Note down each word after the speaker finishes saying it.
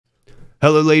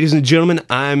Hello, ladies and gentlemen.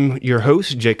 I'm your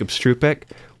host, Jacob Strupek.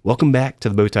 Welcome back to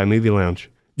the Bowtie Movie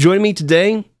Lounge. Joining me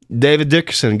today, David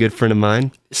Dickerson, a good friend of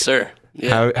mine. Yes, sir.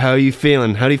 Yeah. How are you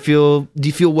feeling? How do you feel? Do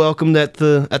you feel welcomed at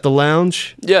the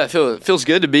lounge? Yeah, it feels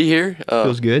good to be here.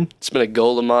 Feels good. It's been a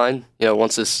goal of mine. You know,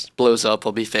 once this blows up,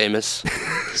 I'll be famous.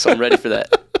 So I'm ready for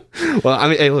that. Well, I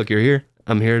mean, hey, look, you're here.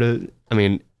 I'm here to. I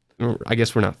mean, I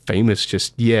guess we're not famous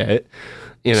just yet,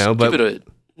 you know. But give it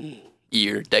a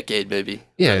year, decade, maybe.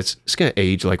 Yeah, it's gonna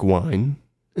age like wine.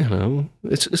 You know,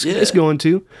 it's going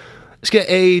to. It's gonna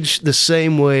age the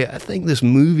same way I think this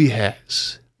movie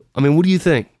has. I mean, what do you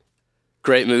think?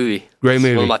 Great movie. Great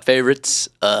movie. It's one of my favorites.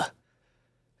 I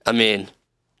mean,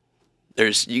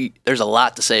 there's a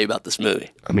lot to say about this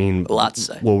movie. I mean, a lot to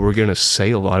say. Well, we're gonna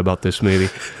say a lot about this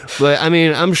movie, but I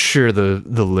mean, I'm sure the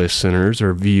listeners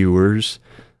or viewers,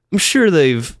 I'm sure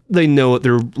they know what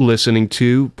they're listening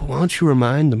to. But why don't you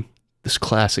remind them this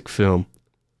classic film,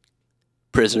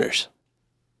 Prisoners,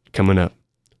 coming up?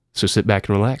 So sit back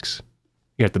and relax.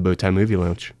 You're at the Bowtie Movie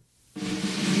Lounge.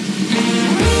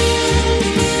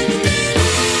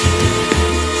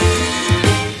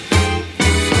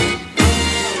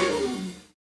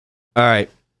 All right,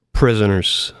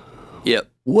 Prisoners. Yep.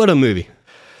 What a movie.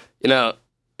 You know,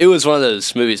 it was one of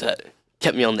those movies that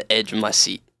kept me on the edge of my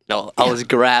seat. You know, I was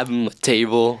grabbing the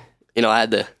table. You know, I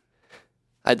had the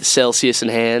Celsius in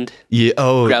hand. Yeah.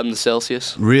 Oh, grabbing the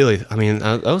Celsius. Really? I mean,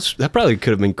 that probably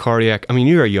could have been cardiac. I mean,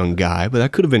 you're a young guy, but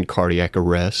that could have been cardiac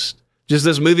arrest. Just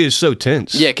this movie is so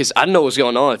tense. Yeah, because I didn't know what was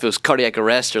going on. If it was cardiac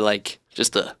arrest or like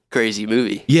just a crazy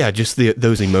movie. Yeah, just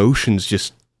those emotions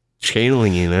just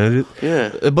channeling, you know.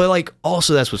 Yeah. But like,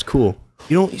 also that's what's cool.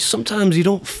 Sometimes you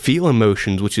don't feel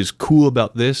emotions, which is cool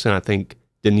about this, and I think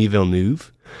Denis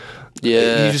Villeneuve.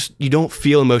 Yeah. You don't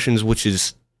feel emotions, which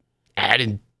is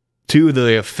added to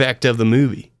the effect of the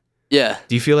movie. Yeah.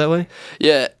 Do you feel that way?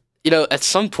 Yeah. You know, at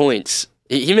some points,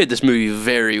 he made this movie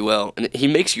very well, and he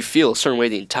makes you feel a certain way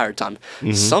the entire time.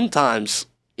 Mm-hmm. Sometimes,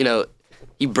 you know,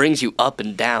 he brings you up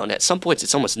and down. At some points,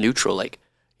 it's almost neutral. Like,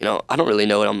 you know, I don't really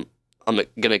know what I'm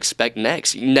gonna expect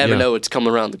next. You never know what's coming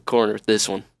around the corner with this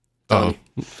one. Oh,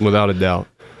 without a doubt.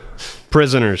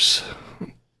 Prisoners,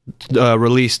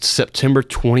 released September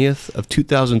 20th of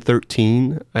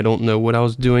 2013. I don't know what I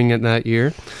was doing in that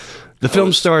year. The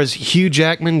film stars Hugh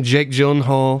Jackman, Jake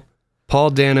Gyllenhaal, Paul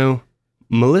Dano,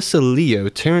 Melissa Leo,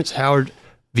 Terrence Howard,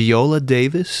 Viola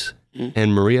Davis,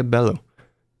 and Maria Bello.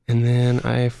 And then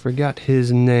I forgot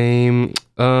his name.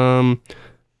 Dylan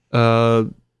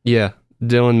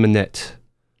Minnette.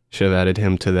 Should have added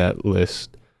him to that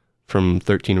list from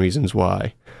 13 Reasons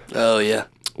Why. Oh, yeah.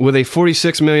 With a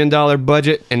 $46 million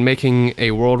budget and making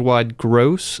a worldwide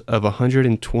gross of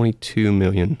 $122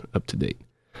 million up to date.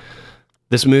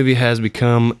 This movie has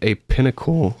become a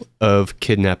pinnacle of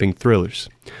kidnapping thrillers.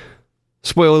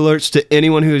 Spoiler alerts to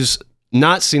anyone who's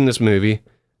not seen this movie.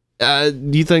 Do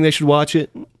you think they should watch it?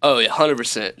 Oh, yeah,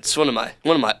 100%. It's one of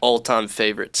my all-time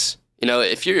favorites. You know,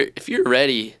 if you're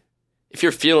ready, if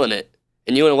you're feeling it,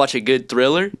 and you want to watch a good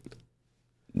thriller,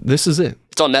 this is it.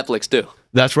 It's on Netflix too.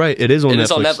 That's right. It is on Netflix.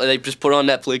 It's on Netflix. They just put it on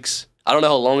Netflix. I don't know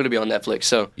how long it'll be on Netflix,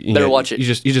 so better watch it. You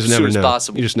just as never soon know. As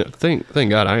possible. You just know. Thank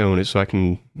God I own it, so I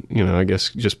can, I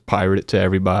guess just pirate it to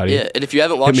everybody. Yeah, and if you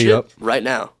haven't watched it right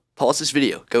now, pause this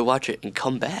video, go watch it, and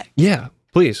come back. Yeah,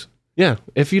 please. Yeah,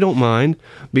 if you don't mind,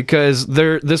 because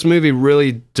this movie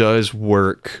really does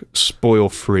work spoil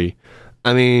free.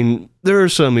 I mean, there are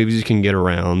some movies you can get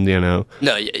around, you know.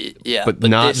 No, yeah, but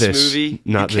not this movie.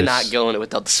 Not you cannot go in it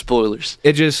without the spoilers.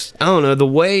 It just, I don't know, the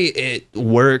way it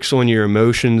works on your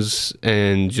emotions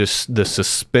and just the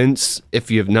suspense.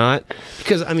 If you have not,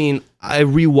 because I mean, I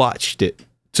rewatched it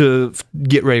to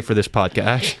get ready for this podcast.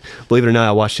 Actually, believe it or not,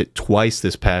 I watched it twice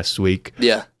this past week.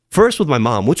 Yeah, first with my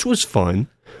mom, which was fun.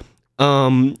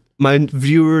 My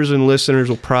viewers and listeners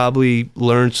will probably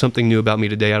learn something new about me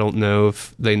today. I don't know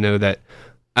if they know that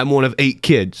I'm one of 8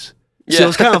 kids. Yeah. So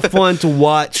it's kind of fun to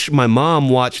watch my mom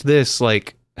watch this.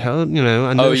 Like, how, I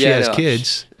know she has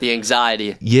kids. The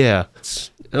anxiety. Yeah.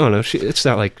 I don't know. It's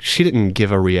not like she didn't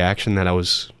give a reaction that I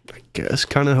was, I guess,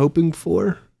 kind of hoping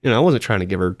for. I wasn't trying to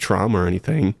give her trauma or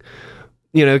anything.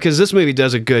 Because this movie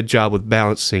does a good job with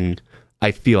balancing.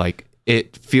 I feel like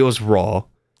it feels raw.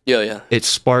 Yeah. It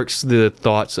sparks the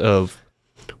thoughts of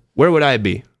where would I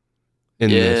be in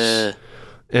this?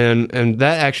 And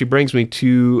that actually brings me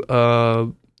to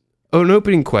an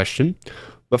opening question.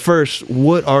 But first,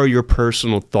 what are your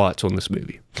personal thoughts on this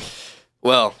movie?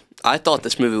 Well, I thought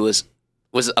this movie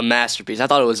was a masterpiece. I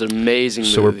thought it was an amazing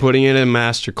movie. So we're putting it in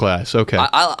masterclass. Okay.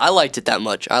 I liked it that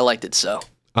much. I liked it so.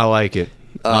 I like it.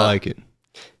 I like it.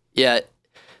 Yeah,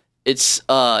 it's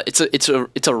a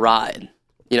ride.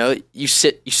 You know, you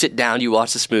sit down, you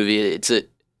watch this movie. It's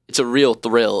a real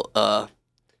thrill.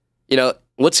 You know,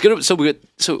 what's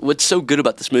so good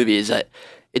about this movie is that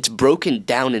it's broken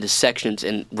down into sections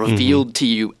and revealed to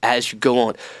you as you go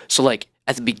on. So like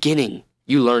at the beginning,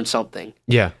 you learn something.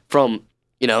 Yeah. From,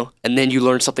 you know, and then you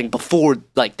learn something before,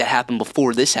 like, that happened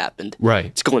before this happened. Right.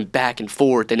 It's going back and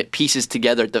forth, and it pieces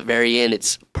together at the very end.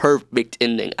 It's perfect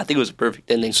ending. I think it was a perfect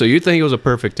ending. So you think it was a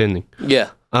perfect ending? Yeah.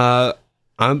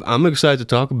 I'm excited to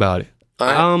talk about it.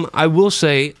 All right. I will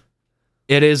say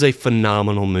it is a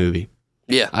phenomenal movie.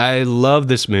 Yeah. I love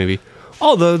this movie.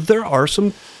 Although there are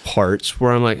some parts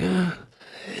where I'm like,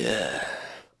 yeah,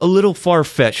 a little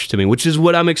far-fetched to me, which is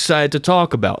what I'm excited to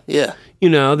talk about. Yeah. You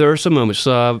know, there are some moments,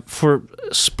 for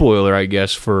spoiler, I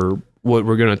guess, for what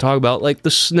we're going to talk about, like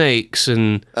the snakes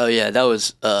and... Oh, yeah, that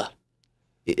was...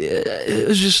 It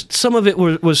was just, some of it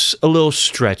was a little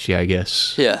stretchy, I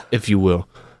guess. Yeah. If you will.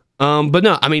 But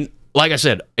no, I mean, like I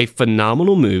said, a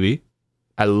phenomenal movie.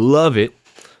 I love it.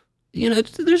 You know,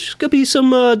 there's going to be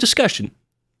some discussion,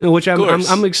 which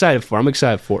I'm excited for. I'm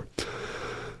excited for.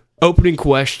 Opening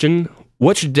question.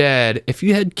 Which dad, if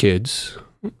you had kids,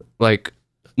 like...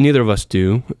 Neither of us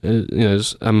do. You know,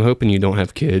 I'm hoping you don't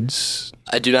have kids.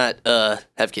 I do not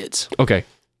have kids. Okay.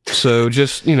 So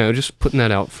just putting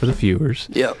that out for the viewers.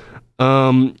 Yeah.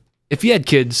 If you had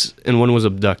kids and one was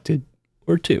abducted,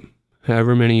 or two,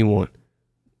 however many you want.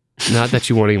 Not that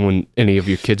you want any of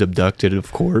your kids abducted,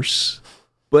 of course.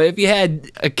 But if you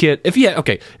had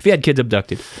kids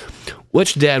abducted,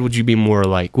 which dad would you be more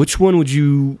like? Which one would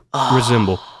you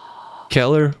resemble?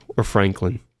 Keller or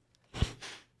Franklin?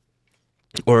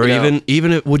 Or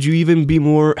would you even be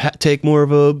take more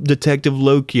of a Detective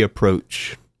Loki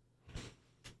approach?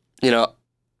 You know,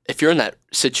 if you're in that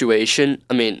situation,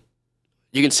 I mean,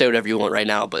 you can say whatever you want right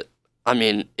now, but I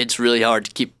mean, it's really hard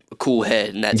to keep a cool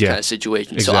head in that kind of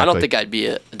situation. Exactly. So I don't think I'd be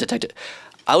a detective.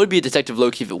 I would be a Detective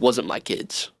Loki if it wasn't my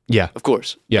kids. Yeah. Of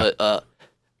course. Yeah. But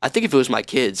I think if it was my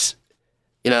kids,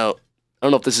 you know, I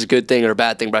don't know if this is a good thing or a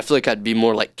bad thing, but I feel like I'd be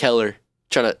more like Keller.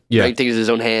 Trying to bring things in his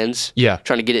own hands. Yeah.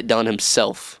 Trying to get it done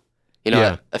himself. You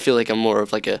know, I feel like I'm more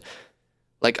of like a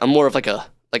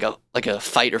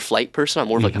fight or flight person. I'm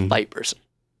more of like a fight person.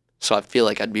 So I feel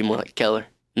like I'd be more like Keller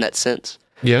in that sense.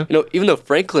 Yeah. You know, even though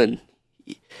Franklin,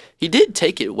 he did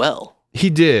take it well. He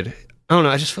did. I don't know.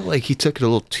 I just felt like he took it a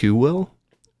little too well.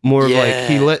 More of like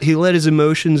he let his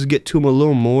emotions get to him a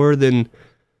little more than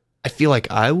I feel like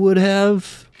I would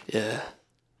have. Yeah.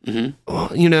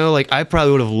 Well, you know, like I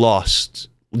probably would have lost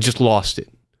it.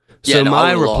 Yeah, so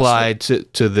my reply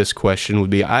to this question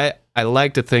would be, I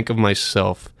like to think of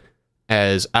myself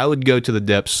as I would go to the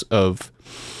depths of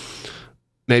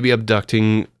maybe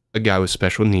abducting a guy with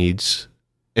special needs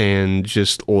and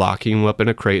just locking him up in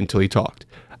a crate until he talked.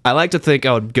 I like to think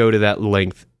I would go to that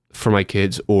length for my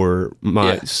kids or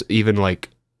even like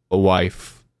a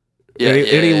wife,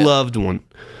 any loved one.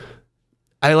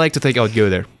 I like to think I would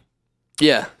go there.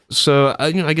 Yeah. So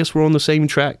I guess we're on the same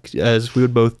track as we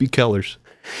would both be Kellers.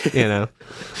 You know.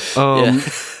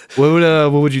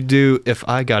 What would you do if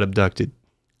I got abducted?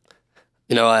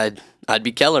 You know, I'd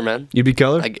be Keller, man. You'd be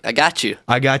Keller? I got you.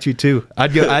 I got you too.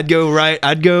 I'd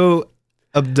go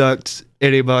abduct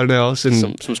anybody else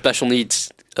and some special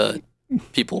needs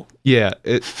people. Yeah.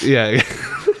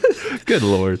 Good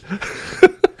Lord.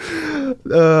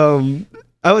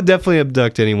 I would definitely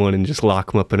abduct anyone and just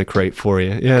lock them up in a crate for you.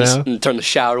 And turn the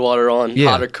shower water on,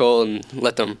 hot or cold, and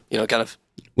let them, kind of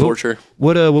torture.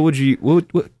 What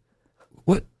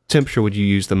temperature would you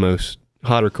use the most?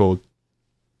 Hot or cold?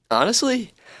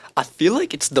 Honestly, I feel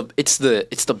like it's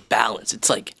the balance. It's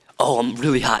like, oh, I'm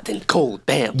really hot, then cold,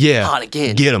 bam, hot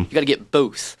again. Get them. You got to get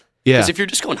both. Yeah. Because if you're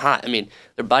just going hot, I mean,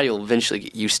 their body will eventually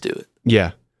get used to it.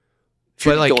 Yeah. If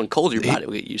you're going cold, your body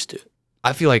will get used to it.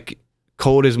 I feel like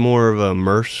cold is more of a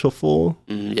merciful.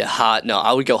 Hot. No,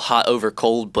 I would go hot over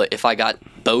cold, but if I got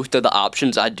both of the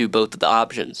options, I'd do both of the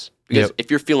options. Because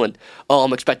if you're feeling, oh,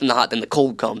 I'm expecting the hot, then the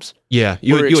cold comes. Yeah,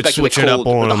 you would switch it up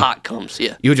on the hot comes.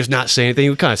 Yeah, you would just not say anything.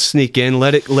 You would kind of sneak in,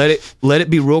 let it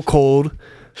be real cold.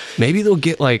 Maybe they'll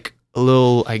get like a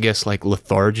little, I guess, like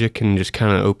lethargic and just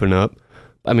kind of open up.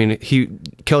 I mean,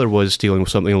 Keller was dealing with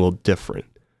something a little different.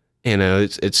 You know,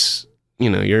 it's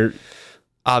you're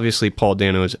obviously Paul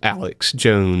Dano's Alex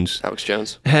Jones.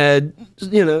 Had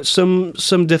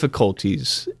some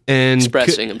difficulties and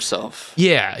expressing himself.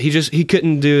 Yeah, he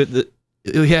couldn't do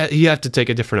it. He had to take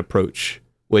a different approach,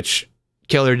 which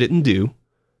Keller didn't do.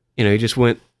 He just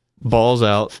went balls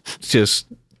out, just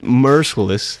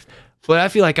merciless. But I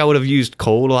feel like I would have used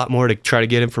cold a lot more to try to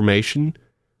get information.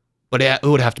 But it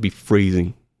would have to be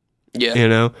freezing. Yeah,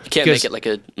 you can't make it like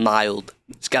a mild.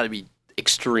 It's got to be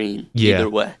extreme Yeah. either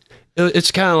way.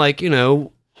 It's kind of like,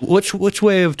 which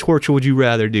way of torture would you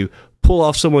rather do? Pull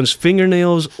off someone's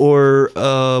fingernails or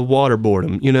waterboard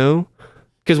them,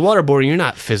 Because waterboarding, you're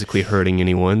not physically hurting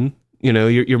anyone.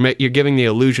 You're giving the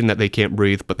illusion that they can't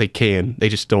breathe, but they can. They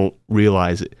just don't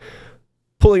realize it.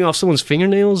 Pulling off someone's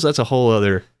fingernails, that's a whole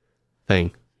other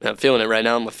thing. I'm feeling it right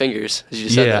now on my fingers. As you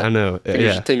just said that. I know.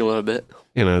 Fingers are tingling a little bit.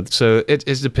 So it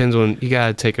depends on, you got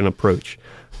to take an approach.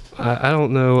 I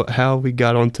don't know how we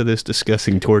got onto this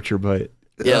discussing torture, but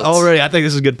already I think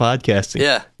this is good podcasting.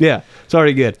 Yeah. Yeah, it's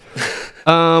already good.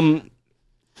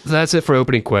 That's it for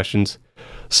opening questions.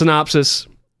 Synopsis: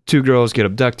 2 girls get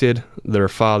abducted. Their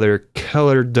father,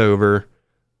 Keller Dover,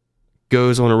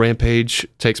 goes on a rampage,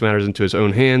 takes matters into his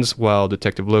own hands, while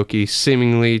Detective Loki,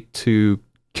 seemingly to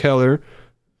Keller,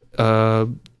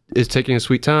 is taking a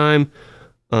sweet time.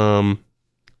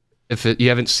 If you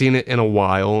haven't seen it in a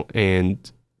while, and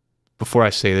before I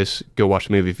say this, go watch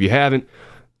the movie if you haven't.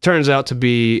 Turns out to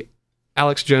be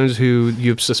Alex Jones, who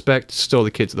you suspect stole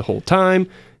the kids the whole time.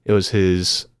 It was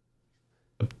his,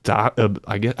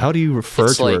 I guess, how do you refer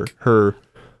It's to like her?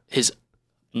 His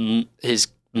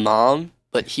mom,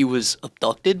 but he was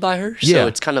abducted by her. So Yeah.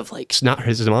 it's kind of like It's not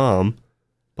his mom,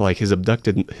 but like his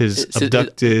abductee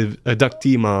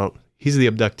mom. He's the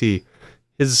abductee.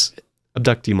 His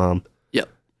abductee mom. Yep.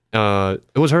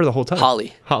 It was her the whole time.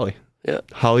 Holly. Yeah.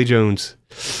 Holly Jones.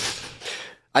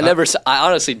 I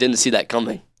honestly didn't see that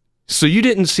coming. So you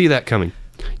didn't see that coming.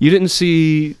 You didn't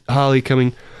see Holly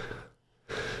coming.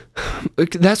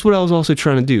 That's what I was also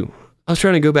trying to do. I was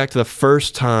trying to go back to the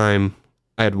first time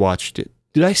I had watched it.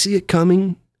 Did I see it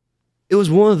coming? It was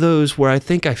one of those where I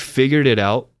think I figured it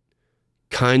out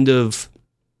kind of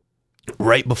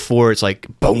right before it's like,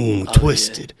 boom,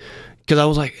 twisted. Because I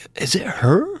was like, is it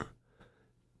her?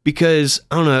 Because,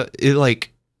 I don't know,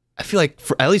 I feel like,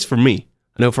 at least for me,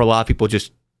 I know for a lot of people,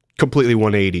 just completely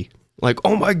 180. Like,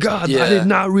 oh my God, I did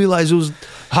not realize it was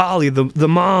Holly, the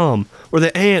mom, or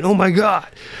the aunt. Oh my God.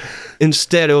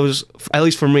 Instead, it was, at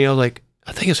least for me, I was like,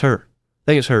 I think it's her.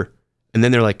 And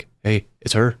then they're like, hey,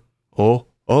 it's her. Oh.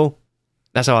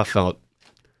 That's how I felt.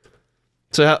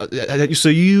 So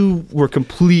you were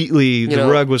completely, the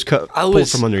rug was pulled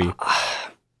from under you.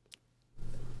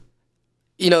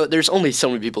 There's only so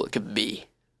many people it could be.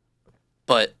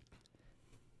 But,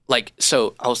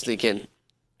 so I was thinking,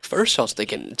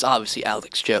 it's obviously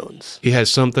Alex Jones. He has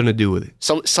something to do with it.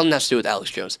 Something has to do with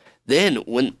Alex Jones. Then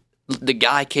when the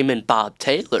guy came in, Bob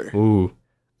Taylor, Ooh.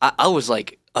 I was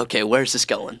like, okay, where's this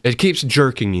going? It keeps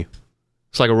jerking you.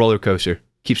 It's like a roller coaster.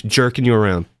 Keeps jerking you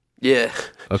around. Yeah.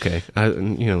 Okay.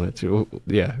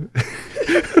 Yeah.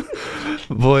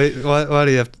 Boy, why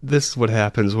do you have to, this is what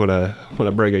happens when I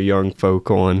bring a young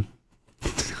folk on.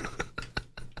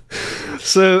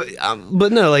 So,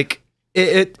 but no,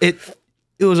 it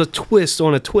was a twist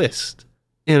on a twist,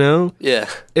 Yeah.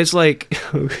 It's like,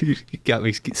 you got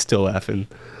me still laughing.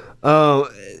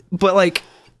 But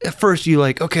at first you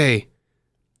okay,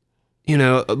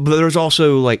 but there's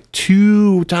also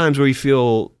 2 times where you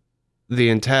feel the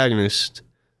antagonize,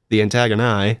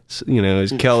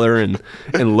 is Keller and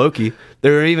Loki.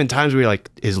 There are even times where you're like,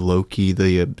 is Loki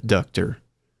the abductor?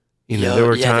 There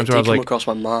were times where I was like, across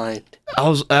my mind.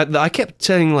 I kept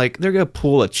saying they're gonna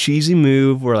pull a cheesy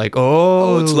move where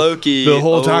oh, it's Loki. The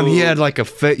whole time he had a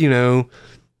fit,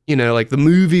 the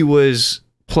movie was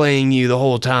playing you the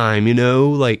whole time,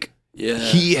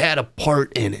 he had a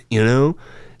part in it,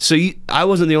 So I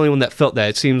wasn't the only one that felt that.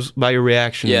 It seems by your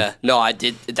reaction. Yeah, no, I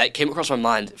did. That came across my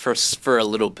mind for a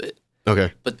little bit.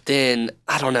 Okay. But then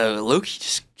I don't know. Loki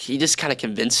just kind of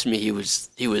convinced me he was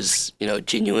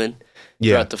genuine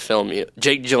throughout the film.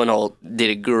 Jake Gyllenhaal did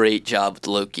a great job with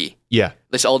Loki. Yeah.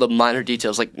 There's all the minor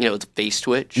details, the face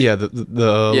twitch. Yeah.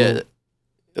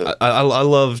 I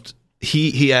loved.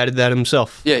 He added that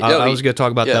himself. Yeah. I was going to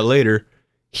talk about that later.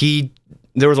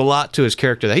 There was a lot to his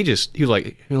character that he was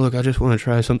like, look, I just want to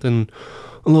try something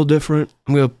a little different.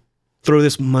 I'm going to throw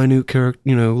this minute character,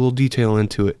 a little detail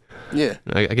into it. Yeah.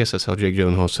 I guess that's how Jake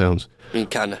Gyllenhaal sounds. I mean,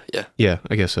 kind of, yeah. Yeah,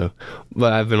 I guess so.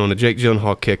 But I've been on a Jake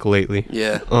Gyllenhaal kick lately.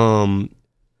 Yeah.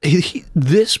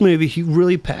 This movie, he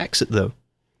really packs it, though.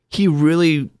 He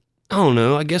really, I don't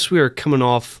know, I guess we were coming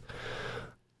off,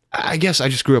 I guess I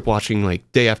just grew up watching,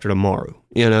 Day After Tomorrow.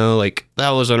 That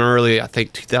was an early, I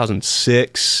think,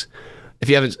 2006.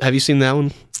 Have you seen that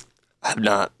one? I have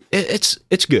not. It's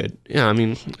good. Yeah, I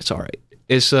mean, it's all right.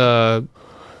 It's I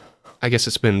guess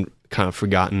it's been kind of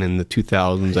forgotten in the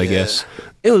 2000s. I guess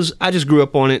I just grew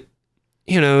up on it.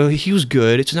 He was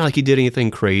good. It's not like he did anything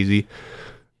crazy.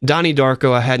 Donnie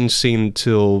Darko I hadn't seen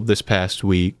until this past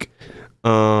week.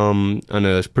 I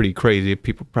know that's pretty crazy.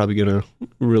 People are probably gonna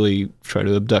really try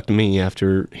to abduct me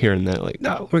after hearing that. Like,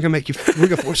 no, we're gonna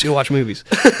force you to watch movies.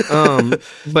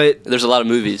 But There's a lot of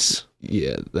movies.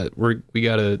 yeah, that we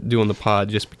gotta do on the pod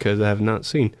just because I have not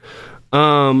seen.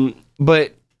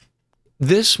 But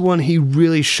this one, he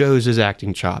really shows his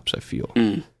acting chops. I feel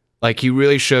like he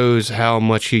really shows how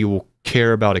much he will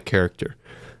care about a character.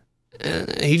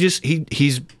 It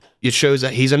shows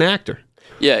that he's an actor.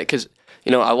 Yeah, because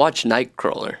I watched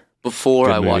Nightcrawler before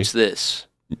Good I movie. watched this,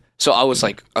 so I was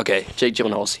like, okay, Jake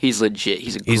Gyllenhaal, he's legit.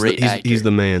 He's a great actor. He's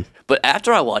the man. But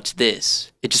after I watched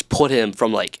this, it just put him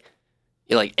from like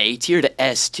A tier to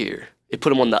S tier. It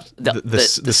put him on the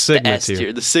Sigma S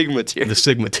tier. the Sigma tier. The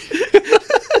Sigma tier.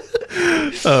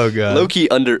 Oh god.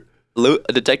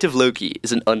 Detective Loki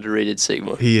is an underrated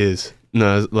Sigma. He is.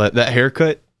 No, like that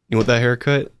haircut. You want that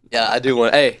haircut? Yeah, I do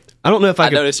want. Hey, I don't know if I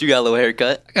could. noticed you got a little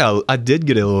haircut. I did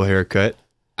get a little haircut.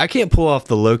 I can't pull off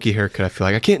the Loki haircut. I feel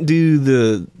like I can't do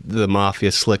the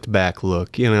mafia slicked back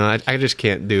look. I just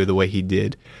can't do the way he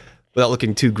did without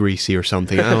looking too greasy or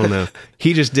something. I don't know.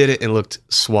 He just did it and looked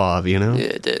suave. Yeah,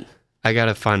 it did. I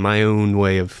gotta find my own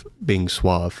way of being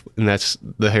suave, and that's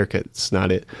the haircut's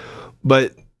not it.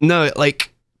 But no,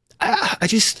 like I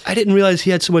didn't realize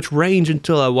he had so much range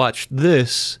until I watched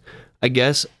this. I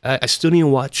guess I still need to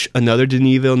watch another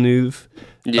Denis Villeneuve.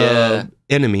 Yeah.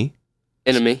 Enemy.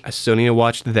 I still need to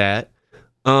watch that.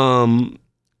 There's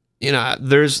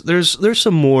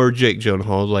some more Jake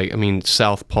Gyllenhaal, like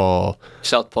Southpaw.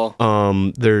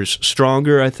 There's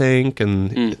Stronger, I think,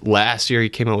 and last year he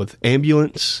came out with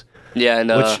Ambulance. Yeah, and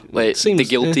The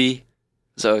Guilty.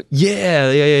 So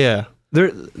yeah.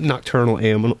 They're nocturnal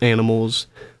animals,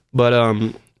 but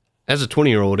as a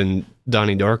 20-year-old in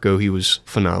Donnie Darko, he was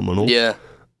phenomenal. Yeah.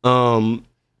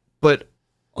 But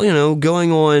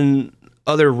going on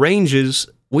other ranges,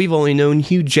 we've only known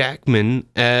Hugh Jackman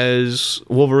as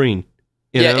Wolverine.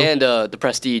 You know? And The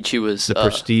Prestige. He was The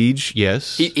Prestige.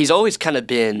 Yes, he's always kind of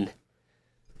been.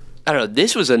 I don't know.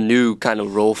 This was a new kind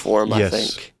of role for him, yes. I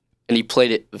think, and he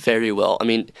played it very well. I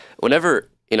mean, whenever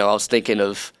I was thinking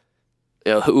of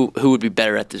who would be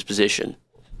better at this position.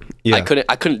 Yeah.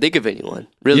 I couldn't think of anyone.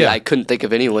 Really, I couldn't think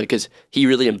of anyone because he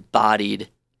really embodied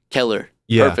Keller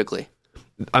perfectly.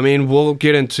 I mean, we'll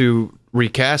get into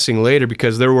recasting later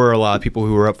because there were a lot of people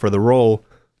who were up for the role,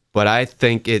 but I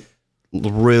think it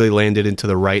really landed into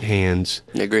the right hands.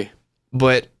 I agree.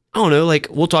 But I don't know, like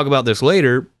we'll talk about this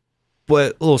later,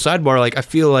 but a little sidebar, like I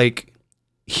feel like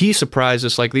he surprised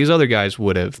us like these other guys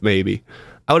would have maybe.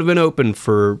 I would have been open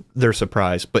for their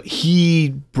surprise, but he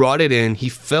brought it in. He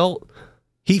felt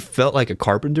like a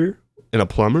carpenter and a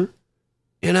plumber,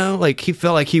 like he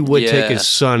felt like he would take his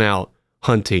son out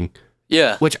hunting.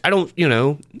 Yeah. Which I don't,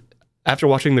 after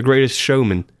watching The Greatest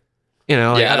Showman,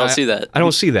 I don't see that. I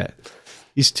don't see that.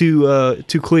 He's too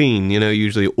clean,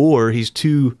 usually, or he's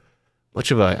too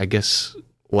much of a, I guess,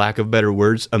 lack of better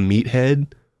words, a meathead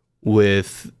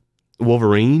with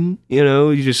Wolverine.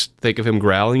 You just think of him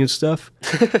growling and stuff.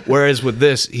 Whereas with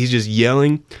this, he's just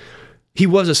yelling. He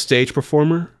was a stage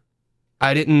performer.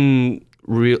 I didn't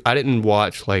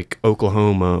watch like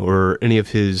Oklahoma or any of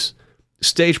his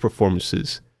stage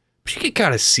performances. But you can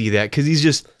kind of see that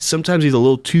because sometimes he's a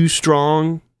little too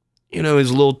strong. He's a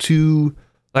little too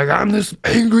like, I'm this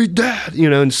angry dad,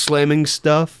 and slamming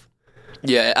stuff.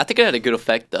 Yeah, I think it had a good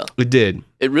effect though. It did.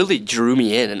 It really drew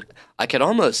me in, and I could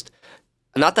almost,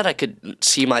 not that I could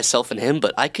see myself in him,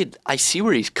 but I see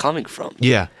where he's coming from.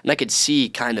 Yeah. And I could see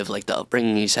kind of like the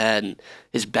upbringing he's had and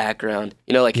his background.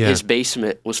 His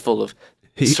basement was full of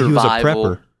survival. He was a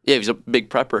prepper. Yeah, he was a big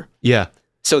prepper. Yeah.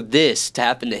 So this to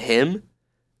happen to him,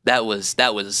 that was.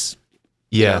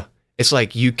 Yeah. It's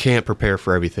like you can't prepare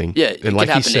for everything. Yeah, it and can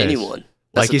happen to anyone.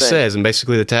 That's like he says, and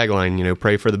basically the tagline,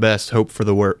 pray for the best, hope for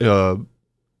the worst.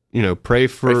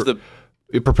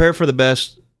 Prepare for the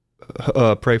best.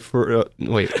 Pray for.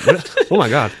 Wait. What? Oh my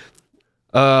God.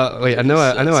 Wait. I know.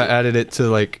 I added it to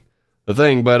like the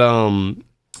thing, but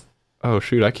oh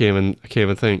shoot, I can't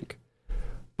even think.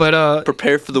 But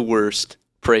prepare for the worst,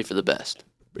 pray for the best.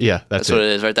 Yeah, that's what it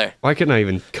is right there. Why couldn't I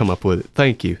even come up with it?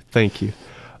 Thank you.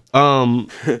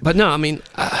 But no, I mean,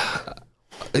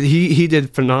 he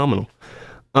did phenomenal.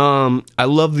 I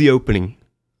love the opening.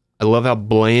 I love how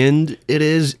bland it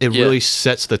is. It really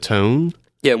sets the tone.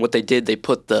 Yeah, and what they did, they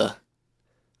put the.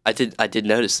 I did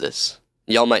notice this.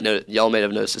 Y'all may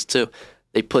have noticed this too.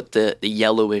 They put the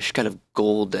yellowish kind of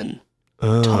golden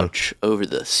touch over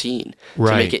the scene to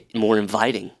make it more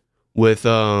inviting. With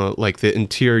like the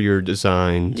interior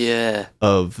design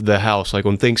of the house, like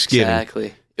on Thanksgiving.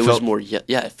 Exactly. It was more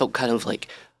it felt kind of like,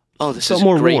 oh, this is a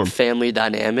great family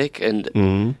dynamic,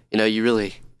 and you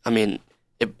really, I mean,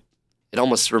 it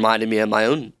almost reminded me of my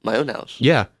own house.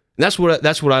 Yeah, and that's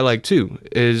what I like too.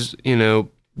 Is you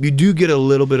do get a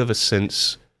little bit of a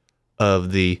sense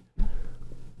of the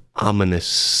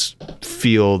ominous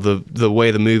feel, the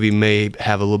way the movie may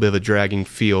have a little bit of a dragging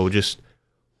feel, just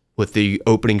with the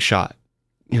opening shot.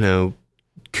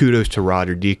 Kudos to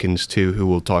Roger Deakins too, who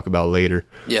we'll talk about later.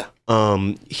 Yeah.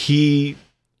 He,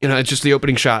 it's just the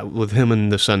opening shot with him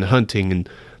and the son hunting, and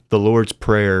the Lord's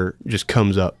Prayer just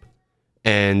comes up,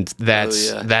 and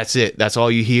that's it. That's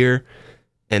all you hear.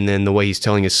 And then the way he's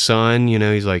telling his son,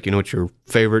 he's like, what's your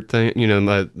favorite thing?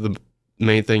 The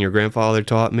main thing your grandfather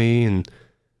taught me, and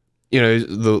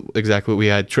exactly what we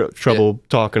had trouble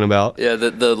talking about. Yeah,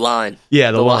 the line.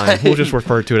 Yeah, the line. We'll just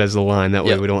refer to it as the line. That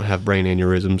way we don't have brain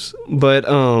aneurysms. But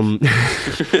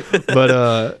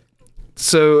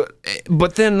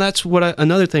but then that's what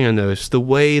another thing I noticed, the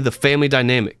way the family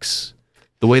dynamics,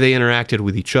 the way they interacted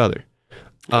with each other.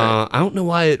 Right. I don't know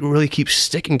why it really keeps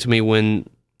sticking to me when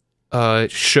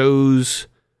it shows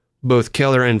both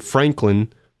Keller and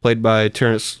Franklin, played by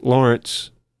Terrence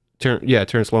Lawrence.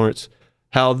 Terrence Lawrence.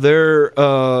 How they're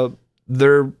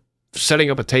setting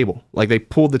up a table. Like, they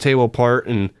pulled the table apart,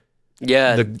 and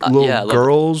the little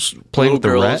girls playing with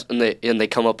the rat. And they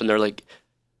come up and they're like,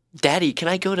 Daddy, can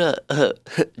I go to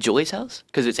Joy's house?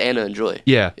 Because it's Anna and Joy.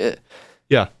 Yeah.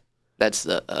 That's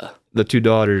the two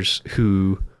daughters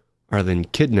who are then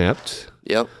kidnapped.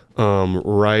 Yep.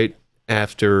 Right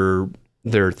after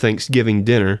their Thanksgiving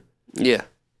dinner. Yeah.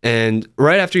 And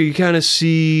right after you kind of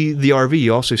see the RV,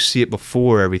 you also see it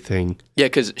before everything. Yeah,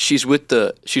 because she's with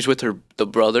the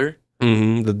brother.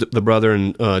 Mm-hmm. The brother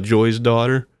and Joy's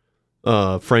daughter,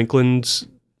 Franklin's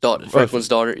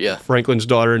daughter. Yeah, Franklin's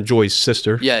daughter and Joy's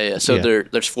sister. Yeah. So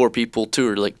there's 4 people. 2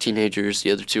 are like teenagers. The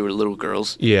other 2 are little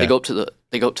girls. Yeah. They go up to the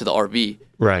RV.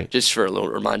 Right. Just for a little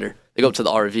reminder, they go up to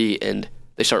the RV and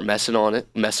they start messing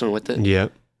with it. Yeah.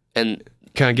 And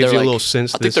kind of gives you a little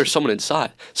sense. I think there's someone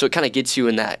inside, so it kind of gets you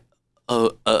in that.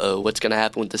 What's gonna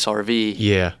happen with this RV?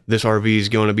 Yeah, this RV is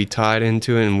going to be tied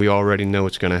into it, and we already know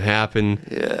what's going to happen.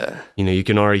 Yeah, you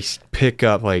can already pick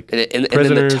up like and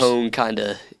then the tone kind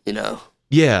of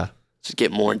yeah, just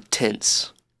get more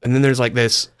intense. And then there's like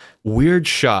this weird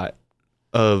shot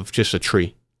of just a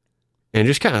tree, and it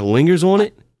just kind of lingers on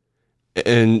it.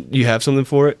 And you have something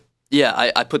for it?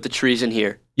 Yeah, I put the trees in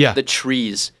here. Yeah, the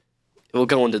trees. We'll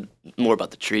go into more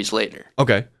about the trees later.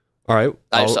 Okay. All right.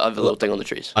 I have a little thing on the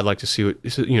trees. I'd like to see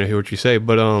hear what you say.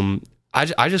 But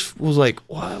I just was like,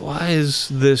 why is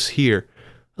this here? I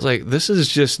was like, this is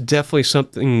just definitely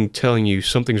something telling you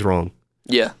something's wrong.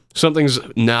 Yeah. Something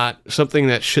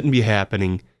that shouldn't be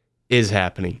happening is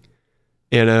happening.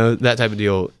 That type of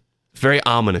deal. Very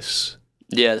ominous.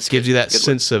 Yeah. Gives you that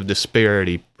sense of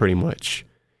disparity, pretty much.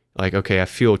 Like, okay, I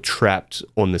feel trapped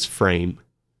on this frame.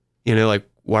 Like,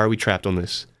 why are we trapped on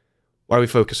this? Why are we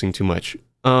focusing too much?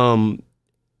 And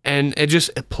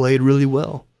it played really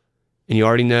well. And you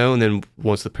already know, and then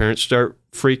once the parents start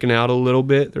freaking out a little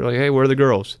bit, they're like, hey, where are the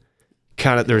girls?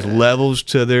 There's levels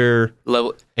to their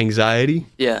anxiety.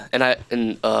 Yeah,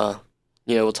 and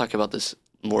we'll talk about this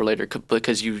more later,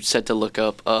 because you said to look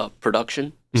up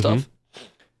production stuff.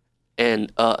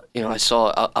 And, I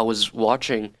was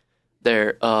watching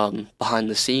their behind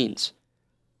the scenes.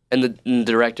 And the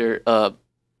director,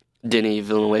 Denis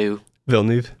Villeneuve.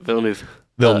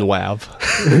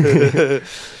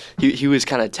 He was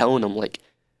kind of telling them, like,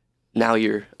 now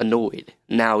you're annoyed.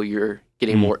 Now you're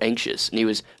getting more anxious. And he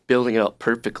was building it up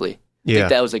perfectly. I think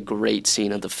that was a great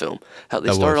scene of the film. How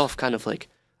they start off kind of like,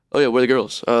 oh, yeah, where are the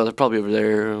girls? They're probably over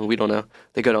there. We don't know.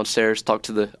 They go downstairs, talk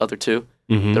to the other 2.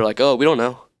 Mm-hmm. They're like, oh, we don't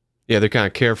know. Yeah, they're kind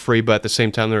of carefree, but at the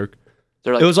same time, they're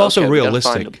like, it was also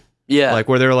realistic. Yeah. Like,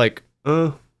 where they're like,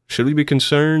 should we be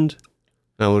concerned?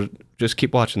 I would just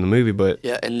keep watching the movie, but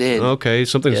yeah, and then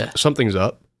something's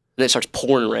up. And it starts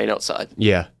pouring rain outside.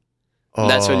 Yeah,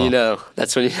 That's when you know.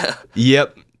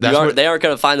 Yep, they aren't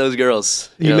gonna find those girls.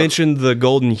 You mentioned the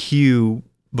golden hue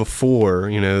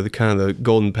before. The kind of the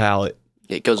golden palette.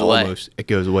 It goes away. It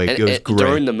goes away. It goes gray.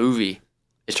 During the movie,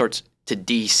 it starts to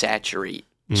desaturate.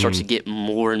 It starts to get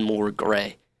more and more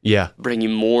gray. Yeah,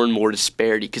 bringing more and more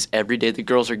disparity, because every day the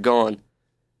girls are gone,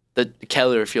 the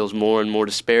Keller feels more and more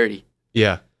disparity.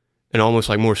 Yeah, and almost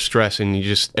like more stress, and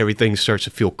everything starts to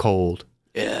feel cold.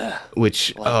 Yeah.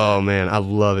 Which, man, I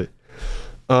love it.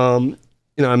 I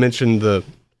mentioned the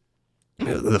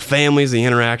families, the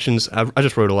interactions. I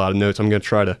just wrote a lot of notes. I'm going to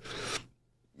try to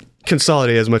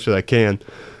consolidate as much as I can.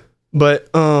 But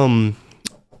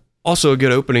also a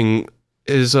good opening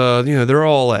is, they're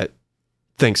all at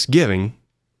Thanksgiving,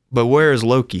 but where is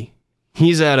Loki?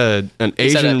 He's at an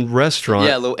Asian restaurant.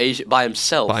 Yeah, a little Asian by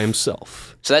himself. By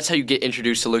himself. So that's how you get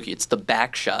introduced to Loki. It's the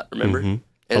back shot, remember? Mm-hmm.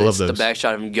 And I love it's those. the back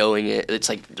shot of him going in. It's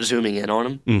like zooming in on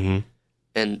him. Mm-hmm.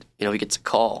 And, he gets a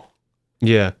call.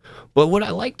 Yeah. But what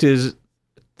I liked is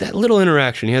that little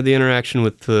interaction. He had the interaction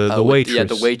with the waitress. Yeah,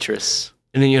 the waitress.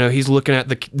 And then, he's looking at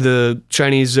the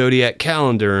Chinese zodiac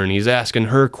calendar and he's asking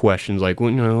her questions like,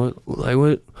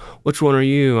 which one are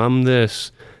you? I'm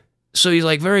this. So he's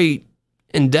like very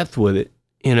in depth with it.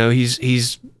 He knows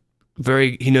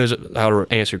how to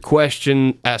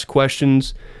ask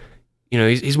questions.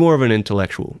 He's more of an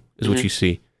intellectual is what you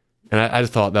see. And I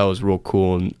just thought that was real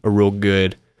cool and a real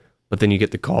good. But then you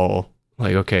get the call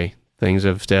like, okay, things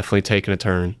have definitely taken a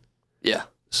turn. Yeah.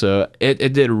 So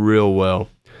it did real well.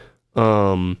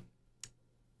 But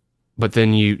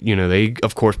then they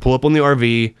of course pull up on the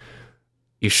RV.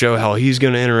 You show how he's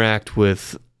going to interact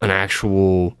with an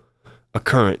actual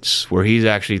occurrence where he's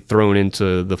actually thrown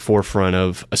into the forefront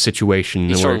of a situation.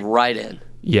 He's thrown right in.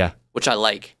 Yeah. Which I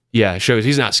like. Yeah, it shows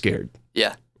he's not scared.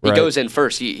 Yeah. Right. He goes in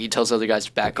first. He tells the other guys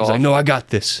to back off. He's like, no, I got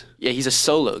this. Yeah, he's a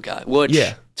solo guy, which,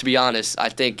 to be honest, I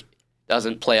think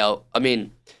doesn't play out. I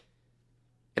mean,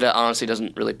 it honestly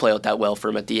doesn't really play out that well for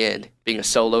him at the end, being a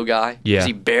solo guy. Yeah. Because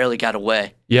he barely got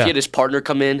away. Yeah. He had his partner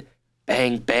come in,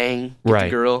 bang, bang, get the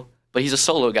girl. But he's a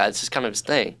solo guy. It's just kind of his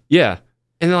thing. Yeah.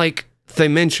 And like they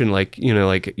mentioned,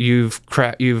 you've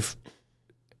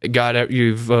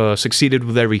succeeded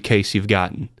with every case you've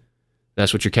gotten.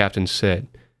 That's what your captain said.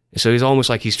 And so he's almost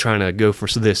like he's trying to go for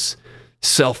this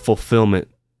self-fulfillment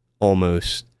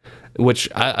almost, which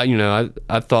I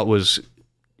thought was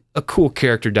a cool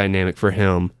character dynamic for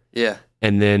him. Yeah.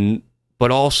 And then,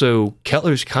 but also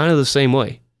Keller's kind of the same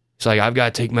way. It's like, I've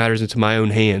got to take matters into my own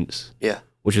hands. Yeah.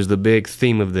 Which is the big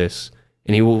theme of this.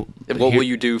 And he will... And what will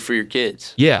you do for your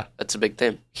kids? Yeah. That's a big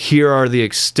thing. Here are the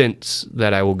extents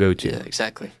that I will go to. Yeah,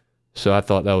 exactly. So I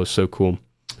thought that was so cool.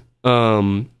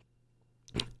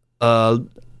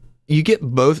 You get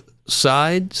both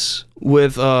sides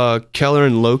with Keller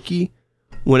and Loki.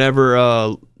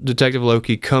 Whenever Detective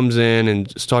Loki comes in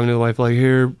and is talking to the wife, like,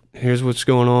 here's what's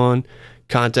going on.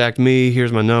 Contact me.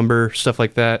 Here's my number. Stuff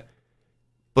like that.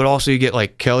 But also you get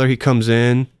like Keller. He comes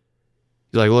in.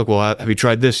 He's like, look, well, have you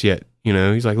tried this yet?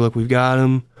 He's like, look, we've got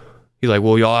him. He's like,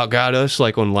 well, y'all got us.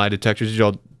 Like on lie detectors, did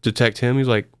y'all detect him? He's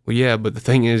like, well, yeah, but the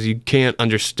thing is, you can't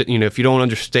understand. If you don't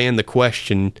understand the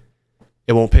question,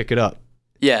 it won't pick it up.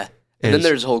 Yeah. And then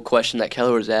there's a whole question that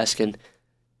Keller was asking.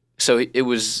 So it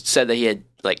was said that he had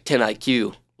like 10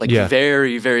 IQ,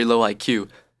 very, very low IQ.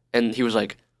 And he was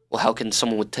like, well, how can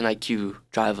someone with 10 IQ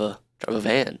drive a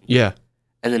van? Yeah.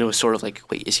 And then it was sort of like,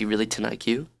 wait, is he really 10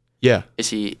 IQ? Yeah. Is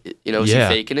he, is he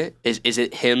faking it? Is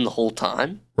it him the whole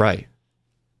time? Right.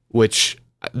 Which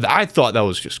I thought that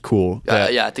was just cool.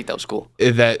 Yeah, I think that was cool.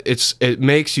 That it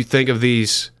makes you think of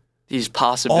these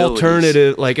possibilities.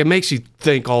 Alternative, like it makes you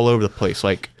think all over the place.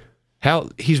 Like, how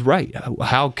he's right.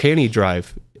 How can he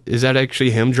drive? Is that actually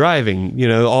him driving?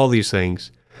 All these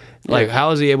things. Like,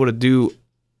 how is he able to do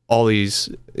all these?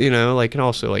 And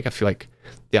also, like, I feel like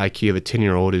the IQ of a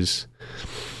 10-year-old is,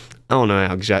 I don't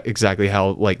know exactly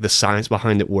how like the science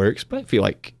behind it works, but I feel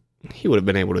like he would have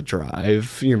been able to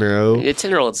drive. The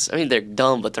 10-year-olds, they're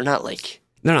dumb, but they're not like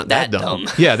they're not that dumb.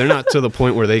 Yeah, they're not to the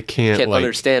point where they can't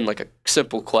understand like a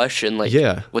simple question. Like,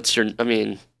 what's your?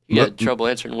 You had trouble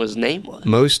answering what his name was.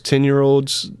 Most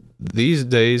 10-year-olds these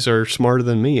days are smarter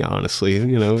than me, honestly.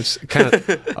 It's kind of,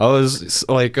 I was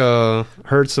like,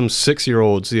 heard some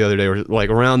 6-year-olds the other day, or like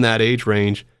around that age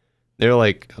range. They're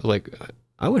like,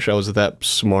 I wish I was that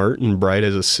smart and bright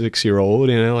as a 6-year-old,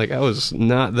 I was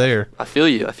not there. I feel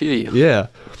you. Yeah.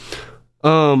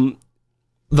 The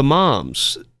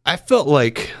moms, I felt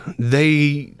like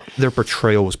their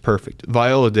portrayal was perfect.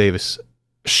 Viola Davis,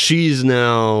 she's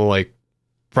now like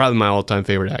probably my all-time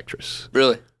favorite actress.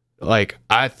 Really? Like,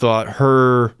 I thought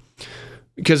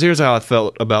because here's how I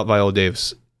felt about Viola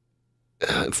Davis.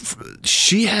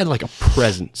 She had like a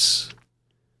presence.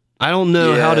 I don't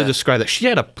know how to describe that. She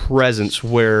had a presence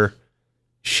where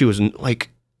she was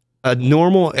like a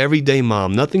normal, everyday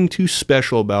mom. Nothing too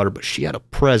special about her, but she had a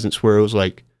presence where it was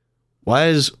like, why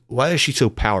is she so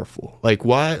powerful? Like,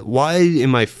 why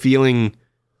am I feeling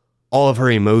all of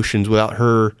her emotions without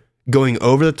her going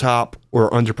over the top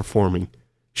or underperforming?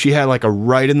 She had like a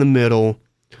right in the middle.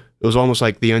 It was almost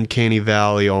like the uncanny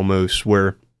valley almost,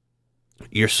 where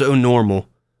you're so normal,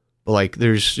 but like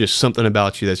there's just something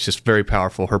about you that's just very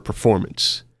powerful. Her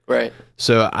performance. Right.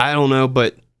 So I don't know,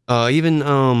 but even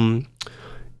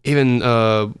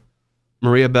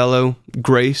Maria Bello,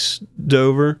 Grace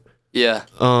Dover. Yeah.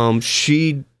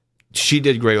 She she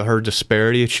did great with her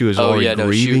disparity. She was Oh already yeah, no,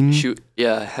 grieving. she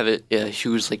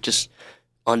was like just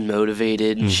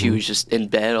unmotivated, and she was just in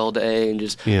bed all day and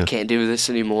just Yeah. can't do this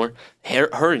anymore.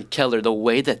 Her and Keller, the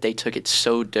way that they took it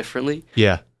so differently,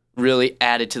 Yeah. really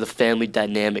added to the family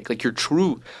dynamic. Like your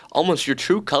true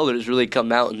colors really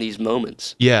come out in these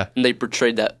moments, Yeah. and they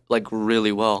portrayed that like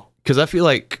really well. Because I feel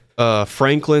like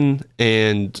Franklin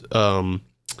and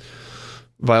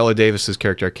Viola Davis's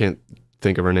character, I can't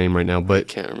think of her name right now, but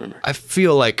Can't remember I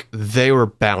feel like they were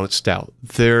balanced out.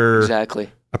 Their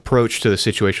exactly. approach to the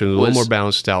situation was a little more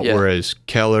balanced out, yeah. whereas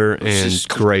Keller and Just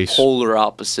Grace, polar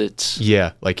opposites.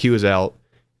 yeah, like he was out,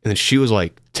 and then she was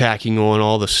like tacking on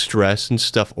all the stress and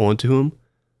stuff onto him.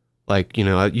 Like, you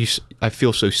know, I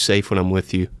feel so safe when I'm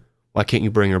with you. Why can't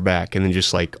you bring her back? And then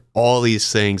just like all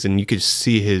these things, and you could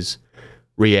see his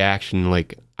reaction,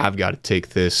 like, I've got to take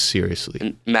this seriously.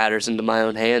 And matters into my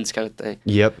own hands, kind of thing.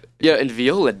 Yep. Yeah, and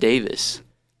Viola Davis,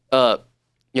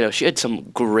 you know, she had some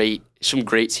great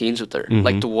scenes with her,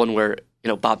 like the one where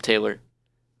Bob Taylor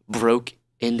broke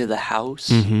into the house,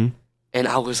 and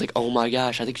I was like, oh my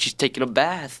gosh, I think she's taking a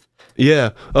bath.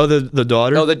 Yeah. Oh, the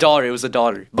daughter. No, the daughter. It was the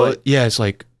daughter. But yeah, it's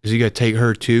like, is he gonna take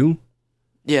her too?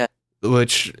 yeah,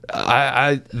 Which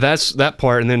I that's that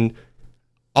part, and then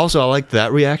also I like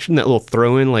that reaction, that little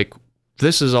throw in. Like,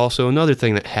 this is also another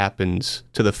thing that happens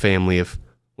to the family if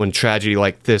when tragedy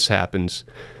like this happens.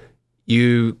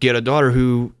 You get a daughter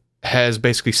who has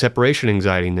basically separation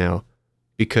anxiety now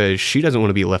because she doesn't want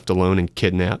to be left alone and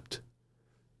kidnapped.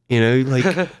 You know,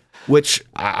 like, which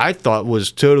I thought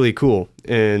was totally cool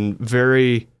and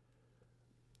very,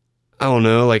 I don't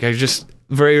know, like, I just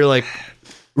very like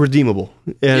redeemable.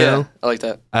 You know? I like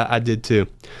that. I did too.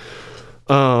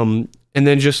 And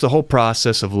then just the whole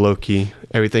process of Loki,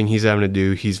 everything he's having to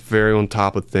do, he's very on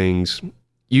top of things.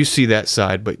 You see that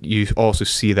side, but you also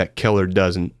see that Keller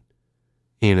doesn't.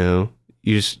 You know,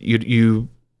 you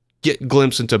get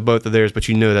glimpse into both of theirs, but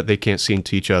you know that they can't see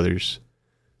into each other's.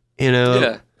 You know,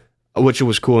 Yeah. Which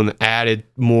was cool and added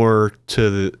more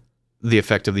to the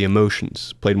effect of the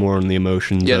emotions. Played more on the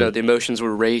emotions. Yeah, no, the emotions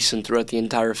were racing throughout the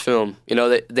entire film. You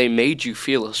know, they made you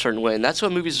feel a certain way, and that's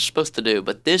what movies are supposed to do.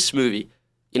 But this movie,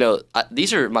 you know,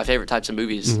 these are my favorite types of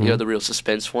movies. You know, the real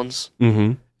suspense ones.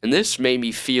 Mm-hmm. And this made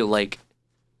me feel like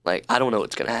I don't know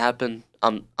what's gonna happen.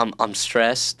 I'm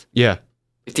stressed. Yeah.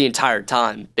 The entire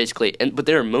time, basically. But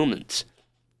there are moments.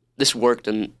 This worked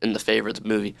in the favor of the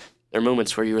movie. There are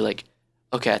moments where you were like,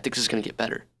 okay, I think this is gonna get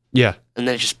better. Yeah. And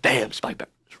then it just bam, spike back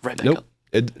right back up.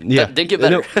 Yeah. Didn't get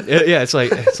better. Nope. Yeah, it's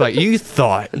like you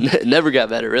thought. It never got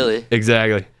better, really.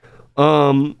 Exactly.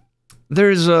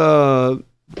 There's the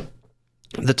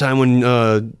time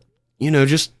when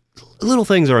just little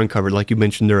things are uncovered, like you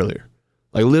mentioned earlier.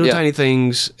 Like little tiny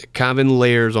things, kind of in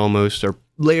layers almost, or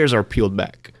layers are peeled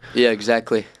back. Yeah,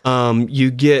 exactly.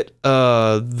 You get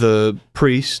the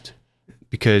priest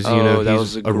because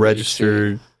he's a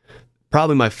registered. Scene.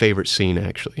 Probably my favorite scene,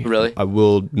 actually. Really? I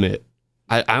will admit.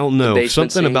 I don't know,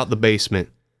 something about the basement.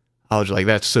 I was like,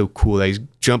 that's so cool that he's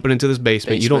jumping into this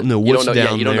basement. You don't know what's down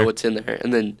there. You don't know what's in there,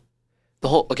 and then the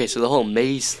whole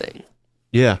maze thing.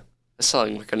 Yeah, that's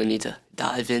something we're gonna need to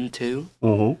dive into.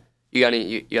 Mm-hmm.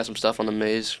 You got some stuff on the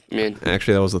maze? I mean,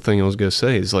 actually, that was the thing I was gonna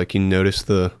say. Is like you notice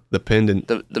the pendant,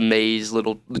 the maze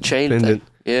the chain pendant.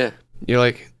 Thing. Yeah, you're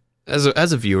like, as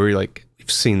a viewer, you're like,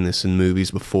 you've seen this in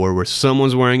movies before, where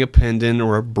someone's wearing a pendant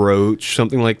or a brooch,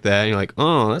 something like that. And you're like,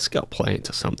 oh, that's got to play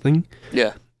into something.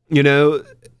 Yeah,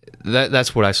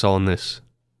 that's what I saw in this.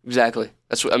 Exactly.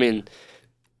 That's what I mean.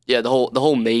 Yeah, the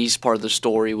whole maze part of the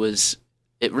story was.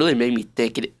 It really made me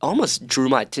think. It almost drew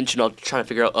my attention on trying to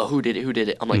figure out, who did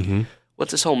it? I'm like, what's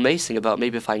this whole maze thing about?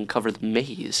 Maybe if I can cover the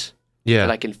maze,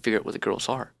 then I can figure out where the girls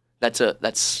are. That's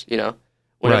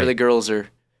whenever the girls are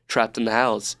trapped in the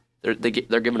house, they're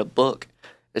given a book.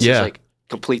 It's just like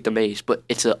complete the maze, but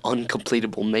it's an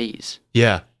uncompletable maze.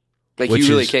 Yeah, like you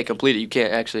really can't complete it. You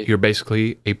can't actually. You're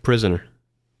basically a prisoner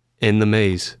in the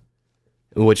maze,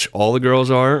 which all the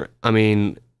girls are. I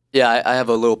mean, yeah, I have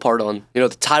a little part on the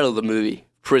title of the movie.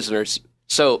 Prisoners.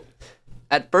 So,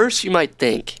 at first you might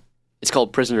think it's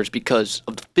called Prisoners because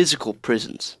of the physical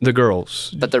prisons. The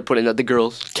girls. That they're putting, the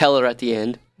girls, Keller at the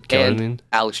end, and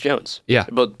Alex Jones. Yeah.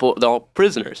 But they're all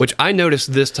prisoners. Which I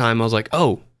noticed this time, I was like,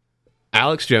 oh,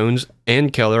 Alex Jones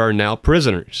and Keller are now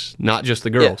prisoners, not just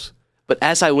the girls. Yeah. But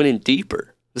as I went in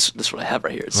deeper, this is what I have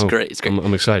right here. It's great. It's great.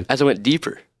 I'm excited. As I went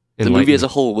deeper, the movie as a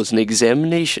whole was an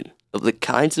examination of the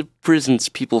kinds of prisons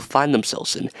people find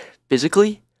themselves in,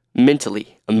 physically,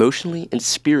 mentally, emotionally, and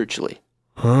spiritually.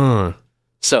 Huh.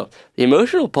 So the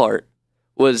emotional part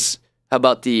was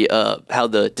about how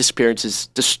the disappearances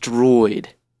destroyed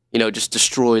just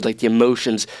destroyed. Like the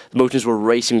emotions were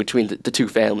racing between the two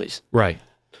families. Right.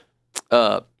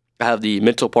 I have the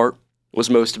mental part was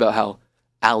most about how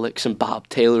Alex and Bob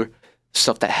Taylor,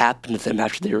 stuff that happened to them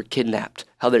after they were kidnapped,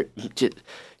 how they're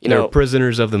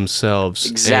prisoners of themselves,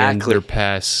 exactly, and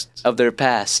their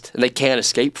past, and they can't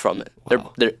escape from it.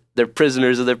 Wow. They're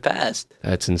prisoners of their past.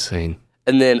 That's insane.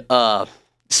 And then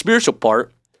spiritual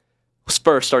part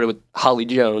first started with Holly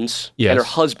Jones and her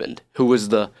husband, who was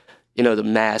the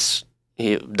mass.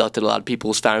 He abducted a lot of people.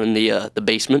 Was found in the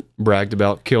basement. Bragged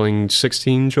about killing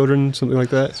 16 children, something like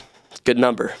that. Good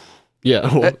number.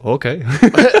 Yeah. Well, okay.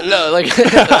 No, like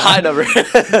a high number.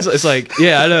 It's like,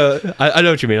 yeah, I know. I know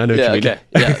what you mean. I know what you mean. Okay.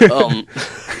 Yeah.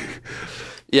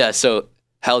 Yeah. So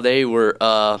how they were,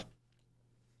 how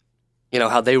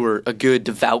they were a good,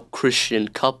 devout Christian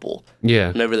couple. Yeah.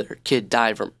 Whenever their kid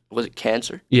died from, was it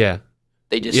cancer? Yeah.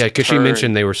 They just because she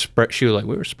mentioned they were she was like,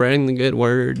 we were spreading the good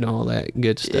word and all that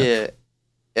good stuff. Yeah.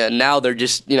 And now they're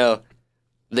just they're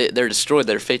destroyed.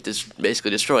 Their faith is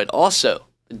basically destroyed. Also,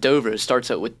 Dover starts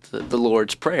out with the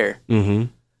Lord's Prayer. Mm-hmm.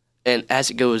 And as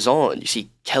it goes on, you see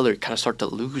Keller kind of start to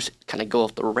lose it, kind of go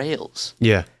off the rails.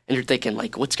 Yeah. And you're thinking,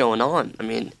 like, what's going on? I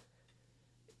mean,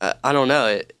 I don't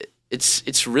know.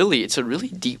 It's a really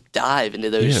deep dive into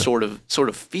those sort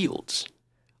of fields.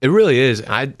 It really is.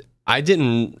 I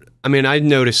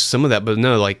noticed some of that, but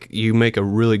no, like, you make a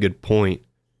really good point.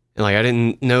 And like, I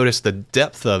didn't notice the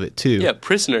depth of it too. Yeah,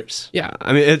 prisoners. Yeah,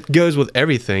 I mean, it goes with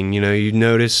everything. You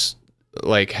notice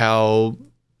like how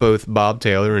both Bob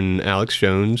Taylor and Alex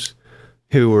Jones,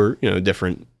 who were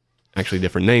different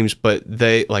names, but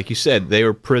they, like you said, they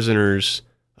were prisoners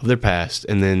of their past.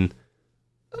 And then,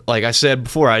 like I said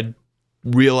before, I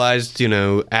realized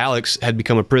Alex had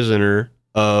become a prisoner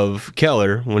of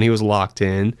Keller when he was locked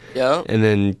in. Yeah. And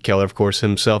then Keller, of course,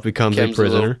 himself becomes a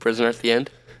prisoner. Prisoner at the end.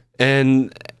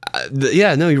 And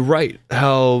no, you're right.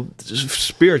 How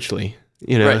spiritually,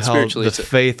 right, how the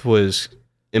faith was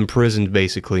imprisoned,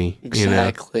 basically.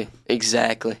 Exactly.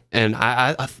 And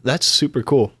I that's super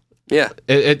cool. Yeah.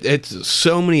 It's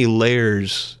so many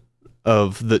layers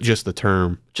of just the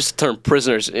term. Just the term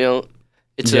prisoners.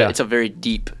 It's a very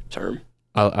deep term.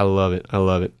 I love it. I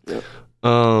love it.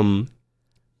 Yeah.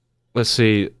 Let's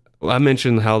see. I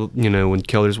mentioned how when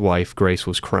Keller's wife Grace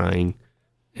was crying,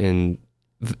 and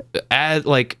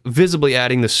visibly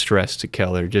adding the stress to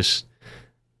Keller. Just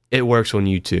it works on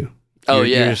you too. You're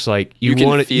just like you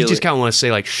just kind of want to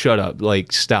say like, shut up,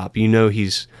 like stop.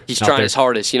 He's trying his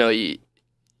hardest.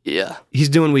 He's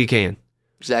doing what he can.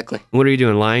 Exactly. What are you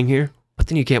doing, lying here? But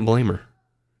then you can't blame her.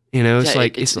 It's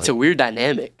like it's a weird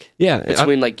dynamic. Yeah, it's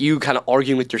when like you kind of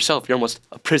arguing with yourself. You're almost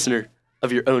a prisoner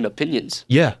of your own opinions.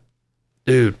 Yeah,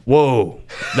 dude. Whoa,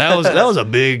 that was a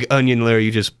big onion layer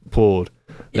you just pulled.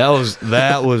 That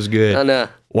was good. I know.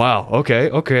 Wow.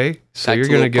 Okay. So you're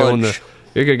gonna go in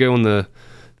the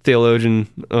theologian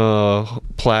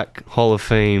plaque Hall of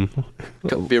Fame.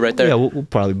 Be right there. Yeah, we'll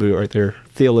probably be right there.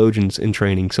 Theologians in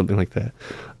training, something like that.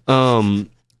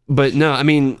 But no, I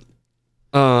mean,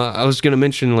 I was gonna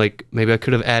mention like maybe I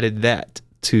could have added that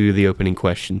to the opening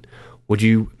question. Would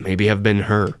you maybe have been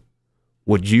her?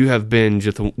 Would you have been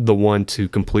just the one to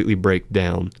completely break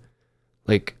down?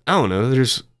 Like, I don't know.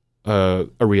 There's a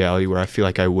reality where I feel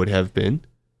like I would have been.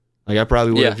 Like, I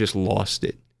probably would have just lost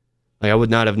it. Like, I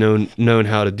would not have known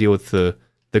how to deal with the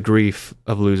grief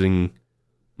of losing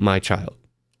my child.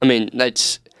 I mean,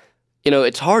 that's,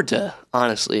 it's hard to,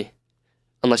 honestly,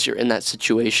 unless you're in that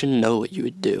situation, know what you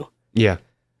would do. Yeah.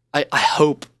 I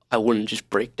hope I wouldn't just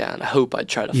break down. I hope I'd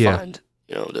try to find,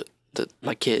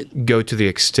 my kid. Go to the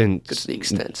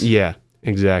extent. Yeah,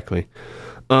 exactly.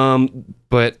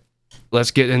 But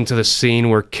let's get into the scene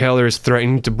where Keller is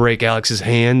threatening to break Alex's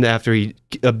hand after he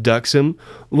abducts him.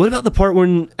 What about the part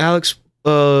when Alex,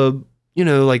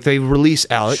 like they release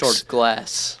Alex? Short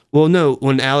glass. Well, no,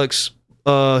 when Alex,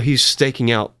 he's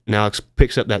staking out, and Alex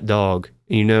picks up that dog.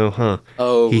 And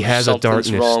Oh, he has a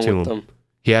darkness wrong to with him. them.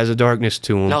 He has a darkness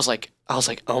to him. And I was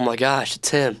like, oh my gosh, it's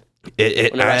him.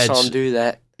 Whenever I saw him do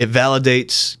that. It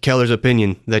validates Keller's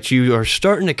opinion that you are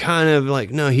starting to kind of like,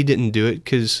 no, he didn't do it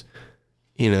because,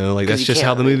 that's just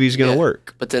how the movie's going to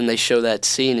work. But then they show that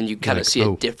scene and you kind of see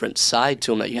a different side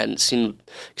to him that you hadn't seen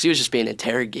because he was just being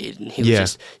interrogated and he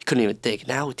was you couldn't even think.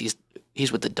 Now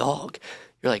he's with the dog.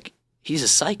 You're like, he's a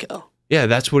psycho. Yeah,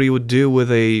 that's what he would do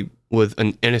with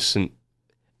an innocent.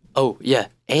 Oh, yeah.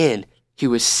 And he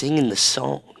was singing the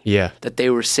song. Yeah. That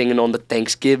they were singing on the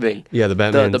Thanksgiving. Yeah, the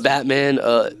Batman. The Batman,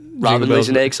 Robin Lays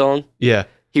an Egg song. Yeah.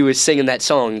 He was singing that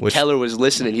song. Keller was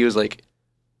listening. He was like...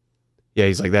 Yeah,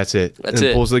 he's like, that's it. That's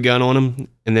it. Pulls the gun on him,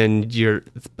 and then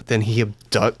but then he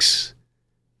abducts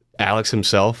Alex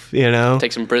himself, you know?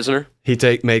 Takes him prisoner. He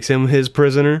makes him his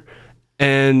prisoner.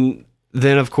 And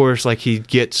then, of course, like, he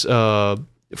gets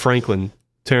Franklin,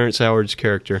 Terrence Howard's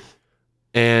character,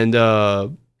 and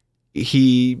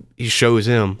he shows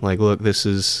him, like, look, this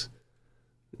is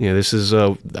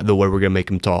the way we're gonna make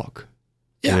him talk.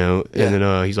 Yeah. You know, and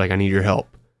then he's like, I need your help.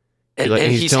 And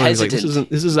he's telling hesitant. He's like,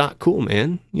 this is not cool,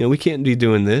 man. You know, we can't be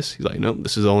doing this. He's like, nope,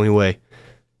 this is the only way.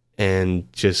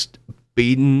 And just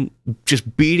beating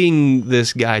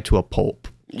this guy to a pulp.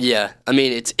 Yeah, I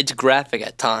mean, it's graphic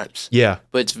at times. Yeah.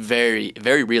 But it's very,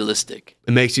 very realistic.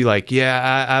 It makes you like,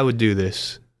 yeah, I would do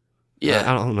this. Yeah.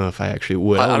 I don't know if I actually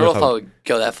would. I don't know if I would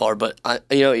go that far, but I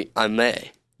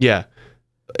may. Yeah.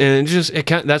 And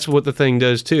that's what the thing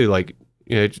does too. Like,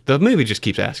 you know, the movie just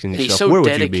keeps asking itself, where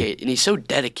would you be? And he's so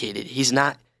dedicated. He's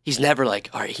never like,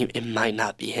 all right, it might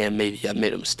not be him. Maybe I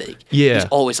made a mistake. Yeah. He's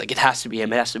always like, it has to be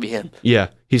him. It has to be him. Yeah.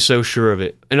 He's so sure of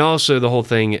it. And also the whole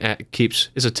thing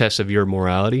is a test of your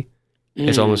morality.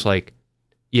 It's almost like,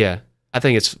 yeah, I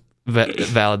think it's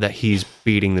valid that he's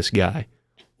beating this guy.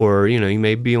 Or, you know, he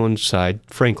may be on side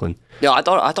Franklin. No, I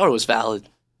thought it was valid.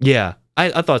 Yeah.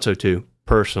 I thought so too,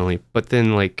 personally. But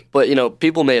then, like... But, you know,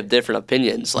 people may have different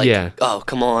opinions. Like, yeah. Oh,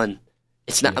 come on.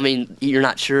 It's not, I mean, you're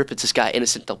not sure if it's this guy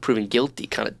innocent until proven guilty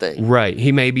kind of thing. Right.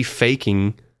 He may be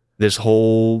faking this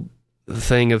whole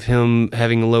thing of him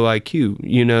having a low IQ.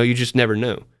 You know, you just never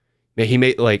know. He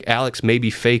may, like, Alex may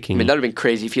be faking. I mean, that would have been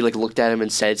crazy if he, like, looked at him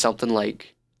and said something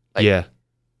like yeah.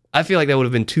 I feel like that would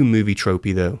have been too movie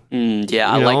tropey, though. Yeah,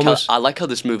 I like how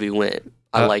this movie went.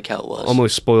 I like how it was.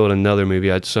 Almost spoiled another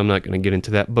movie, so I'm not going to get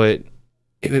into that. But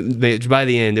by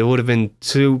the end, it would have been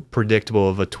too predictable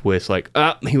of a twist. Like,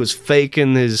 he was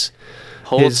faking his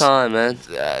time, man.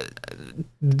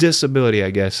 Disability,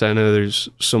 I guess. I know there's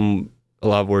a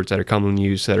lot of words that are commonly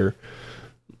used that are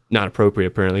not appropriate,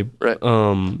 apparently. Right.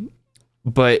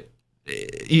 But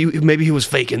maybe he was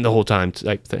faking the whole time,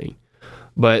 type thing.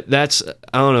 But I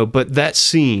don't know. But that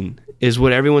scene is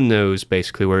what everyone knows,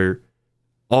 basically, where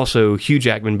also Hugh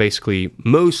Jackman basically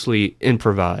mostly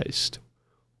improvised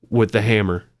with the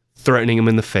hammer, threatening him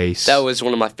in the face. That was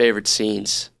one of my favorite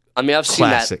scenes. I mean, I've seen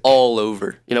that all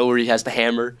over. You know, where he has the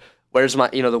hammer. Where's my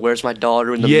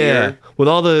daughter in the mirror? With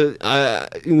all the,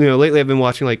 lately I've been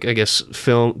watching, like, I guess,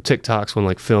 TikToks on,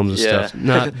 like, films and stuff.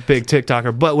 Not big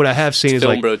TikToker, but what I have seen is,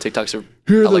 like, bro, TikToks are...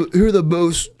 Here are the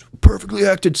most perfectly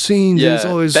acted scenes. Yeah, it's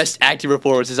always best acting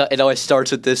performances. It always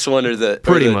starts with this one or the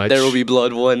much. There Will Be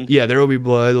Blood one. Yeah, There Will Be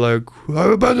Blood. Like,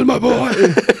 I abandoned my boy.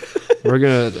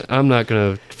 I'm not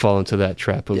gonna fall into that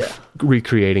trap of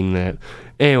recreating that.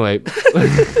 Anyway.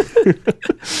 There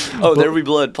Will Be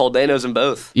Blood. Paul Dano's in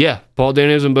both. Yeah, Paul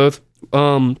Dano's in both.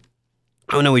 I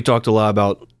know we talked a lot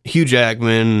about Hugh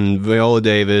Jackman and Viola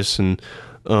Davis and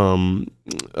Jake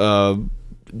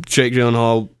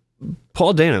Gyllenhaal.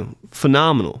 Paul Dano,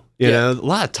 phenomenal. You know, a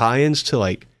lot of tie-ins to,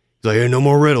 like, he's like, hey, no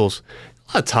more riddles.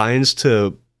 A lot of tie-ins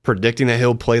to predicting that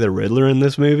he'll play the Riddler in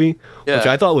this movie, which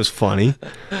I thought was funny.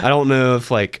 I don't know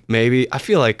if, like, maybe, I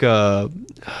feel like, I'm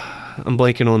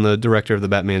blanking on the director of the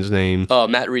Batman's name.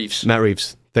 Matt Reeves. Matt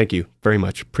Reeves. Thank you very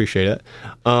much. Appreciate it.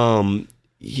 I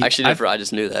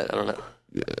just knew that. I don't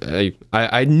know.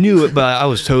 I knew it, but I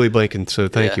was totally blanking, so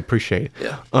thank you. Appreciate it.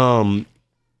 Yeah.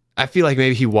 I feel like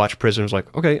maybe he watched Prisoners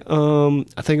like, okay,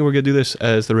 I think we're going to do this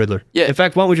as the Riddler. Yeah. In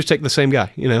fact, why don't we just take the same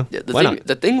guy, you know? Yeah, why not?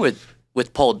 The thing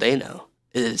with Paul Dano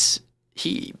is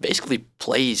he basically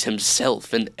plays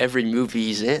himself in every movie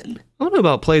he's in. I don't know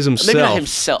about plays himself. Maybe not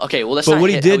himself. Okay, well, that's but not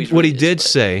what he did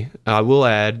say, I will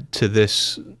add to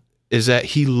this, is that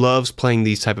he loves playing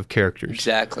these type of characters.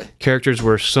 Exactly. Characters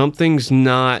where something's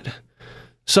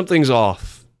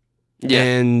off. Yeah.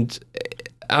 And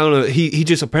I don't know, he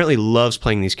just apparently loves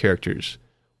playing these characters,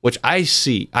 which I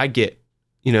get.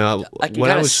 You know, I can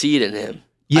kind of see it in him.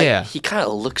 Yeah. He kind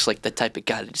of looks like the type of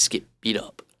guy to just get beat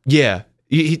up. Yeah.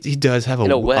 He does have a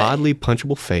oddly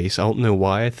punchable face. I don't know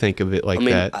why I think of it like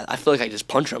that. I feel like I just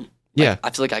punch him. Yeah. I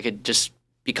feel like I could just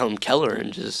become Keller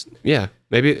and just... Yeah.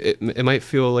 Maybe it might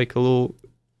feel like a little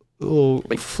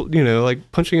like, you know,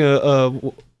 like punching a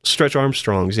Stretch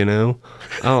Armstrongs, you know?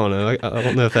 I don't know. I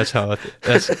don't know if that's how...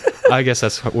 I guess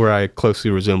that's where I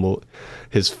closely resemble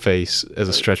his face as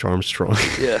a Stretch Armstrong.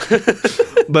 Yeah.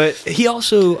 But he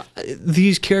also...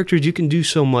 These characters, you can do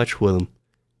so much with them.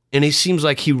 And he seems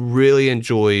like he really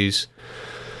enjoys...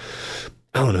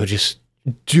 I don't know, just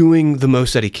doing the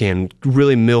most that he can,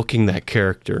 really milking that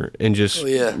character and just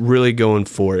really going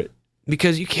for it.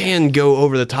 Because you can go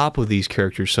over the top with these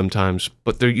characters sometimes,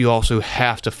 but you also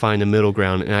have to find a middle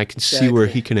ground, and I can see where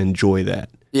he can enjoy that.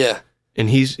 Yeah. And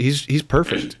he's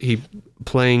perfect. He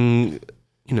playing,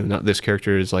 you know, not this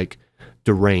character is like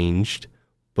deranged,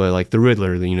 But like the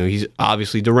Riddler, you know, he's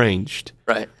obviously deranged.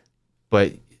 Right.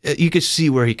 But you could see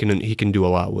where he can do a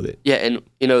lot with it. Yeah, and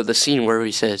you know the scene where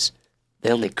he says,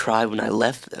 "They only cried when I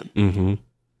left them." Mm-hmm.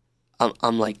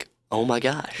 I'm like, oh my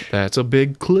gosh, That's a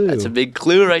big clue. that's a big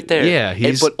clue right there. Yeah,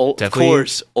 he's but of definitely-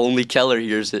 course only Keller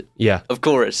hears it. Yeah. Of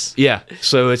course. Yeah.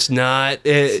 So it's not.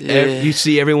 You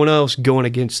see everyone else going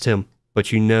against him,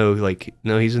 but you know, like,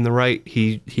 no, he's in the right.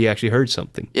 He actually heard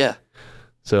something. Yeah.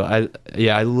 So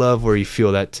I love where you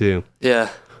feel that too. Yeah.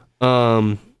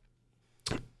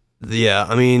 Yeah,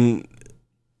 I mean,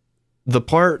 the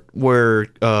part where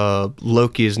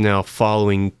Loki is now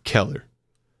following Keller,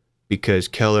 because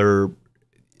Keller,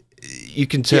 you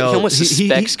can tell He almost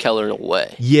suspects Keller in a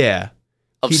way. Yeah,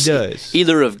 he does.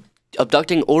 Either of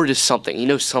abducting or just something. He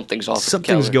knows something's off.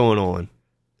 Something's with going on.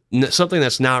 Something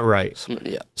that's not right.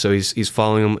 Yeah. So he's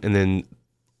following him, and then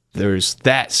there's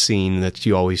that scene that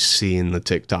you always see in the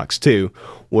TikToks too,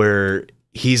 where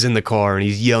he's in the car and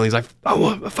he's yelling. He's like,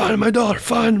 find my daughter,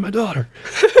 find my daughter.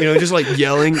 You know, just like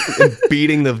yelling and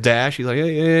beating the dash. He's like,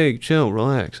 hey, chill,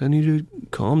 relax. I need you to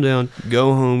calm down,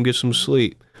 go home, get some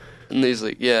sleep. And he's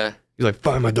like, yeah. He's like,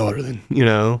 find my daughter then, you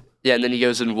know? Yeah, and then he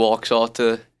goes and walks off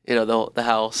to, you know, the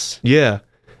house. Yeah.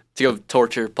 To go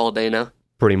torture Paul Dano.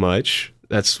 Pretty much.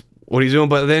 That's what he's doing.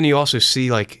 But then you also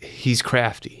see, like, he's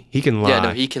crafty. He can lie. Yeah,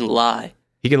 no, he can lie.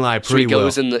 He can lie pretty well.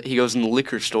 He goes in the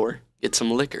liquor store, get some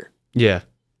liquor. Yeah.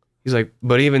 He's like,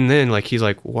 but even then, like, he's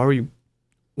like, why were you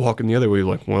walking the other way? He's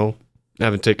like, well, I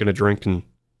haven't taken a drink in,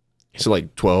 it's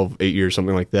like 12, 8 years,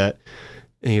 something like that.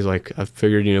 And he's like, I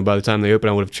figured, you know, by the time they open,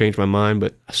 I would have changed my mind,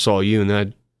 but I saw you and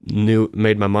then I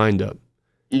made my mind up.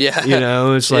 Yeah. You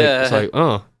know, it's like,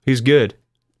 oh, he's good.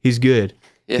 He's good.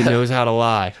 Yeah. He knows how to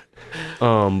lie.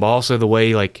 But also the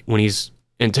way, like, when he's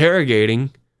interrogating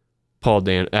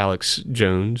Alex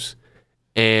Jones,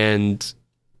 and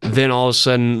then all of a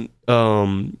sudden,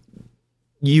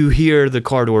 you hear the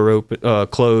car door open,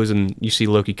 close, and you see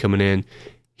Loki coming in.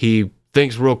 He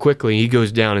thinks real quickly. He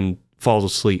goes down and falls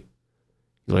asleep.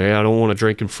 He's like, I don't want to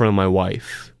drink in front of my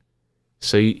wife.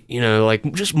 So, you know,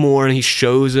 like, just more, and he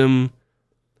shows him,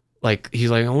 like, he's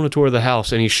like, I want to tour the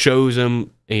house, and he shows him,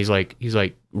 and he's like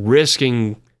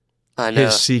risking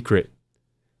his secret.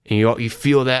 And you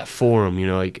feel that for him, you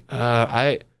know, like,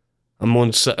 I'm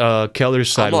on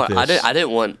Keller's side with this. I didn't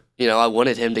want, you know, I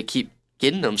wanted him to keep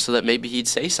getting them so that maybe he'd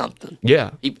say something.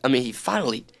 Yeah. He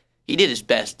did his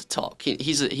best to talk.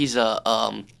 He's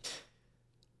a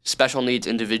special needs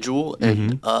individual,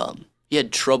 and he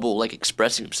had trouble, like,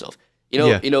 expressing himself. You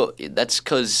know, that's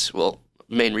because, well,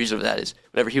 the main reason for that is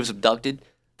whenever he was abducted,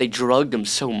 they drugged him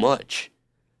so much,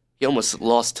 he almost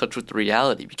lost touch with the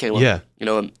reality. Became, you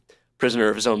know, a prisoner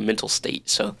of his own mental state.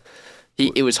 So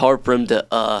it was hard for him to,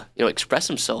 you know, express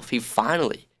himself. He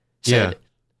finally said,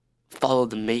 "Follow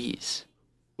the maze,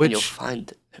 and you'll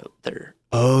find there."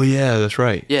 Oh yeah, that's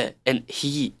right. Yeah, and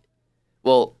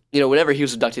well, you know, whenever he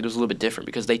was abducted, it was a little bit different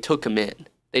because they took him in.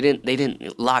 They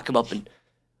didn't lock him up, and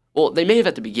well, they may have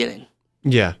at the beginning.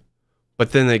 Yeah,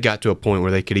 but then they got to a point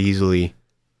where they could easily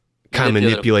kind of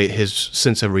manipulate his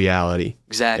sense of reality,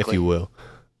 exactly, if you will.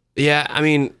 Yeah, I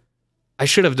mean, I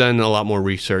should have done a lot more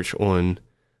research on.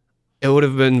 It would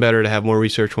have been better to have more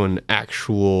research on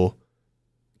actual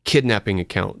kidnapping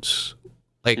accounts,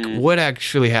 like what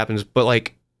actually happens. But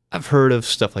like, I've heard of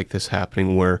stuff like this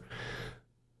happening where,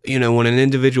 you know, when an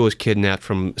individual is kidnapped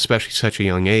from especially such a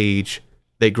young age,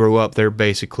 they grow up. They're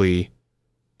basically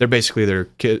their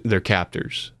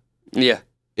captors. Yeah,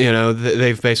 you know,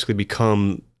 they've basically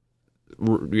become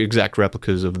exact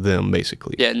replicas of them,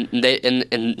 basically. Yeah,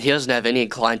 and he doesn't have any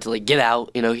incline to like get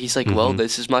out. You know, he's like, well,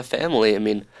 this is my family. I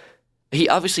mean, he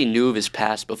obviously knew of his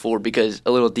past before because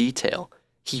a little detail.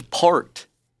 He parked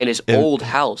in his old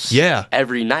house.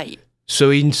 Every night.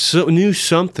 So he knew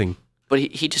something. But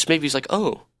he just maybe he's like,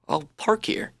 oh, I'll park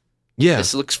here. Yeah.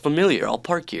 This looks familiar. I'll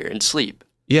park here and sleep.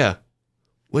 Yeah.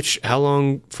 How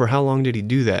long did he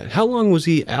do that? How long was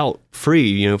he out free,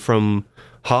 you know, from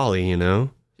Holly, you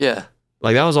know? Yeah.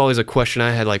 Like, that was always a question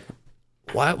I had, like,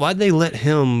 why'd they let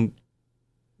him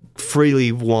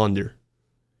freely wander?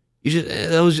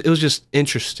 It was just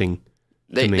interesting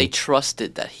to me. They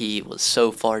trusted that he was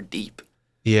so far deep.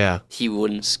 Yeah. He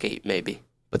wouldn't escape, maybe.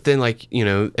 But then, like, you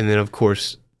know, and then, of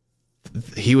course,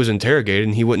 he was interrogated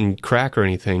and he wouldn't crack or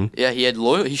anything. Yeah,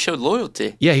 he showed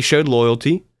loyalty. Yeah, he showed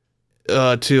loyalty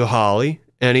to Holly,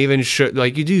 and even showed,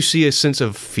 like, you do see a sense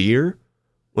of fear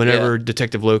whenever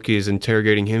Detective Loki is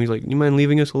interrogating him. He's like, you mind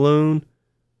leaving us alone?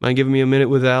 Mind giving me a minute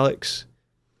with Alex?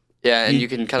 Yeah, and you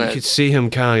can kind of... You could see him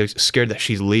kind of scared that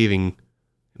she's leaving,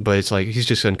 but it's like he's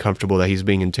just uncomfortable that he's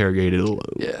being interrogated alone.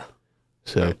 Yeah.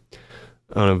 So,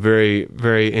 I don't know, very,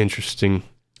 very interesting.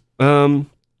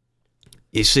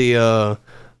 You see, I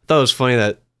thought it was funny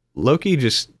that Loki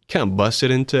just kind of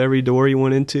busted into every door he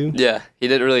went into. Yeah, he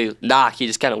didn't really knock. He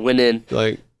just kind of went in.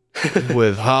 Like,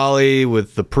 with Holly,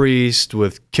 with the priest,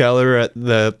 with Keller at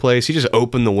the place, he just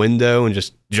opened the window and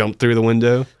just jumped through the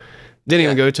window. He didn't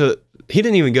even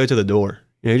go to the door.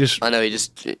 You know, I know,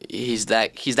 he's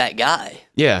that guy.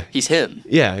 Yeah. He's him.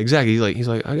 Yeah, exactly. He's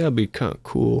like, I gotta be kind of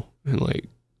cool and like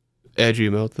edgy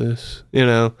about this. You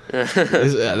know, I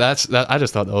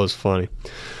just thought that was funny.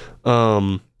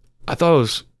 I thought it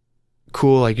was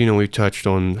cool. Like, you know, we touched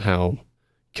on how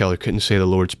Keller couldn't say the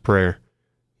Lord's Prayer.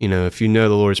 You know, if you know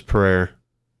the Lord's Prayer,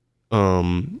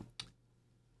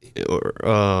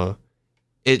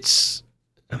 it's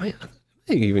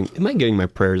am I getting my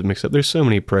prayers mixed up? There's so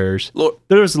many prayers.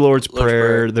 There's the Lord's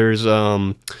Prayer. There's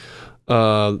the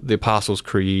Apostles'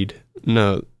 Creed.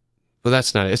 No, but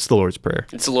that's not it. It's the Lord's Prayer.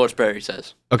 It's the Lord's Prayer, he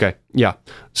says. Okay, yeah.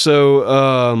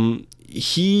 So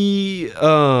if you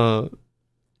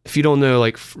don't know,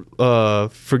 like,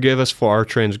 forgive us for our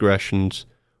transgressions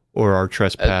or our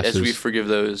trespasses, as we forgive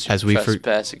those who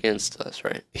trespass against us.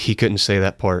 Right? He couldn't say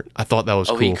that part. I thought that was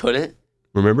cool. Oh, he couldn't.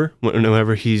 Remember,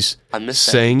 whenever he's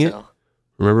saying it.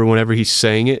 Remember, whenever he's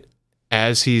saying it,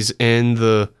 as he's in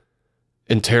the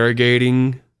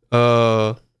interrogating, he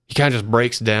kind of just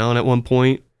breaks down at one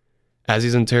point as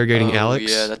he's interrogating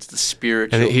Alex. Yeah, that's the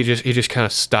spiritual. And he just kind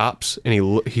of stops and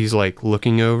he's like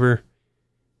looking over.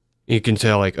 You can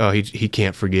tell, like, oh, he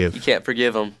can't forgive. You can't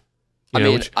forgive him. I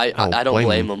don't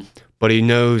blame him. But he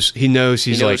knows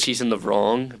he's in the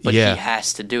wrong, but he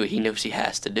has to do it. He knows he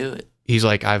has to do it. He's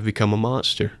like, I've become a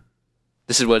monster.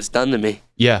 This is what it's done to me.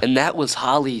 Yeah. And that was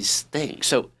Holly's thing.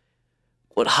 So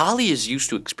what Holly is used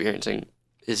to experiencing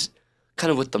is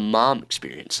kind of what the mom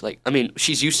experienced. Like, I mean,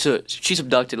 she's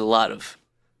abducted a lot of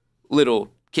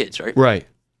little kids, right? Right.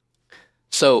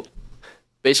 So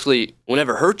basically,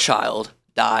 whenever her child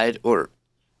died, or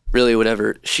really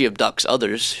whenever she abducts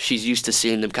others, she's used to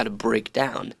seeing them kind of break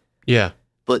down. Yeah.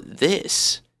 But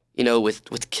this, you know,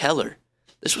 with Keller,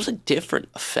 this was a different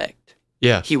effect.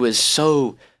 Yeah. He was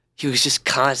just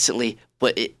constantly,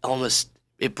 but it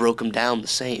broke him down the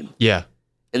same. Yeah.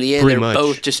 In the end, they're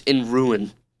both just in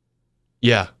ruin.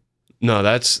 Yeah. No,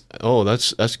 that's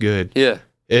good. Yeah.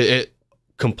 It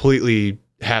completely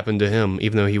happened to him,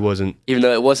 even though it wasn't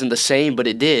the same, but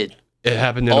it did. It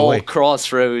happened in a way. All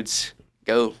crossroads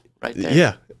go right there.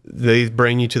 Yeah. They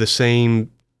bring you to the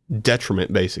same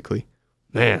detriment, basically.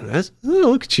 Man,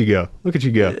 look at you go. Look at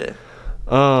you go. Yeah.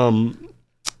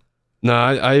 No,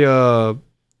 I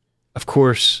of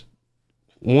course,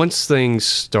 once things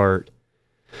start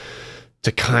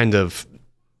to kind of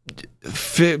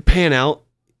pan out,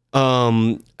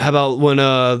 how about when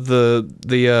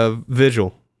the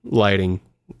vigil lighting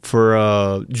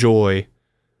for Joy,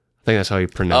 I think that's how you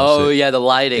pronounce it. Oh yeah, the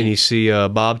lighting. And you see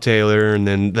Bob Taylor, and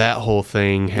then that whole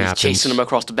thing happens. He's chasing him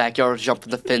across the backyard, jumping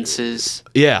the fences.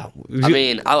 Yeah, I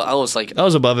mean, I was like, that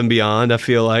was above and beyond. I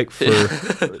feel like for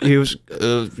he was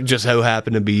just so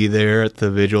happened to be there at the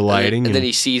vigil lighting, and then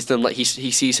he sees them like he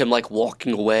sees him like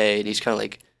walking away, and he's kind of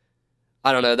like,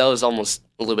 I don't know. That was almost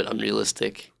a little bit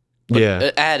unrealistic. But yeah,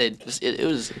 it added. It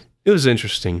was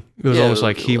interesting. It was almost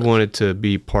like he wanted to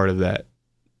be part of that.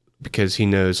 Because he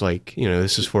knows, like, you know,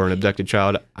 this is for an abducted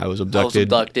child. I was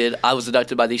abducted. I was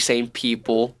abducted by these same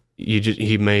people.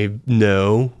 He may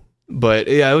know, but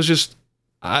yeah, it was just.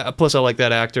 Plus, I like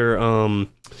that actor,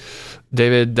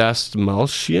 David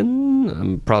Dastmalchian.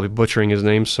 I'm probably butchering his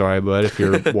name. Sorry, but if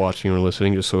you're watching or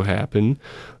listening, just so happen,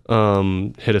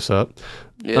 hit us up.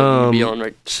 Yeah, be on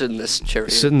right. Sit in this chair.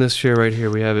 Sit in this chair right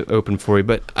here. We have it open for you.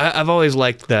 But I've always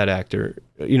liked that actor.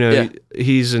 You know,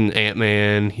 he's in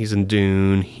Ant-Man, he's in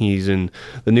Dune, he's in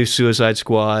the new Suicide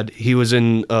Squad. He was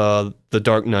in The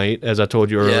Dark Knight, as I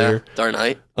told you earlier. Yeah, Dark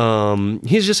Knight.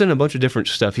 He's just in a bunch of different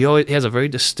stuff. He has a very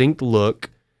distinct look.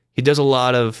 He does a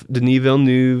lot of Denis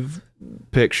Villeneuve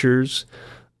pictures.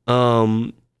 I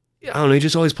don't know, he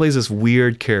just always plays this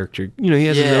weird character. You know, he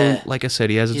has his own, like I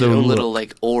said, he has his own little,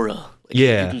 like, aura. Like,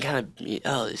 yeah. You can kind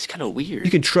of, it's kind of weird.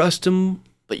 You can trust him,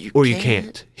 but you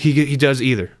can't. He does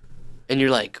either. And you're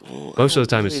like, well, most of the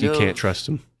time you can't trust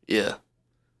him. Yeah.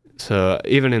 So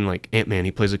even in like Ant-Man,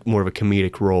 he plays more of a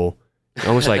comedic role.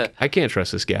 Almost like, I can't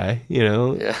trust this guy, you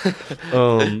know? Yeah.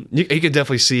 You could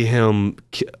definitely see him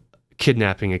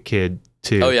kidnapping a kid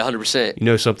too. Oh yeah, 100%. You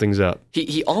know something's up.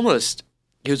 He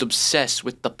was obsessed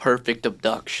with the perfect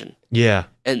abduction. Yeah.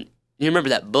 And you remember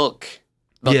that book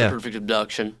about the perfect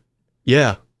abduction?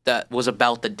 Yeah. That was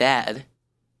about the dad.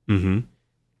 Mm-hmm.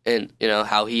 And you know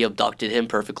how he abducted him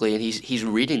perfectly, and he's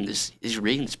reading this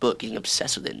book, getting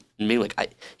obsessed with it, and being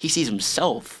like, he sees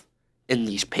himself in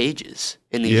these pages,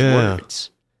 in these words,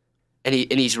 and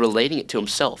he's relating it to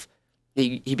himself.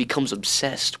 He becomes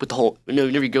obsessed with the whole. Whenever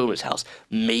you go to his house,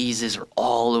 mazes are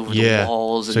all over the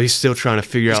walls. And so he's still trying to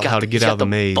figure out how to get out of the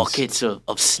maze. Buckets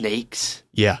of snakes.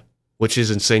 Yeah, which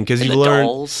is insane because you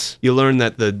learn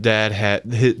that the dad had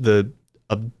the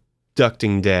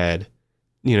abducting dad.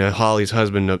 Holly's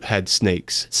husband had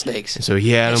snakes. Snakes. And so he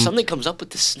had them. Something comes up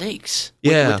with the snakes.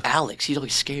 Yeah. With Alex, he's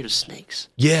always scared of snakes.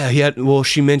 Yeah, he had. Well,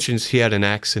 she mentions he had an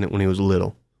accident when he was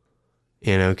little.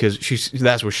 Because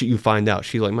that's where you find out.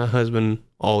 She's like, my husband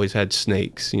always had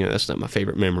snakes. That's not my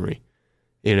favorite memory.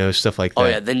 Stuff like that. Oh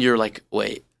yeah. Then you're like,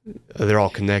 wait. They're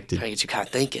all connected. Trying to get you kind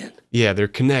of thinking. Yeah, they're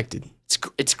connected.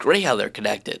 It's great how they're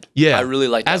connected. Yeah, I really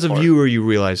like that as a part. viewer, you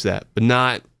realize that, but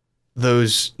not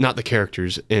the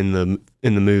characters in the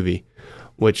movie,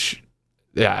 which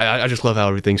I just love how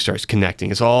everything starts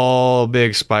connecting. It's all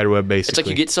big spiderweb basically. It's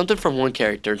like you get something from one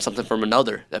character and something from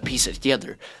another that piece it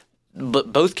together,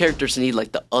 but both characters need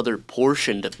like the other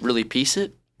portion to really piece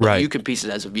it. Right, you can piece it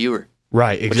as a viewer.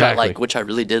 Right, exactly. Which I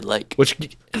really did like. Which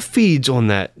feeds on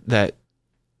that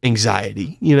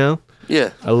anxiety.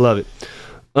 Yeah, I love it.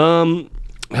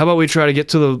 How about we try to get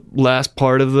to the last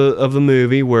part of the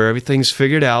movie where everything's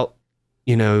figured out.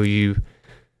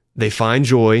 They find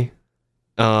Joy,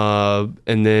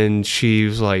 and then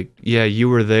she's like, "Yeah, you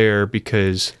were there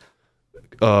because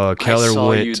Keller I saw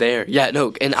went." You there. Yeah,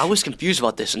 no, and I was confused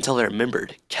about this until I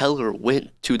remembered Keller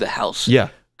went to the house. Yeah,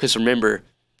 because remember,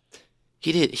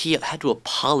 he had to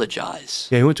apologize.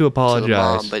 Yeah, he went to apologize to the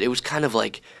mom, but it was kind of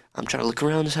like, I'm trying to look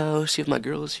around his house, see if my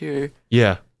girl is here.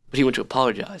 Yeah. But he went to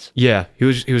apologize. Yeah, he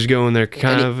was going there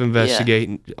kind of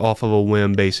investigating off of a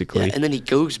whim, basically. Yeah, and then he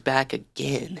goes back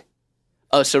again.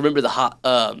 Oh, so remember not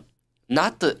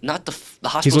the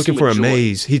hospital. He's looking for a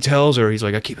maze. He tells her, he's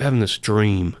like, I keep having this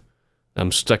dream.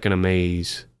 I'm stuck in a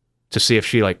maze, to see if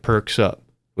she like perks up,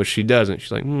 which she doesn't.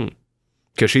 She's like,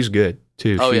 because she's good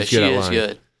too. Oh she's she is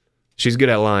good. She's good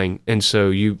at lying, and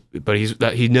so he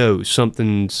knows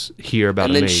something's here about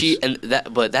a maze.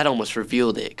 But that almost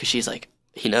revealed it because she's like,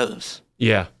 he knows.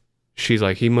 Yeah, she's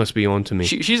like, he must be on to me.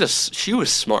 She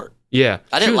was smart. Yeah,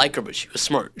 I didn't like her, but she was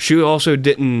smart. She also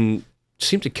didn't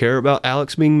seem to care about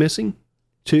Alex being missing,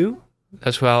 too.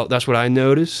 That's what I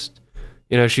noticed.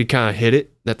 She kind of hid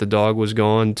it that the dog was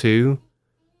gone too,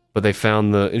 but they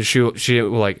found she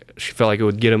felt like it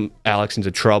would get Alex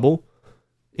into trouble.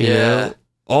 You know?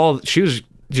 She was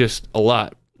just a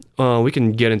lot. We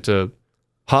can get into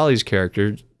Holly's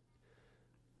character.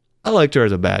 I liked her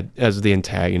as the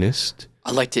antagonist.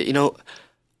 I liked it.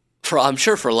 I'm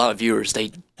sure for a lot of viewers,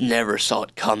 they never saw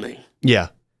it coming. Yeah.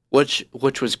 Which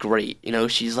was great.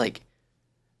 She's like,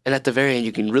 and at the very end,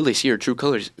 you can really see her true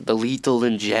colors. The lethal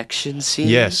injection scene.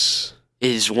 Yes.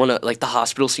 Is one of, like, the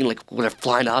hospital scene, like, when they're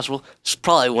flying to the hospital. It's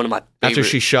probably one of my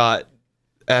favorite.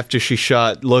 After she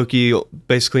shot Loki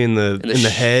basically in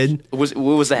the head. What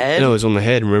was the head? No, it was on the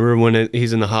head. Remember when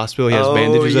he's in the hospital, he has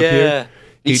bandages up here?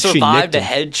 He survived a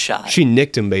headshot. She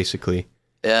nicked him, basically.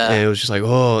 Yeah. And it was just like,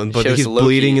 but he's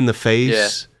bleeding in the face.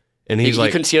 Yeah. And he's like...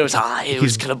 You couldn't see his eye. It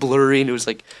was kind of blurry, and it was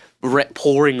like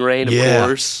pouring rain, of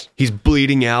course. He's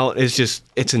bleeding out.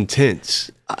 It's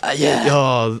intense. Yeah.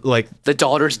 Oh, like... The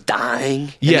daughter's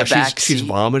dying in the back seat. She's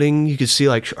vomiting. You could see,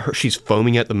 like, she's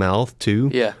foaming at the mouth, too.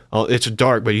 Yeah. Oh, it's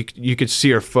dark, but you could see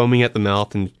her foaming at the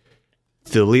mouth, and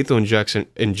the lethal injection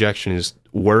is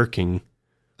working.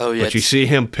 Oh yeah, but you see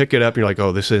him pick it up, and you're like,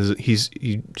 "Oh, this is." He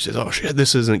says, "Oh shit,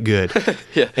 this isn't good."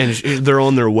 Yeah, and they're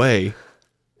on their way,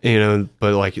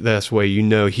 But like that's why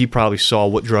he probably saw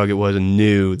what drug it was and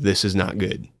knew this is not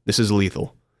good. This is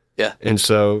lethal. Yeah, and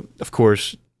so of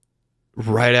course,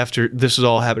 right after this is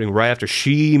all happening, right after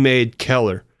she made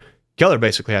Keller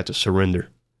basically had to surrender.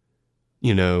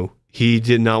 He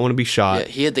did not want to be shot. Yeah,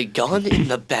 he had the gun in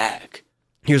the bag.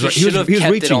 He was reaching for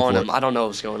it. I don't know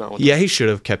what's going on with him. He should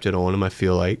have kept it on him, I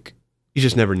feel like. You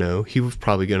just never know. He was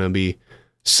probably going to be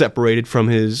separated from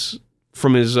his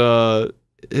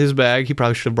bag. He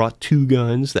probably should have brought 2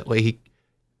 guns. That way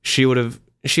she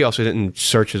also didn't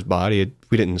search his body.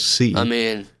 We didn't see. I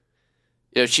mean,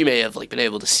 she may have been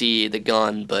able to see the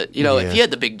gun, but if he had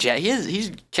the big jacket,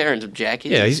 he's carrying some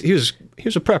jackets. Yeah, he was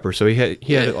a prepper, so he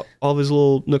had all of his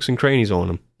little nooks and crannies on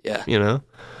him. Yeah.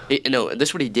 This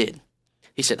is what he did.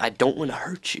 He said, I don't want to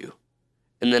hurt you.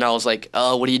 And then I was like,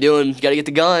 oh, what are you doing? You got to get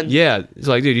the gun. Yeah. It's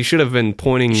like, dude, you should have been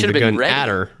pointing the gun at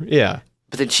her. Yeah.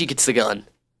 But then she gets the gun.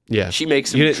 Yeah. She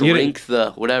makes him drink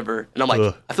the whatever. And I'm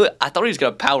like, I thought he was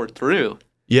going to power through.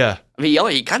 Yeah. I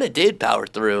mean, he kind of did power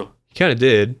through. He kind of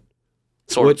did.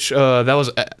 Which, that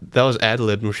was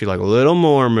ad-libbed where she like, a little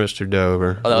more, Mr.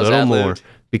 Dover. Oh, that was a little more.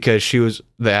 Because she was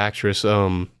the actress,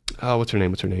 what's her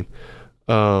name?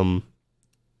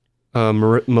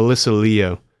 Melissa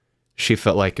Leo, she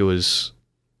felt like it was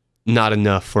not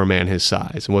enough for a man his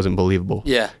size. It wasn't believable.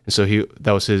 Yeah. And so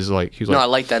that was his, like, he was No, like, I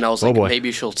like that. And I was oh like, boy.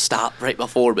 maybe she'll stop right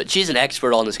before, but she's an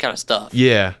expert on this kind of stuff.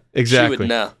 yeah, exactly. She would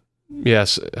know.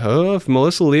 Yes. Oh, if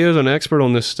Melissa Leo's an expert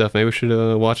on this stuff, maybe we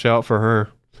should watch out for her.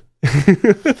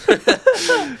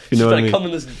 You know what I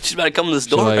mean? She's about to come in this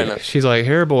door right now. She's like,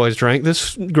 here, boys, drank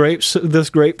this grape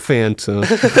Fanta.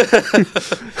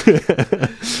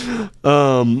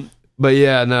 But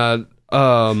yeah, no.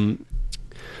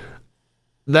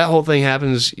 That whole thing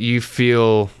happens. You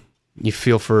feel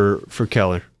for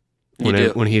Keller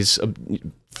when he's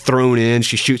thrown in.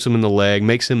 She shoots him in the leg,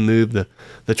 makes him move the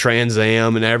Trans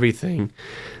Am and everything,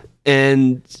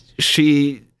 and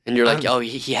she. And you're like, oh,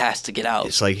 he has to get out.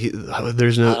 It's like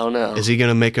there's no. I don't know. Is he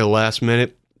gonna make a last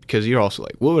minute? Because you're also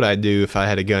like, what would I do if I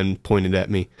had a gun pointed at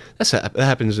me? That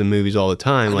happens in movies all the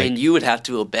time. I mean, you would have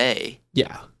to obey.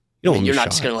 Yeah, you're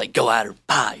not just gonna like go at her.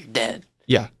 You're dead.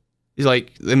 Yeah, he's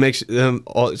like it makes them.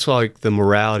 It's like the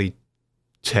morality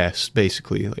test,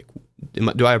 basically. Like,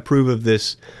 do I approve of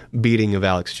this beating of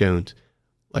Alex Jones?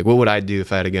 Like, what would I do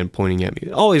if I had a gun pointing at me?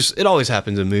 It always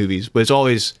happens in movies, but it's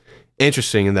always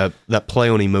interesting in that play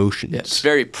on emotions. Yeah, it's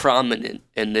very prominent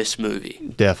in this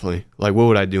movie. Definitely. Like, what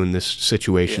would I do in this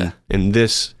situation? Yeah. In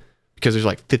this, because there's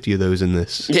like 50 of those in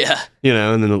this. Yeah. You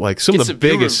know, and then like some of the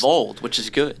biggest. You're involved, which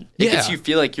is good. It gets you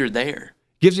feel like you're there.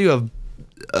 Gives you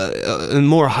a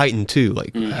more heightened too.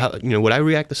 Like, how, would I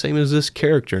react the same as this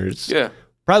character? It's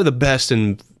probably the best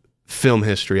in film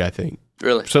history, I think.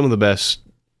 Really? Some of the best,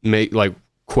 like,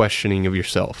 questioning of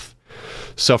yourself.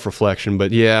 Self-reflection.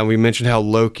 But yeah, we mentioned how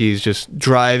Loki's just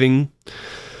driving.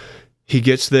 He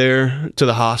gets there to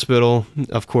the hospital.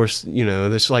 Of course,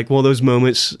 there's like one of those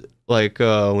moments like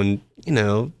when,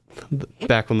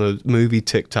 back on the movie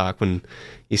Tik Tok, when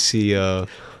you see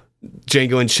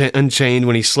Django Unchained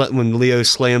when Leo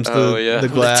slams the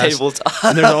glass. The tabletop.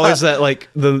 And there's always that like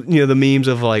the memes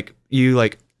of like you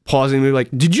like pausing me like,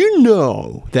 did you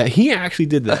know that he actually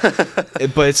did that?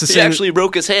 But it's the same. He actually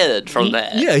broke his head from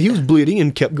that. Yeah, he was bleeding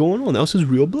and kept going on. That was his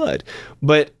real blood.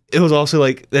 But it was also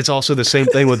like, that's also the same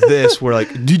thing with this, where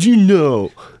like, did you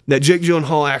know that Jake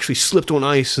Gyllenhaal actually slipped on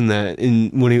ice in that,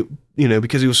 when he,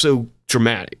 because he was so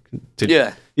dramatic.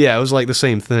 Yeah, it was like the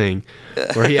same thing,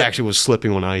 where he actually was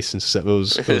slipping on ice and stuff.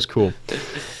 It was cool.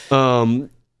 And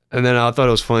then I thought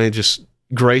it was funny, just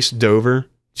Grace Dover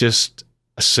just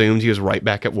assumed he was right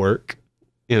back at work,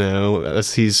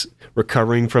 as he's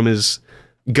recovering from his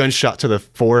gunshot to the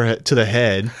forehead, to the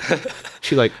head.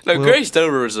 She like, Grace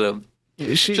Dover was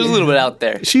she was a little bit out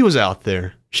there. She was out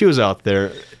there.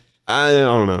 I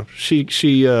don't know. She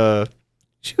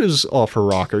was off her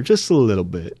rocker just a little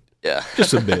bit. Yeah,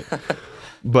 just a bit.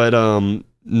 But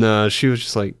no, she was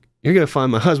just like, you're gonna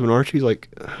find my husband, aren't you? He's like,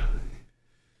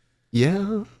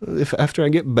 yeah, if after I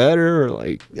get better, or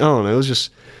like, I don't know.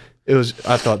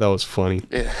 I thought that was funny.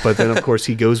 Yeah. But then, of course,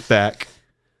 he goes back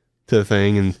to the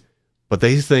thing, but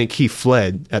they think he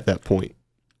fled at that point,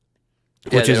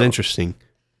 which is interesting,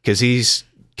 because he's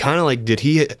kind of like,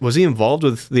 was he involved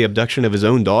with the abduction of his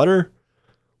own daughter?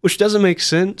 Which doesn't make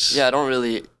sense. Yeah,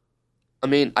 I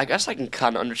mean, I guess I can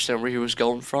kind of understand where he was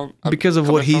going from. Because of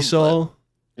what he saw.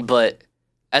 But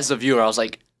as a viewer, I was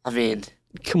like, I mean,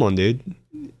 come on, dude.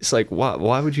 It's like,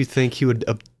 why would you think he would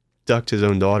abduct his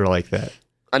own daughter like that?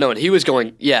 I know, and he was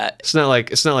going, It's not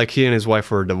like he and his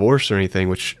wife were divorced or anything,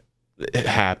 which it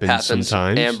happens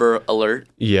sometimes. Amber Alert.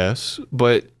 Yes,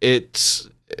 but it's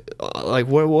like,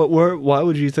 why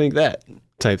would you think that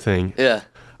type thing? Yeah.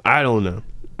 I don't know.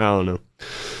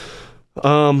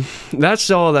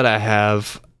 That's all that I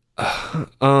have.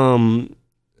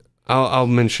 I'll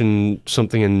mention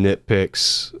something in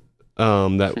nitpicks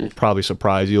that will probably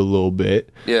surprise you a little bit.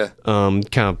 Yeah.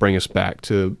 Kind of bring us back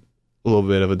to a little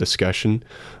bit of a discussion.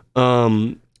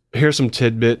 Here's some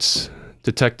tidbits.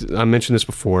 I mentioned this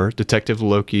before. Detective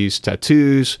Loki's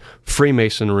tattoos,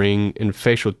 Freemason ring, and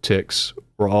facial tics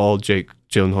were all Jake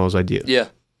Gyllenhaal's idea. Yeah.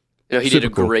 He did a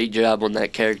great job on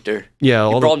that character.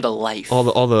 Yeah, he brought him to life. All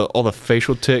the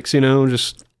facial tics,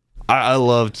 just I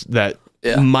loved that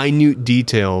minute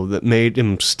detail that made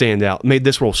him stand out, made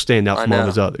this role stand out from all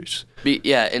his others.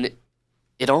 Yeah, and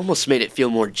it almost made it feel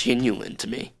more genuine to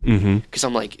me. Because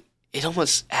I'm like, it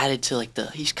almost added to like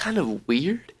he's kind of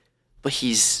weird, but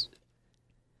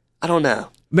I don't know.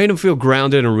 Made him feel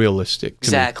grounded and realistic.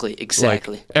 Exactly.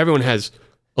 Like, everyone has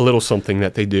a little something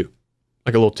that they do,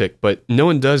 like a little tick, but no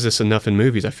one does this enough in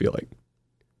movies, I feel like.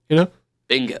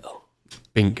 Bingo.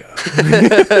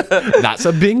 That's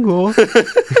a bingo.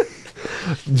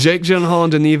 Jake Gyllenhaal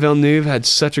and Denis Villeneuve had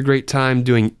such a great time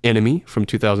doing Enemy from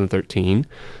 2013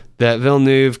 that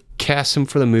Villeneuve cast him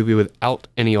for the movie without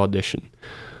any audition.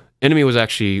 Enemy was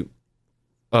actually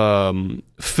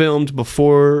filmed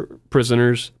before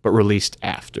Prisoners, but released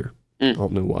after. I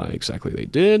don't know why exactly they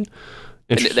did.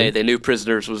 They knew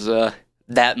Prisoners was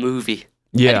that movie.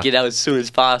 Yeah, had to get out as soon as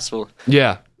possible.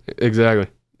 Yeah, exactly.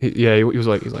 He was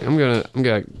like, I'm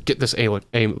gonna get this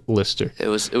A-lister. It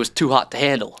was too hot to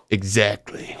handle.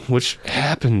 Exactly, which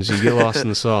happens. You get lost in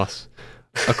the sauce.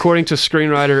 According to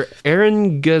screenwriter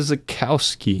Aaron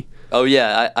Guzikowski. Oh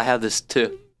yeah, I have this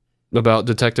too. About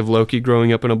Detective Loki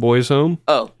growing up in a boys' home.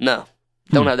 Oh no,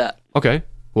 don't have that. Okay,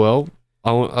 well,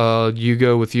 you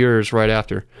go with yours right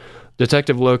after.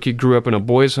 Detective Loki grew up in a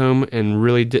boys' home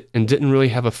and didn't really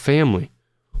have a family,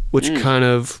 which kind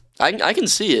of I can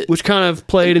see it. Which kind of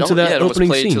played into that opening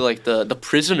played scene. into like the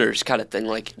prisoners kind of thing.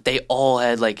 Like they all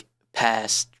had like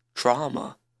past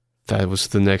trauma. That was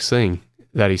the next thing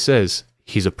that he says.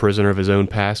 He's a prisoner of his own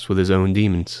past with his own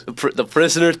demons. The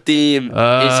prisoner theme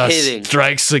is hitting.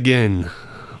 Strikes again.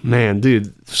 Man,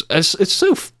 dude,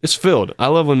 it's filled. I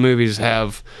love when movies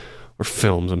have, or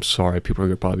films, I'm sorry, people are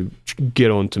going to probably get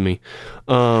on to me.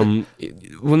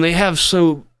 When they have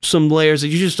some layers that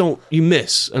you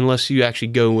miss unless you actually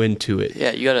go into it.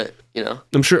 Yeah, you gotta,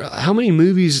 I'm sure, how many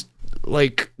movies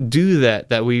like do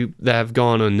that have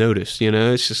gone unnoticed,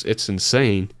 it's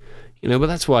insane, but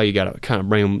that's why you gotta kind of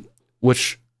bring them,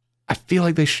 which I feel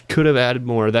like they could have added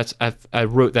more. I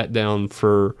wrote that down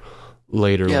for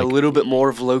later. Yeah, a little bit more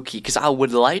of Loki, because I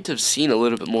would like to have seen a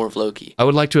little bit more of Loki. I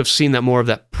would like to have seen that more of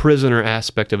that prisoner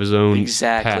aspect of his own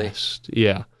past.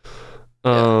 Yeah.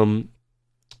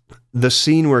 The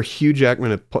scene where Hugh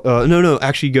Jackman...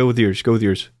 actually go with yours.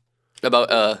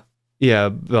 About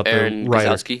about Aaron the writer.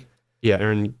 Guzikowski? Yeah,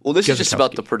 Aaron Well, this is just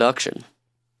about the production.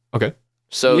 Okay.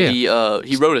 So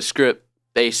he wrote a script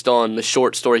based on the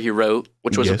short story he wrote,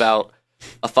 which was about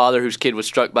a father whose kid was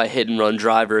struck by a hit-and-run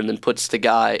driver and then puts the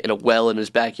guy in a well in his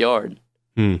backyard.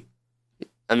 I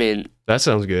mean... That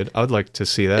sounds good. I would like to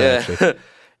see that, actually.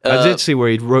 I did see where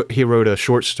he wrote a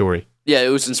short story. Yeah, it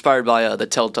was inspired by The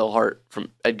Telltale Heart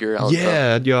from Edgar Allan Poe.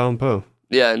 Yeah, Edgar Allan Poe.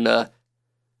 Yeah,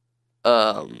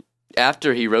 and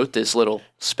after he wrote this little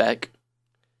spec,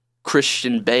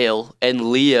 Christian Bale and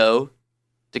Leo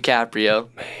DiCaprio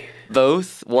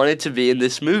both wanted to be in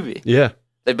this movie. Yeah.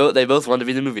 They both wanted to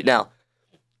be in the movie. Now,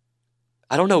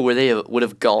 I don't know where they would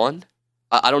have gone.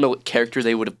 I don't know what character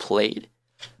they would have played.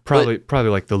 Probably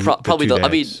like the probably two the. I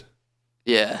mean, dads.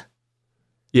 Yeah.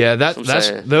 Yeah,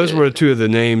 those were two of the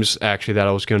names actually that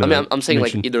I was going to. I mean, I'm saying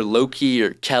mention. like either Loki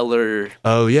or Keller.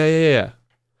 Oh yeah.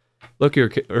 Loki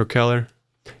or Keller.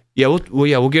 Yeah,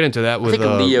 we'll get into that with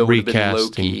Leo would have been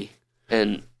recasting. Loki,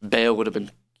 and Bale would have been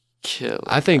Keller.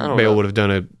 I think Bale would have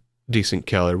done a decent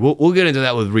Keller. We'll get into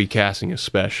that with recasting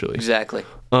especially. Exactly.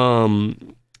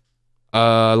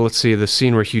 Let's see. The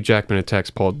scene where Hugh Jackman attacks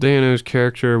Paul Dano's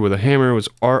character with a hammer was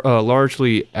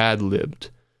largely ad-libbed.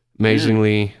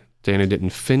 Amazingly, Dano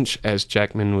didn't flinch as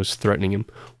Jackman was threatening him,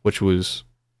 which was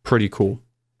pretty cool.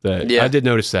 I did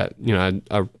notice that.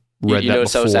 I read that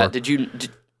before.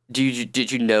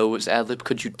 Did you know it was ad-lib?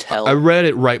 Could you tell? I read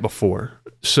it right before,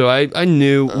 so I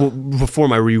knew before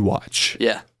my rewatch.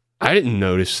 Yeah. I didn't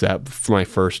notice that for my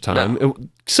first time. No.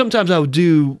 Sometimes I would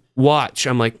do watch.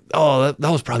 I'm like, oh,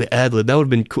 that was probably ad-lib. That would have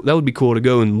been cool. That would be cool to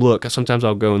go and look. Sometimes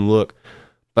I'll go and look.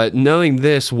 But knowing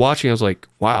this, watching, I was like,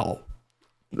 wow.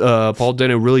 Paul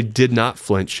Dano really did not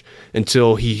flinch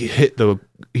until he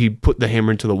put the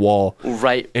hammer into the wall.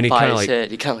 Right and by his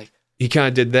head. He kind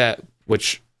of did that,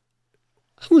 which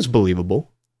was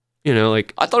believable. I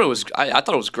thought it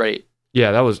was great.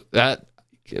 Yeah, that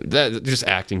just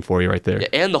acting for you right there. Yeah,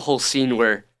 and the whole scene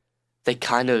where they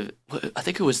I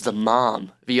think it was the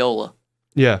mom, Viola.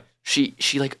 Yeah.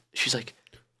 She's like,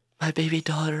 my baby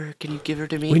daughter, can you give her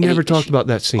to me? We never talked about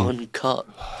that scene. Uncut.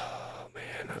 Oh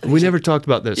man, we never talked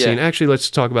about that scene. Actually, let's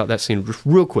talk about that scene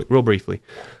real briefly.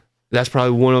 That's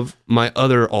probably one of my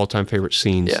other all-time favorite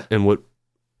scenes. Yeah. And what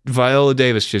Viola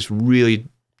Davis just really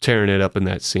tearing it up in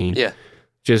that scene. Yeah.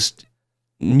 Just,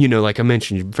 like I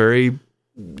mentioned, very,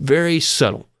 very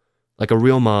subtle. Like a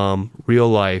real mom, real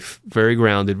life, very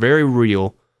grounded, very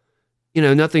real.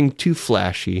 Nothing too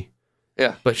flashy.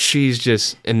 Yeah. But she's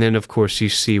just, and then of course you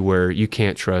see where you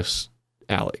can't trust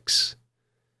Alex.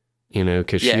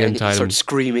 Because she untied him. He starts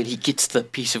screaming. He gets the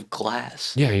piece of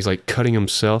glass. Yeah, he's like cutting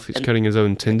himself. He's cutting his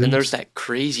own tendons. And there's that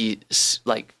crazy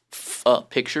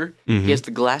picture. Mm-hmm. He has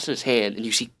the glass in his hand, and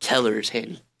you see Keller's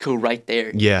hand go right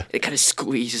there. Yeah. It kind of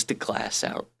squeezes the glass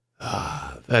out.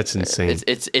 That's insane.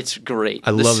 It's great.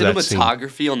 I love that scene. The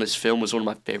cinematography on this film was one of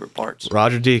my favorite parts.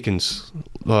 Roger Deakins.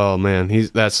 Oh man,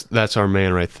 that's our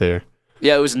man right there.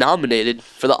 Yeah, it was nominated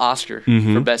for the Oscar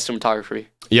for Best Cinematography.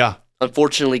 Yeah.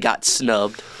 Unfortunately, got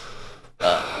snubbed.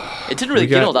 It didn't really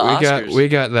get all the Oscars. We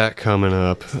got that coming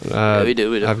up. Yeah, we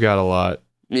do. I've got a lot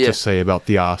to say about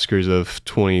the Oscars of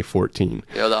 2014.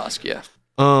 Yeah, the Oscar, yeah.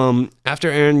 After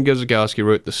Aaron Gozagowski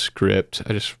wrote the script,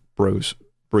 I just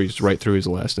breezed right through his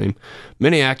last name.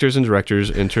 Many actors and directors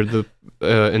entered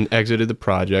and exited the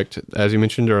project. As you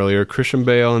mentioned earlier, Christian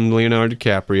Bale and Leonardo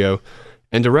DiCaprio,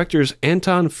 and directors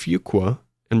Anton Fuqua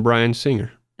and Bryan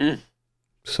Singer.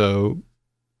 So,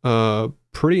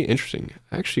 pretty interesting.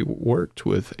 I actually worked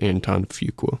with Anton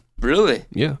Fuqua. Really?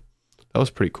 Yeah, that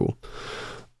was pretty cool.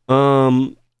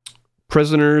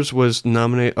 Prisoners was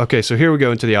nominated. Okay, so here we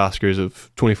go into the Oscars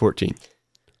of 2014.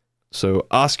 So,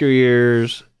 Oscar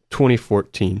years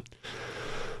 2014.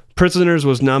 Prisoners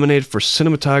was nominated for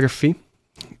cinematography.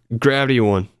 Gravity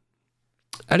won.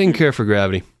 I didn't care for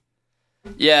Gravity.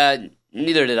 Yeah,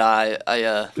 neither did I.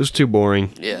 It was too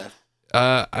boring. Yeah.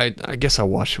 I guess I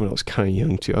watched it when I was kind of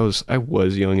young too. I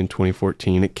was young in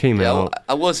 2014. It came out.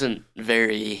 I wasn't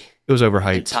very. It was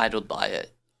overhyped. Entitled by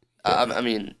it. I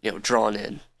mean, drawn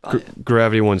in.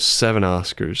 Gravity won 7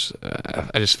 Oscars.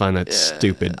 I just find that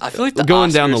stupid. I feel like the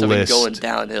going Oscars down the have list, been going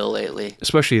downhill lately.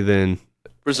 Especially then.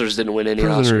 Prisoners didn't win any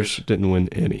Prisoners Oscars. didn't win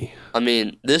any. I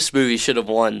mean, this movie should have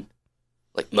won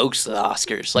like most of the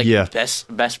Oscars. Like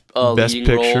best leading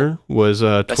picture role, was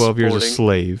 12 Years a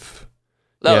Slave.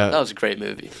 That was a great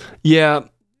movie. Yeah,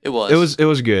 it was. It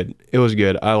was good. It was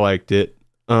good. I liked it.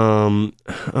 I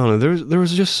don't know. There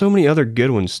was just so many other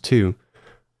good ones too.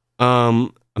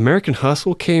 American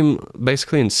Hustle came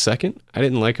basically in second. I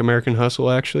didn't like American Hustle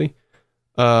actually.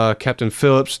 Captain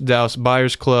Phillips, Dallas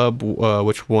Buyers Club,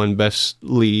 which won Best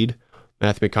Lead.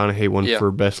 Matthew McConaughey won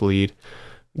for Best Lead.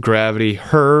 Gravity,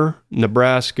 Her,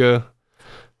 Nebraska,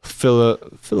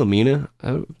 Philomena.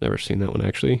 I've never seen that one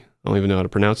actually. I don't even know how to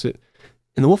pronounce it.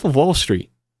 And The Wolf of Wall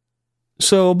Street.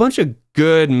 So a bunch of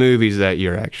good movies that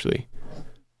year actually.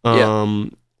 I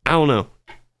don't know.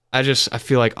 I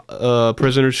feel like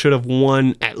Prisoners should have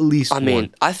won at least one. I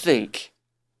mean, I think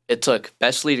it took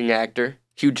Best Leading Actor,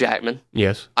 Hugh Jackman.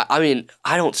 Yes. I mean,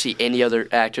 I don't see any other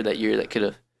actor that year that could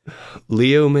have.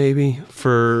 Leo, maybe,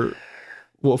 for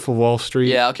Wolf of Wall Street.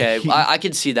 Yeah, okay. I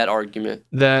can see that argument.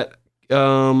 That,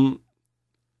 none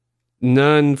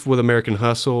with American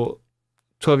Hustle.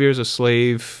 12 Years a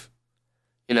Slave.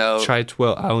 Chai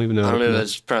 12. I don't even know. I don't know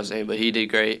his pronounced name, but he did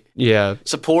great. Yeah.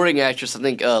 Supporting actress, I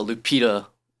think Lupita,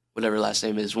 whatever last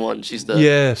name is, won. She's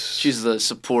the She's the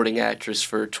supporting actress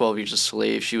for 12 Years a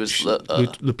Slave. She was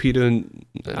Lupita.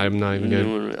 I'm not even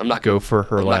gonna. I'm not go for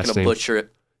her last name. I'm not gonna butcher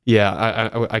it.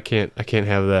 Yeah, I can't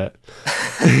have that.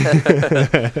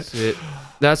 That's it.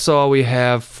 That's all we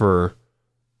have for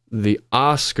the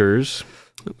Oscars.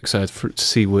 I'm excited to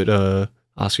see what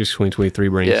Oscars 2023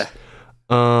 brings.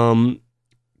 Yeah.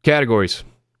 Categories.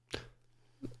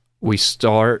 We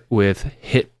start with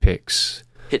hit picks.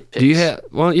 Hit picks. Do you have?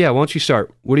 Well, yeah. Why don't you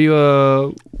start? What do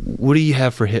you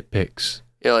have for hit picks?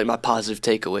 Like my positive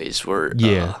takeaways were.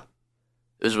 Yeah.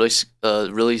 It was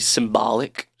really, really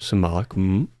symbolic. Symbolic.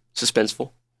 Mm-hmm.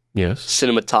 Suspenseful. Yes.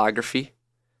 Cinematography.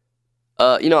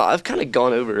 I've kind of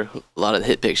gone over a lot of the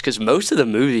hit picks because most of the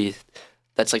movie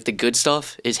that's like the good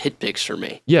stuff is hit picks for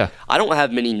me. Yeah. I don't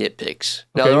have many nitpicks.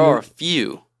 Now, there are a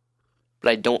few, but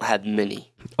I don't have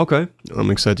many. Okay. I'm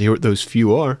excited to hear what those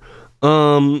few are.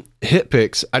 Hit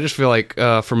picks. I just feel like,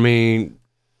 for me,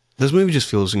 this movie just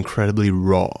feels incredibly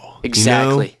raw.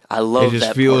 Exactly. I love that. It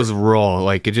just feels raw.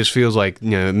 Like, it just feels like,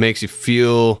 it makes you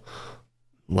feel,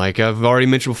 like I've already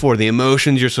mentioned before, the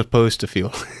emotions you're supposed to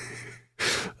feel.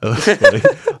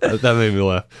 That made me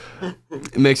laugh.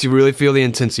 It makes you really feel the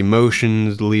intense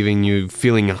emotions, leaving you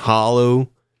feeling hollow,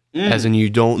 as in you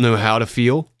don't know how to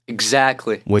feel.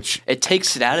 Exactly. Which it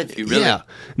takes it out of you, really. Yeah.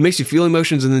 It makes you feel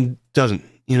emotions and then doesn't.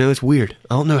 It's weird.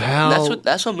 I don't know how.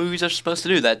 That's what movies are supposed to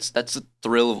do. That's the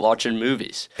thrill of watching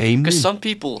movies. Amen. Because some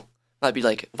people might be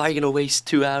like, why are you going to waste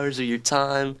 2 hours of your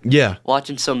time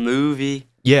watching some movie?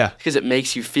 Yeah. Because it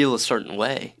makes you feel a certain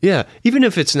way. Yeah. Even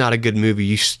if it's not a good movie,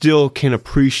 you still can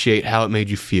appreciate how it made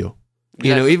you feel.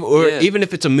 Exactly. Even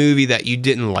if it's a movie that you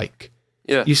didn't like.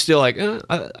 Yeah. You still like,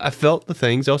 I felt the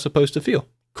things I was supposed to feel.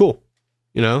 Cool.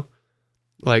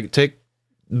 Like take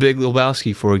Big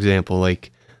Lebowski, for example.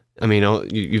 Like, I mean,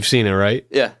 you've seen it, right?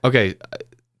 Yeah. Okay.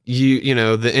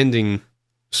 The ending,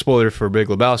 spoiler for Big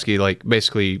Lebowski, like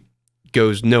basically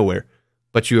goes nowhere,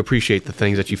 but you appreciate the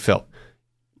things that you felt.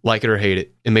 Like it or hate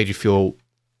it, it made you feel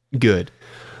good.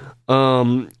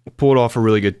 Pulled off a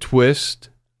really good twist.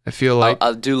 I feel like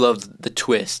I do love the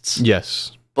twists.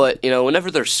 Yes, but whenever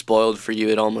they're spoiled for you,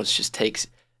 it almost just takes.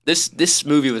 This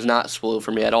movie was not spoiled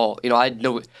for me at all.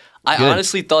 I Good.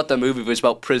 honestly thought the movie was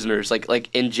about prisoners, like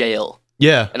in jail.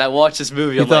 Yeah. And I watched this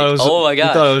movie. You I'm thought like, it was, oh my gosh.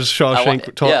 You thought it was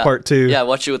Shawshank Part 2. Yeah, I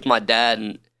watched it with my dad,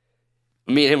 and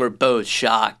me and him were both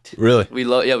shocked. Really? We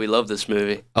love this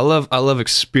movie. I love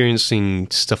experiencing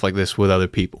stuff like this with other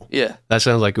people. Yeah. That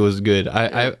sounds like it was good.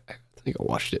 I think I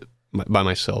watched it by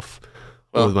myself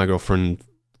with my girlfriend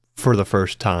for the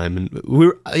first time, and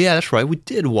yeah, that's right, we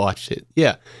did watch it.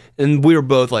 Yeah, and we were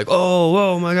both like,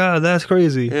 oh my god, that's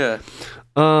crazy. Yeah.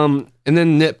 And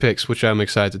then nitpicks, which I'm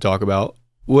excited to talk about.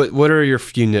 What are your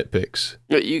few nitpicks?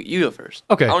 You go first.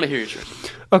 Okay. I want to hear yours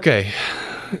first. Okay.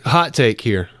 Hot take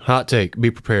here. Hot take.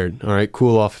 Be prepared. All right.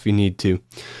 Cool off if you need to.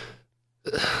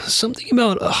 Something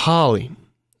about Holly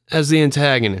as the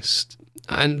antagonist.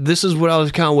 And this is what I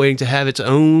was kind of waiting to have its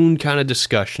own kind of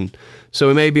discussion. So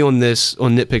it may be on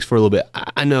nitpicks for a little bit.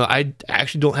 I know I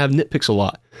actually don't have nitpicks a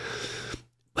lot.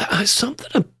 But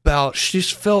something about she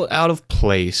just felt out of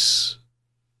place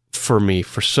for me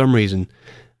for some reason.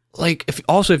 Like, if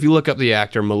you look up the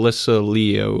actor Melissa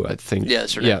Leo, I think. Yeah,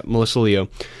 that's her name. Yeah, Melissa Leo.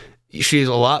 She's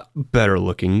a lot better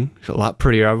looking. She's a lot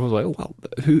prettier. I was like, well,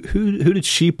 who did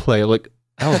she play? Like,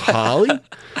 oh, Holly?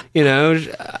 You know,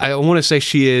 I want to say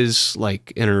she is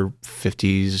like in her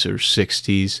 50s or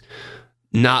 60s.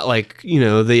 Not like, you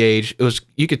know, the age. It was,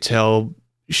 you could tell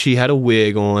she had a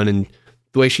wig on, and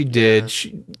the way she did,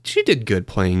 she did good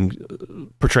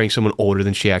portraying someone older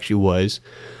than she actually was.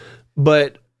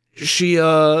 But she, I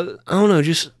don't know,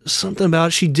 just something about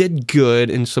it. She did good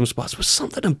in some spots, but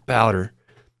something about her.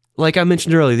 Like I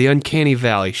mentioned earlier, the uncanny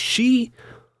valley. She,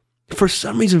 for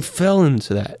some reason, fell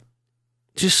into that.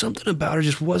 Just something about her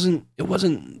just wasn't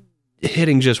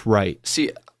hitting just right.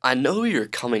 See, I know where you're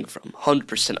coming from,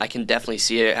 100%. I can definitely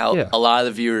see it, how a lot of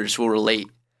the viewers will relate.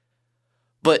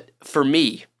 But for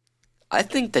me, I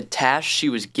think the task she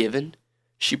was given,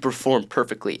 she performed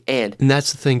perfectly. And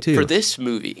that's the thing, too. For this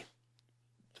movie,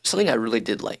 something I really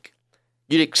did like,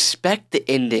 you'd expect the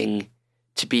ending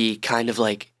to be kind of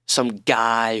like some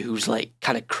guy who's like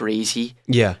kind of crazy.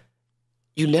 Yeah.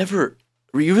 You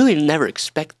really never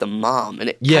expect the mom, and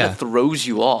it kind of throws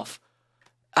you off.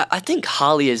 I think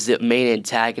Holly is the main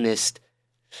antagonist.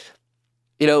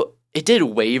 You know, it did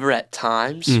waver at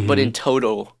times, but in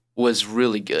total was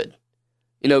really good.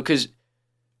 You know, because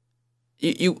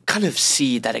you kind of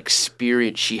see that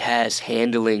experience she has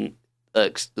handling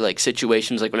like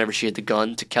situations, like whenever she had the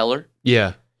gun to Keller.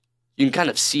 Yeah. You can kind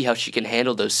of see how she can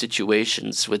handle those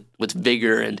situations with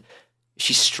vigor, and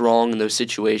she's strong in those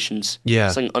situations. Yeah.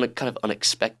 Something kind of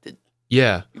unexpected.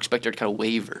 Yeah. You expect her to kind of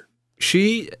waver.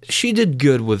 She did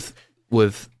good with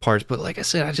parts, but like I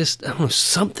said, I don't know,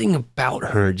 something about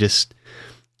her just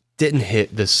didn't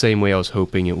hit the same way I was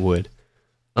hoping it would.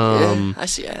 Yeah, I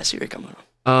see where you're coming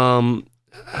from.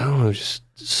 I don't know, just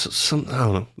some.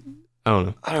 I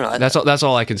don't know. That's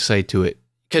all I can say to it.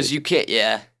 Because you can't.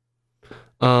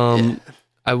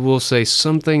 I will say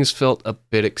some things felt a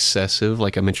bit excessive,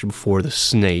 like I mentioned before, the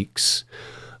snakes.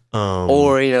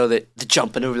 Or, you know, the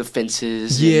jumping over the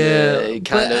fences. Yeah, and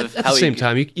but at the same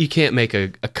time, you can't make a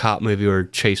cop movie or a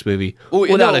chase movie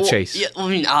without a chase. Yeah, I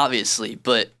mean, obviously,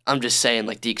 but I'm just saying,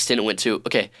 like, the extent it went to,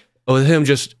 okay. Oh, with him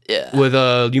just,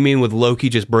 you mean with Loki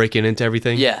just breaking into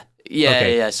everything?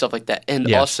 Yeah, stuff like that.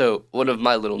 And also, one of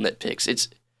my little nitpicks, it's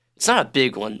not a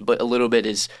big one, but a little bit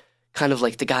is kind of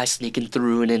like the guy sneaking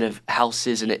through and into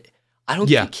houses, and I don't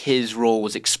think his role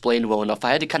was explained well enough.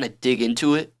 I had to kind of dig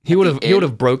into it. He would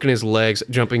have broken his legs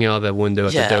jumping out of that window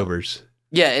at the Dovers.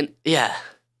 Yeah,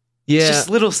 just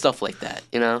little stuff like that,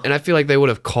 you know. And I feel like they would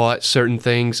have caught certain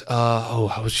things.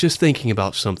 I was just thinking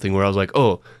about something where I was like,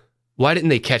 oh, why didn't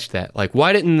they catch that? Like,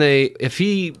 why didn't they? If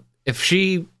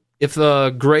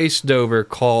Grace Dover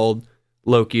called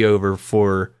Loki over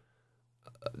for,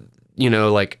 you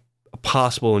know, like a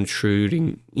possible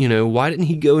intruding, you know, why didn't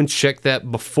he go and check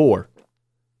that before?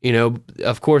 You know,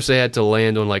 of course they had to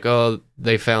land on like, oh,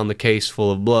 they found the case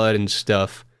full of blood and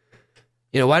stuff.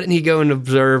 You know, why didn't he go and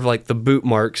observe like the boot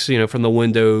marks, you know, from the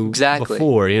window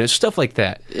before? You know, stuff like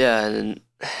that. Yeah, and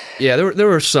there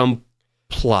were some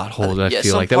plot holes. I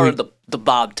feel like part of the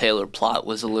Bob Taylor plot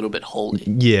was a little bit holey.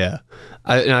 Yeah,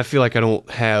 and I feel like I don't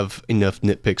have enough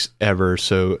nitpicks ever,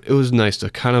 so it was nice to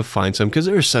kind of find some, because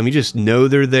there are some you just know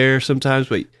they're there sometimes,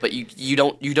 but you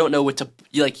don't know what to,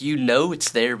 like, you know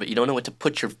it's there, but you don't know what to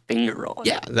put your finger on.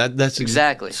 Yeah, that's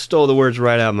exactly stole the words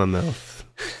right out of my mouth.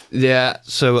 Yeah,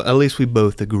 so at least we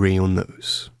both agree on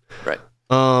those. Right.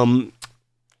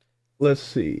 Let's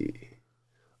see.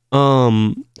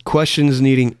 Questions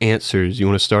needing answers. You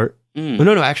want to start?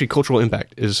 No, actually, cultural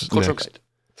impact is next.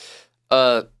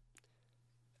 I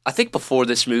think before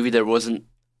this movie there wasn't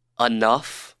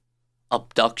enough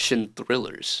abduction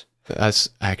thrillers. That's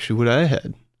actually what I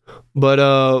had.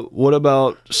 But what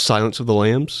about Silence of the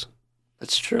Lambs?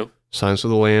 That's true. Silence of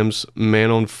the Lambs, Man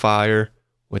on Fire,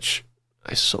 which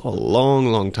I saw a long,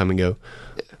 long time ago.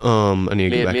 I need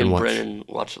to go back and watch. Me and Brennan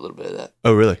watched a little bit of that.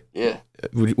 Oh, really? Yeah.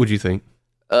 What'd you think?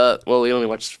 Well, we only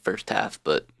watched the first half,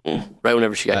 but right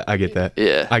whenever she got... I get that.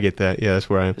 Yeah. I get that. Yeah, that's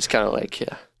where I am. It's kind of like,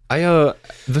 yeah.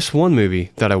 This one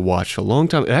movie that I watched a long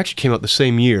time, it actually came out the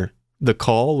same year, The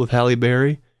Call with Halle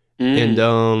Berry, and,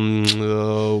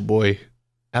 oh boy,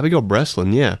 Abigail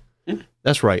Breslin, yeah.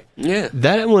 That's right. Yeah.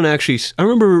 That one actually, I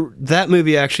remember that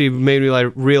movie actually made me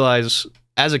like realize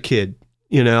as a kid,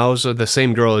 you know, I was the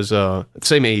same girl as,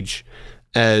 same age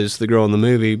as the girl in the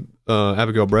movie,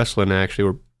 Abigail Breslin actually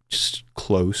were just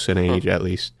close in age at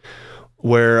least,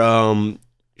 where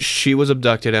she was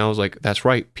abducted and I was like, that's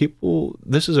right, people,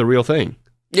 this is a real thing.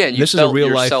 Yeah, and you this felt is a real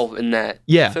yourself life in that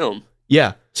film.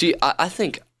 Yeah. See, I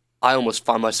think I almost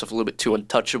find myself a little bit too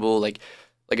untouchable. Like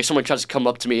if someone tries to come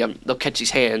up to me, they'll catch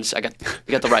these hands. You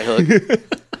got the right hook.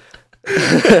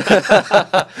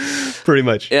 Pretty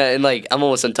much. Yeah, and like I'm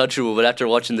almost untouchable. But after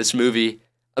watching this movie,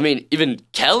 I mean, even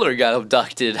Keller got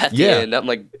abducted at the end. I'm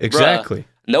like, exactly.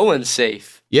 No one's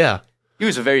safe. Yeah. He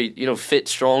was a very fit,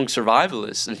 strong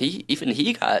survivalist, and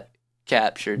he got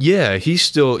captured. Yeah, he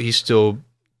still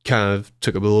kind of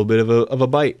took a little bit of a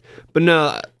bite. But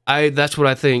no, that's what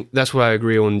I think. That's what I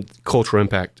agree on cultural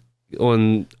impact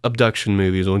on abduction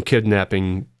movies, on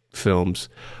kidnapping films.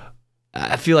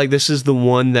 I feel like this is the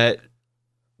one that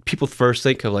people first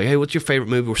think of, like, hey, what's your favorite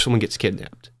movie where someone gets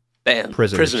kidnapped? Bam,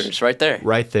 Prisoners, right there.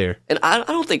 Right there. And I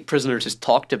don't think Prisoners is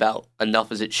talked about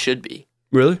enough as it should be.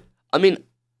 Really? I mean,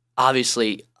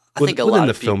 obviously, I think a lot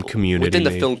of people... Within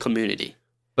the film community.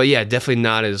 But yeah, definitely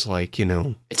not as like,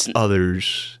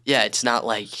 others. Yeah, it's not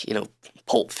like,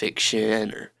 Pulp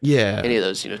Fiction or any of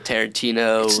those,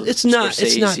 Tarantino. It's not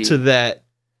to that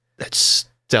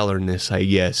stellarness, I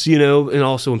guess. And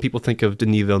also when people think of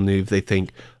Denis Villeneuve, they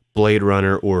think Blade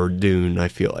Runner or Dune, I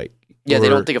feel like. Yeah, they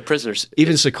don't think of Prisoners.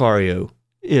 Even Sicario,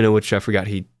 which I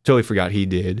totally forgot he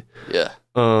did. Yeah.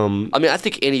 I mean, I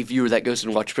think any viewer that goes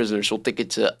and watch Prisoners will think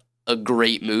it's a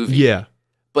great movie. Yeah.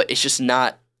 But it's just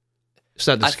not... It's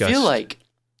not discussed. I feel like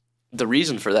the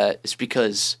reason for that is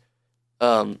because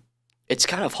it's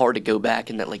kind of hard to go back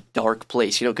in that like dark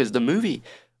place, because the movie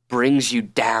brings you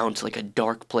down to like a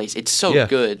dark place. It's so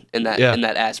good in that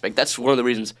aspect. That's one of the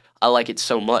reasons I like it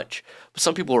so much. But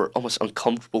some people are almost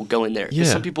uncomfortable going there. Yeah.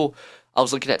 Some people, I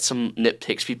was looking at some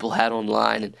nitpicks people had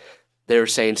online, and they were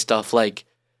saying stuff like,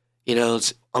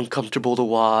 it's uncomfortable to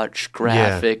watch,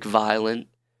 graphic, violent,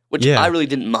 which I really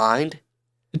didn't mind.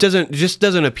 It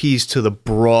doesn't appease to the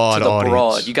broad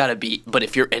audience. You gotta be, but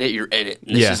if you're in it, you're in it.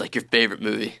 And this is like your favorite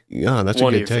movie. Yeah, that's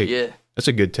a good take. That's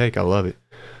a good take. I love it.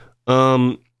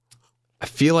 I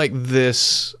feel like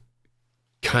this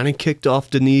kind of kicked off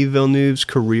Denis Villeneuve's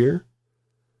career.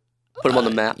 Put him on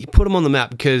the map. You put him on the map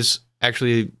because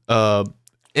actually,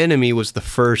 Enemy was the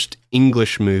first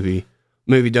English movie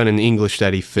done in English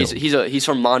that he filmed. He's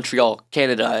from Montreal,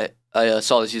 Canada. I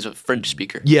saw this. He's a French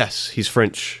speaker. Yes, he's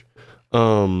French.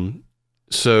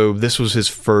 So this was his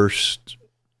first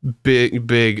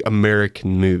big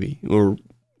American movie, or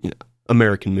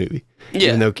American movie. Yeah,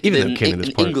 even though Canada's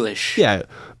part English. Yeah,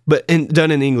 but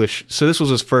done in English. So this was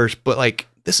his first. But like,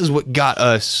 this is what got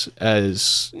us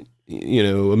as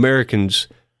Americans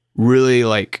really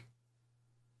like.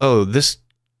 Oh, this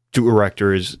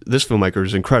filmmaker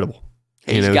is incredible.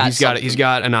 He's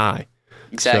got an eye.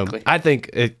 Exactly. So I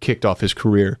think it kicked off his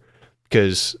career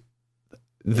because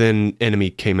then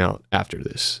Enemy came out after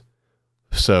this.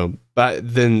 So, but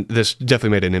then this definitely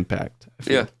made an impact.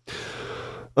 Yeah.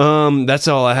 That's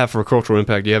all I have for cultural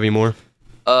impact. Do you have any more?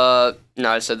 No,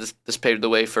 I said this paved the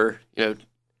way for,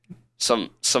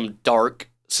 some dark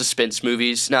suspense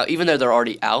movies. Now, even though they're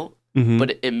already out,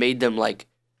 but it made them like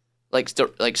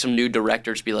some new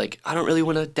directors be like, I don't really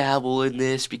want to dabble in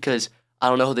this because I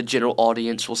don't know how the general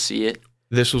audience will see it.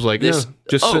 This was like,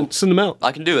 send them out.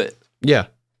 I can do it. Yeah.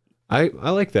 I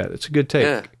like that. It's a good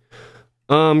take.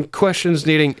 Yeah. Questions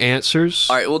needing answers.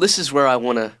 All right. Well, this is where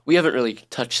we haven't really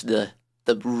touched the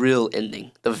real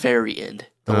ending, the very end,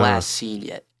 the last scene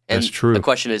yet. And that's true. The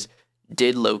question is,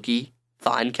 did Loki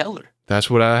find Keller? That's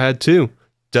what I had too.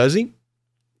 Does he?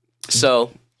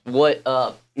 So what?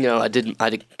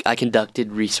 I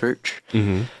conducted research,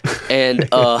 and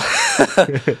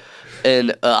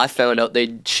and I found out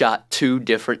they shot 2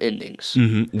 different endings.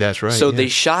 That's right. So they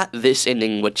shot this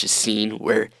ending, which is seen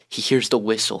where he hears the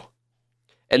whistle.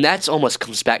 And that's almost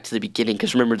comes back to the beginning,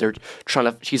 because remember, they're trying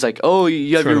to... She's like, oh,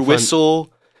 you have your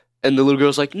whistle? And the little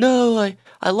girl's like, no,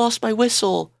 I lost my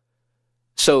whistle.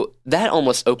 So that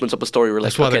almost opens up a story where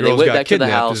like, That's why the okay, they girls went got back to the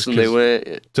kidnapped, house is and they 'cause-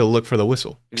 went to look for the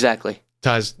whistle. exactly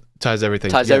Ties everything.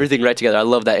 ties together. everything right together. I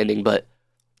love that ending, but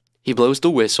he blows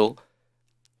the whistle,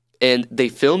 and they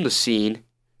filmed the scene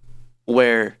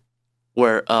where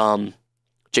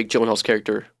Jake Gyllenhaal's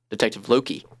character, Detective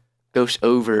Loki, goes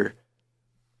over,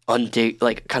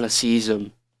 like kind of sees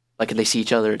him, like, and they see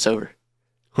each other. It's over.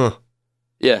 Huh.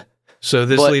 Yeah. So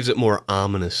this But- leaves it more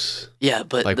ominous. Yeah,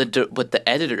 but Like- the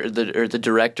editor or the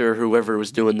director, whoever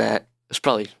was doing that, was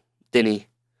probably Denny.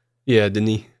 Yeah,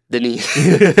 Denis.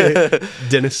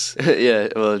 Dennis. Yeah,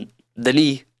 well,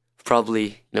 Denis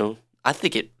probably, I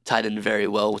think it tied in very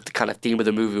well with the kind of theme of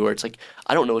the movie where it's like,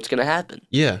 I don't know what's going to happen.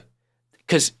 Yeah.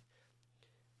 Because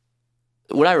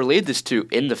what I relayed this to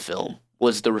in the film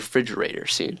was the refrigerator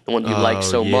scene, the one you like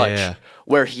so much,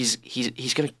 where he's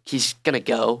gonna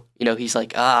go. He's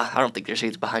like, I don't think there's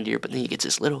anything behind here, but then he gets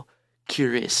this little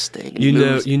curious thing. And he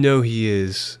moves. He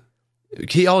is.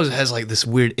 He always has like this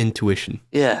weird intuition.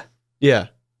 Yeah. Yeah.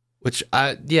 Which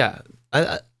I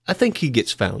think he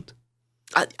gets found.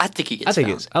 I think he gets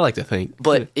found. I like to think.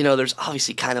 But there's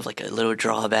obviously kind of like a little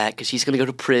drawback because he's gonna go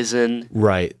to prison.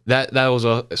 Right. That was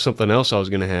something else I was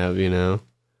gonna have.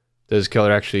 Does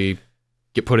Keller actually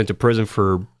get put into prison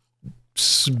for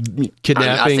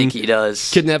kidnapping? I think he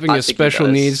does. Kidnapping a special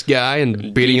needs guy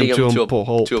and beating him to a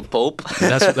pulp. To a pulp.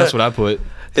 That's what I put.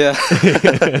 Yeah.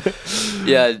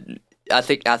 Yeah. I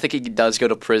think he does go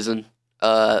to prison.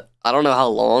 I don't know how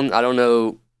long. I don't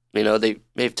know. They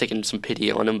may have taken some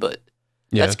pity on him, but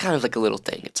that's kind of like a little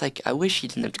thing. It's like, I wish he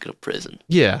didn't have to go to prison.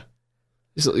 Yeah.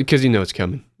 Because it's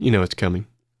coming. It's coming.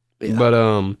 Yeah. But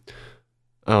I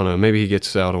don't know. Maybe he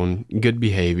gets out on good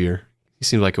behavior. He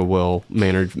seems like a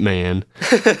well-mannered man.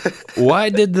 Why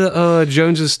did the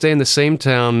Joneses stay in the same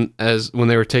town as when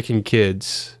they were taking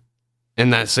kids in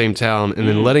that same town and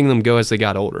then letting them go as they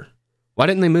got older? Why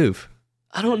didn't they move?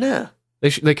 I don't know.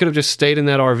 They could have just stayed in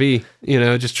that RV,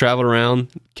 just traveled around,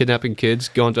 kidnapping kids,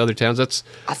 going to other towns.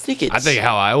 I think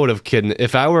how I would have kidnapped.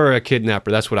 If I were a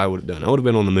kidnapper, that's what I would have done. I would have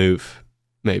been on the move,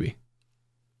 maybe.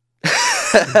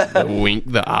 The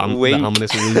wink, the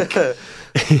ominous wink. Yeah,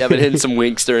 I've been hitting some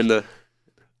winks during the.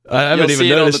 I haven't even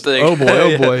noticed. Oh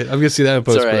boy! I'm gonna see that in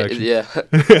post production. Yeah.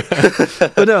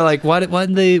 But no, like why'd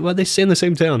they stay in the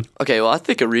same town? Okay, well, I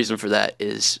think a reason for that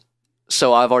is,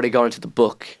 so I've already gone into the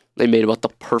book they made about the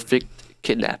perfect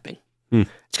kidnapping. It's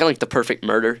kind of like the perfect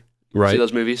murder. Right. See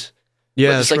those movies? Yeah,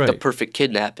 but it's that's like the right. perfect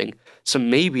kidnapping. So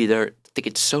maybe they think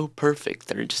it's so perfect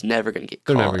they're just never gonna get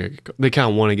caught. They're never gonna get caught. They kind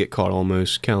of want to get caught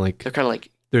almost. Kind of like They're kind of like,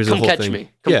 there's a come whole catch thing.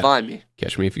 me, come find me.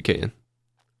 Catch me if you can.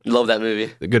 Love that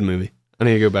movie. A good movie. I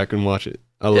need to go back and watch it.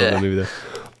 I love that movie though.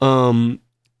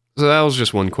 So that was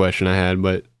just one question I had,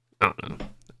 but I don't know.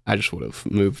 I just would have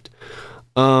moved.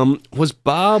 Was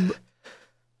Bob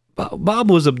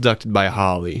was abducted by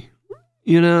Holly?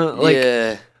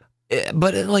 Yeah.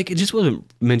 But it just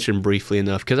wasn't mentioned briefly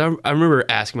enough because I remember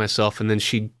asking myself, and then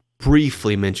she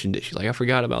briefly mentioned it. She's like, I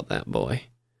forgot about that boy.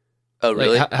 Oh,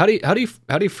 really? Like, how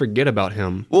do you forget about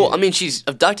him? Well, I mean, she's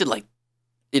abducted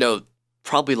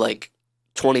probably like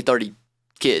 20, 30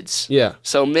 kids. Yeah.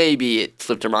 So maybe it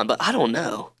slipped her mind, but I don't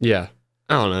know. Yeah.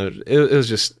 I don't know.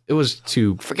 It was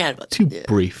too Forget about too that.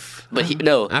 brief. But he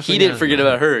didn't forget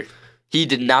about her. He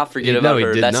did not forget about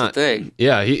her. That's the thing.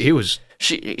 Yeah, he was.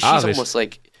 She's obvious. almost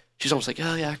like,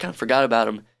 oh yeah, I kind of forgot about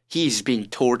him. He's being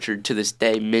tortured to this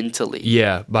day mentally.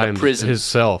 Yeah, by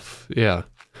himself. Yeah.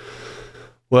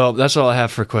 Well, that's all I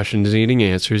have for questions needing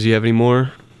answers. Do you have any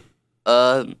more?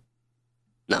 No.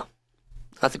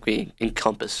 I think we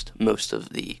encompassed most of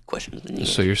the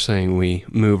questions. So you're saying we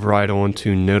move right on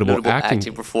to notable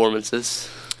acting performances.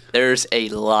 There's a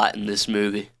lot in this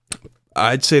movie.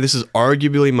 I'd say this is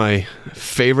arguably my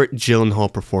favorite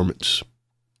Gyllenhaal performance.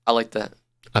 I like that.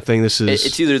 I think this is...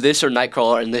 It's either this or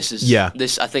Nightcrawler, and this is... Yeah.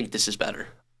 I think this is better.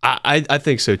 I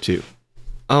think so, too.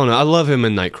 I don't know. I love him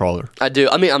in Nightcrawler. I do.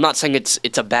 I mean, I'm not saying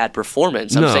it's a bad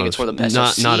performance. I'm saying it's one of the best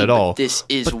I've seen, not at all. This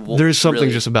is... There's something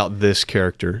just about this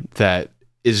character that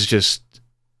is just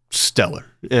stellar.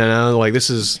 Like this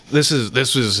is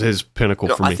his pinnacle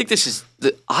for me. I think this is...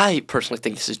 I personally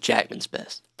think this is Jackman's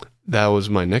best. That was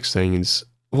my next thing.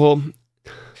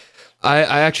 I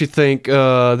actually think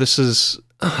this is...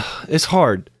 it's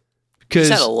hard. He's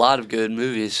had a lot of good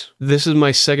movies. This is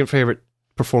my second favorite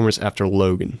performance after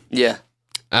Logan. Yeah.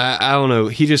 I don't know.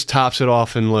 He just tops it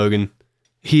off in Logan.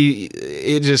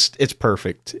 It's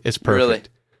perfect. It's perfect. Really?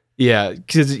 Yeah,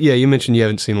 because you mentioned you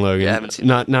haven't seen Logan. Yeah, I haven't seen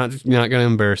Not gonna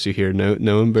embarrass you here.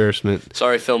 No embarrassment.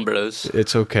 Sorry, film bros.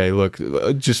 It's okay. Look,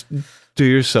 just do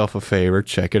yourself a favor.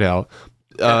 Check it out.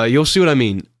 You'll see what I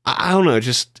mean. I don't know.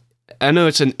 I know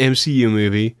it's an MCU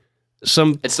movie,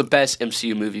 some. It's the best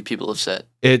MCU movie people have said.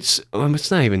 It's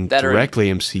not even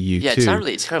directly MCU. Yeah, too. it's not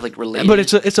really. It's kind of like related. But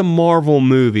it's a Marvel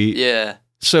movie. Yeah.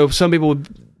 So some people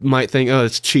might think, oh,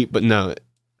 it's cheap, but no,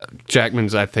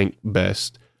 Jackman's I think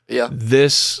best. Yeah.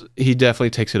 This he definitely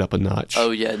takes it up a notch.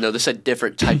 Oh yeah, no, this is a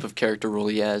different type of character role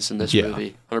he has in this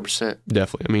movie. 100%.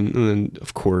 Definitely. I mean, and then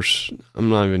of course, I'm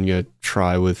not even gonna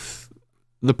try with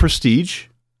The Prestige.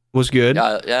 Was good.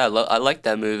 Yeah, I like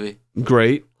that movie.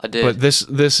 Great. I did. But this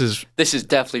is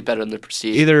definitely better than The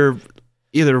Prestige.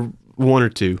 Either one or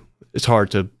two. It's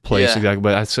hard to place exactly,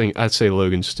 but I'd say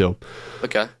Logan still.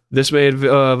 Okay. This made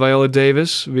Viola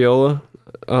Davis. Viola.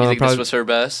 You think this was her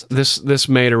best? This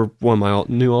made her one of my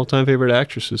new all-time favorite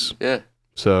actresses. Yeah.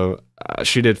 So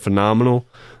she did phenomenal.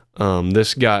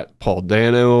 This got Paul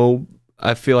Dano,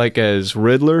 I feel like, as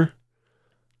Riddler.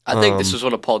 I think this was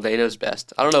one of Paul Dano's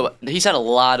best. I don't know. He's had a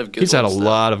lot of good ones. He's had a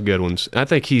lot of good ones. I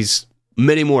think he's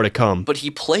many more to come. But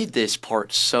he played this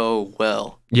part so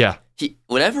well. Yeah.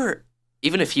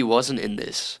 Even if he wasn't in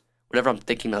this, whenever I'm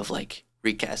thinking of like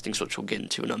recastings, which we'll get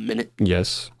into in a minute.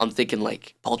 Yes. I'm thinking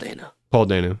like Paul Dano. Paul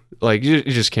Dano. Like you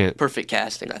just can't. Perfect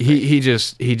casting, I think. He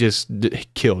just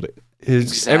killed it.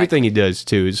 Everything he does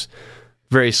too is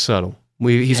very subtle.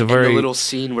 He's a very little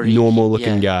scene where normal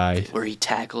looking guy. Where he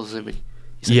tackles him and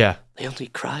he's like, they only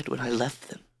cried when I left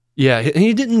them. Yeah,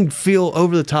 he didn't feel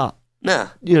over the top. Nah.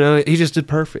 You know, he just did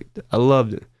perfect. I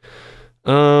loved it.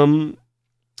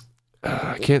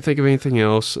 I can't think of anything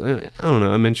else. I don't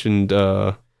know. I mentioned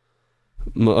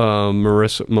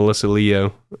Melissa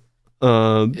Leo.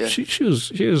 She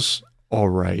was all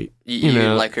right. You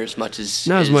didn't like her as much as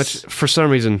not as much. For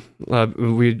some reason,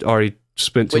 we'd already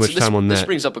spent too much time on that. This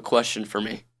brings up a question for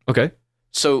me. Okay.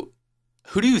 So,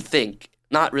 who do you think?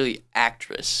 Not really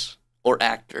actress or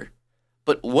actor,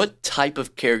 but what type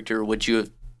of character would you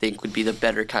think would be the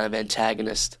better kind of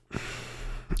antagonist?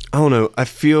 I don't know. I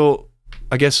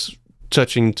guess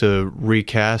touching to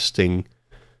recasting,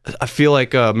 I feel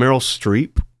like Meryl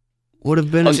Streep would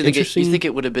have been interesting. You think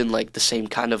it would have been like the same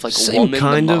kind of like same woman,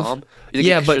 kind the of, mom?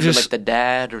 Yeah, but just like the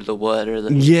dad or the what or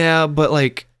the. Yeah, but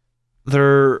like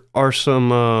there are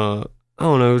some I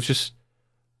don't know, just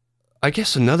I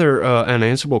guess another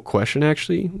unanswerable question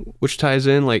actually, which ties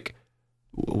in like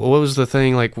what was the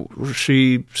thing like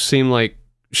she seemed like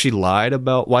she lied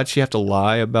about why'd she have to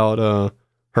lie about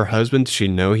her husband? Did she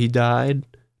know he died?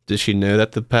 Did she know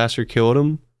that the pastor killed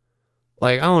him?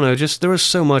 Like, I don't know, just there was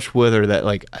so much with her that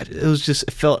like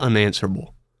it felt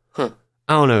unanswerable. Huh.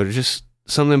 I don't know, just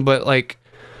something, but like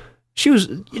she was,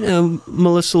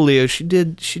 Melissa Leo, she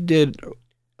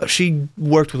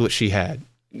worked with what she had.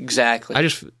 Exactly.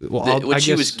 What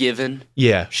she was given.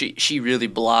 Yeah. She really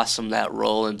blossomed that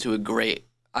role into a great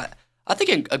I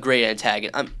think a great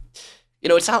antagonist.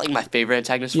 It's not like my favorite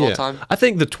antagonist of all time. I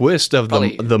think the twist of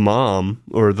the mom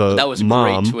or the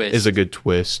mom is a good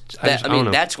twist. That's one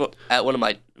of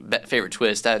my favorite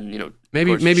twists. And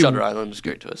maybe Shutter Island is a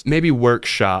great twist. Maybe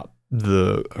workshop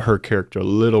her character a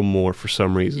little more for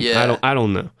some reason. Yeah. I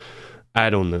don't know.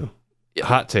 Yeah.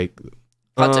 Hot take.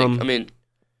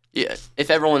 Yeah. If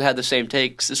everyone had the same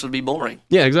takes, this would be boring.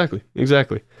 Yeah, exactly. It's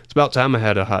about time I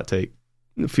had a hot take.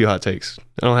 A few hot takes.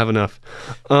 I don't have enough.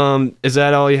 Is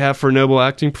that all you have for noble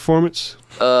acting performance?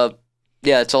 Yeah,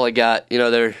 that's all I got.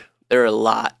 There are a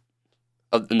lot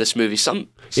in this movie. Some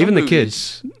even the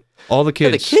movies, kids, all the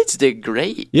kids. Yeah, the kids did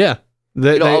great. Yeah,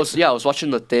 I was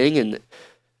watching The Thing, and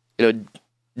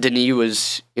Denis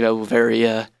was very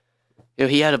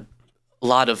he had a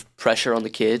lot of pressure on the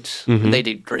kids, and they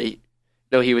did great.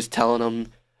 He was telling them,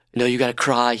 you got to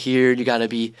cry here, and you got to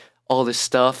be all this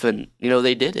stuff, and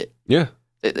they did it. Yeah.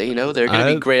 They're going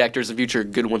to be great actors in the future,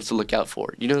 good ones to look out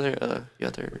for. They're...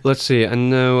 Let's see. I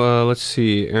know. Let's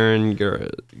see.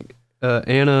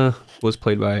 Anna was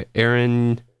played by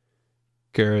Aaron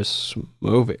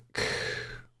Gerasimovic.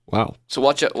 Wow. So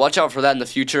watch out for that in the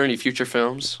future. Any future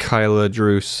films? Kyla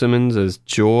Drew Simmons as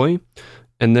Joy,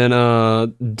 and then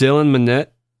Dylan Minnette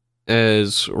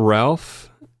as Ralph.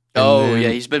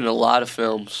 He's been in a lot of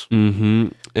films. Mm-hmm.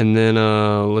 And then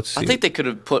let's see. I think they could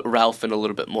have put Ralph in a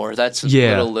little bit more. That's a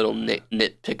little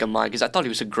nitpick of mine because I thought he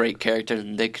was a great character,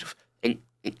 and they could have,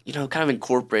 kind of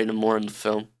incorporated him more in the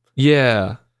film.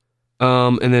 Yeah.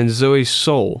 And then Zoe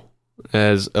Soul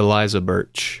as Eliza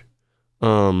Birch.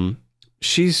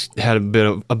 She's had a bit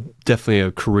of definitely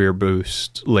a career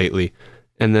boost lately.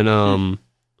 And then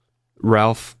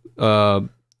Ralph. I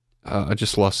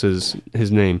just lost his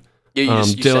name. Yeah,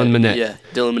 Dylan Minnette. Yeah,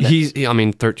 Dylan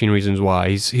Minnette. 13 Reasons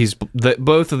Why.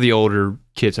 Both of the older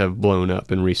kids have blown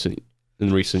up in recent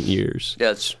years.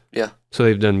 Yeah. So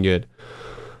they've done good.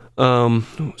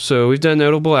 So we've done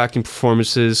notable acting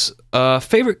performances.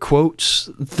 Favorite quotes.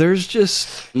 There's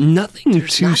just nothing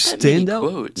to stand out.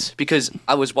 Quotes, because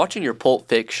I was watching your Pulp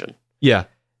Fiction. Yeah.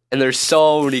 And there's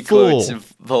so many quotes in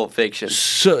Pulp Fiction.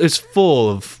 So it's full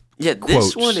of quotes.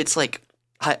 This one, it's like,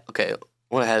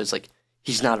 what I have is like,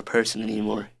 he's not a person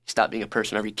anymore. He stopped being a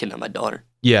person after he kidnapped my daughter.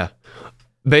 Yeah.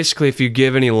 Basically, if you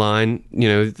give any line,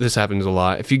 this happens a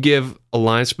lot. If you give a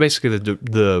line, it's basically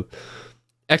the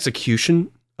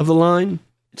execution of the line.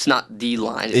 It's not the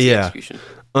line, it's the execution.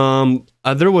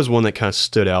 There was one that kind of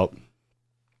stood out.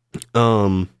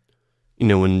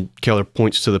 When Keller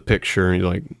points to the picture, and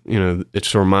like,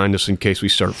 it's to remind us in case we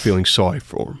start feeling sorry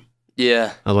for him.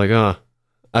 Yeah. I was like,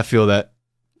 I feel that.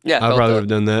 Yeah, I'd probably have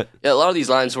done that. Yeah, a lot of these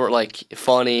lines weren't like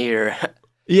funny or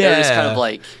they're just kind of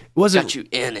like got you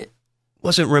in it.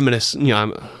 Wasn't reminiscent. I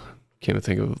can't even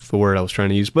think of the word I was trying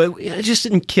to use, but it just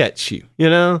didn't catch you.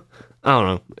 I don't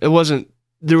know. It wasn't.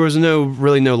 There was no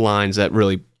lines that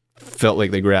really felt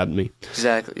like they grabbed me.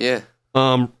 Exactly. Yeah.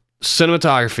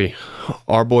 Cinematography.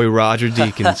 Our boy Roger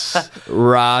Deakins.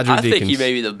 I think he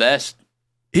may be the best.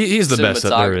 He's the best that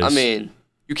there is. I mean,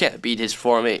 you can't beat his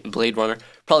performance in Blade Runner.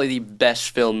 Probably the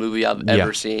best movie I've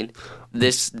ever seen.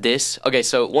 Okay,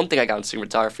 so one thing I got in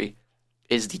cinematography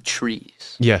is the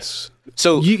trees. Yes.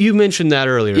 So you mentioned that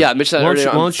earlier. Yeah, I mentioned that earlier.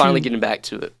 I'm finally getting back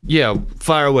to it. Yeah,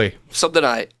 fire away. Something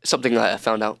I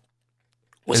found out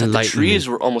was that the trees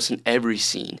were almost in every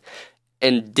scene.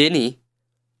 And Denny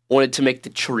wanted to make the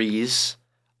trees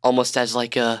almost as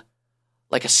like a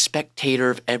spectator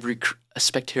of every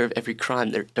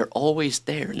crime. They're always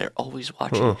there and they're always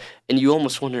watching. And you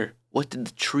almost wonder, what did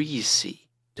the trees see?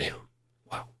 Damn.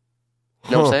 Wow.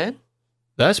 You know what I'm saying?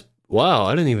 That's wow.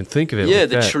 I didn't even think of it. Yeah, like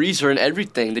the trees are in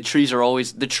everything. The trees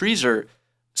are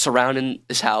surrounding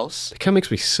this house. It kind of makes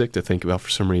me sick to think about for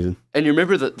some reason. And you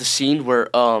remember the scene where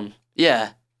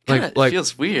it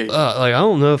feels weird. I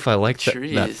don't know if I like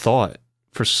that thought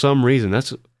for some reason.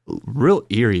 That's real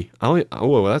eerie.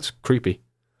 That's creepy.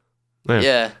 Man.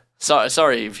 Yeah.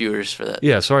 Sorry, viewers, for that.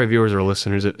 Yeah, sorry, viewers or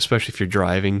listeners, especially if you're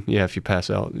driving. Yeah, if you pass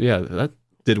out. Yeah, that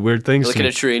did weird things. Look at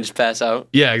a tree and just pass out.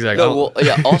 Yeah, exactly. No,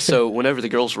 also, whenever the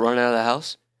girls run out of the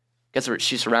house, guess what?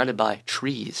 She's surrounded by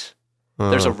trees.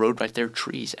 There's a road right there,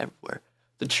 trees everywhere.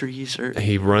 The trees are...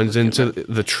 He runs into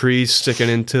the trees sticking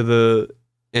into the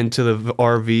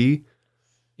RV.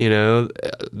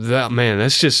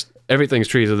 That's just... Everything's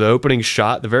trees. The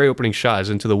very opening shot is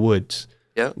into the woods.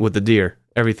 Yeah. With the deer.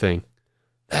 Everything.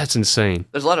 That's insane.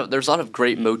 There's a lot of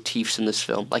great motifs in this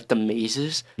film, like the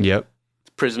mazes. Yep.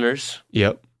 The prisoners.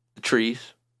 Yep. The trees.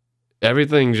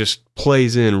 Everything just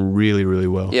plays in really, really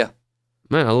well. Yeah.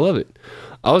 Man, I love it.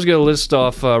 I was going to list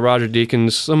off Roger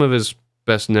Deakins, some of his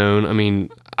best known. I mean,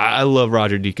 I love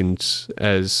Roger Deakins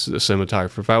as a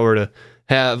cinematographer. If I were to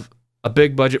have a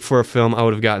big budget for a film, I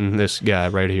would have gotten this guy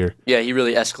right here. Yeah, he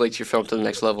really escalates your film to the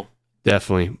next level.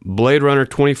 Definitely. Blade Runner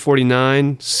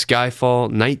 2049, Skyfall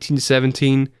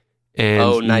 1917, and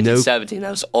 1917.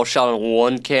 That was all shot on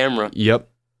one camera. Yep.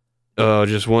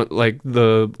 Just one, like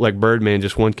Birdman,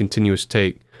 just one continuous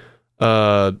take.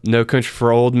 No Country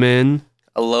for Old Men.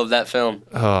 I love that film.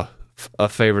 A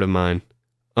favorite of mine.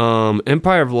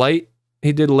 Empire of Light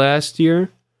he did last year.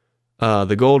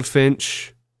 The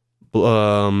Goldfinch.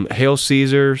 Hail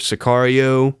Caesar,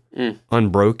 Sicario,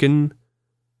 Unbroken.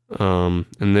 And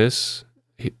this,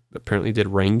 he apparently did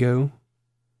Rango,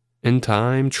 In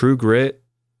Time, True Grit,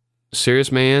 Serious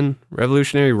Man,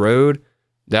 Revolutionary Road,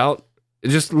 Doubt.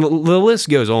 The list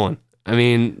goes on. I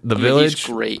mean, The Village. He's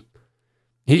great.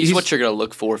 He's what you're gonna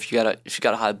look for if you got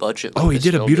a high budget. He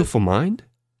did A Beautiful Mind.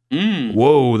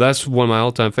 Whoa, that's one of my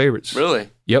all-time favorites. Really?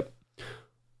 Yep.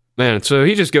 Man, so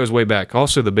he just goes way back.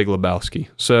 Also, The Big Lebowski.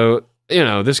 So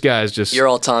this guy is just your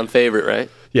all-time favorite, right?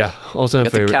 Yeah, all-time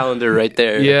favorite. The calendar right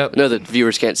there. Yeah. I know that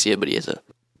viewers can't see it, but he is a...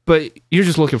 But you're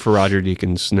just looking for Roger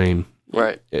Deakins' name.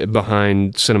 Right.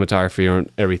 Behind cinematography or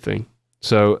everything.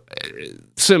 So,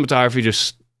 cinematography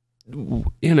just,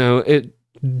 it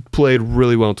played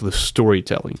really well into the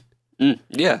storytelling.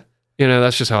 Yeah.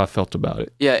 That's just how I felt about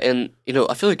it. Yeah, and,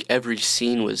 I feel like every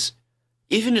scene was...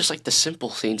 Even just like the simple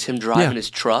scenes, him driving his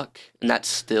truck, and that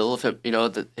still of him,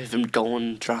 of him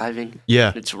going driving. Yeah.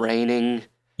 And it's raining.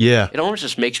 Yeah. It almost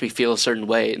just makes me feel a certain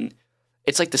way, and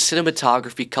it's like the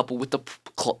cinematography coupled with the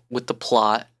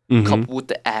plot, coupled with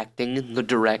the acting and the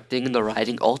directing and the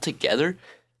writing all together,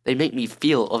 they make me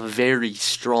feel a very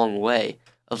strong way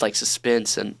of like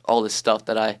suspense and all this stuff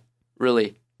that I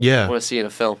really want to see in a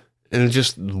film. And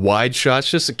just wide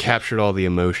shots, just captured all the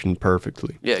emotion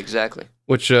perfectly. Yeah, exactly.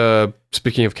 Which,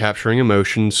 speaking of capturing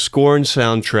emotion, score and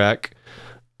soundtrack,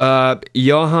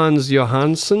 Johannes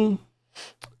Johansson,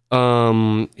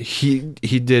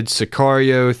 He did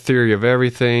Sicario, Theory of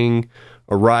Everything,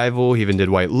 Arrival. He even did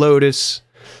White Lotus.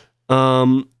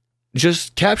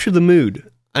 Just captured the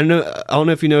mood. I don't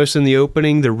know if you noticed in the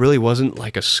opening, there really wasn't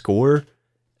like a score.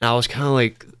 And I was kind of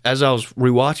like, as I was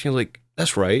rewatching, I was like,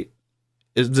 that's right.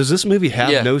 Does this movie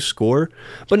have no score?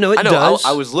 But no, it does.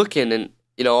 I was looking, and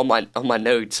on my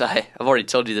notes, I've already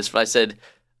told you this, but I said,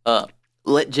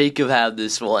 let Jacob have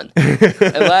this one. And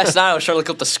last night I was trying to look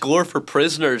up the score for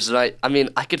Prisoners, and I mean,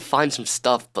 I could find some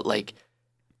stuff, but like,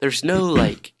 there's no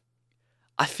like,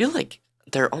 I feel like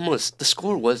the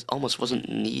score wasn't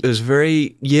neat. It was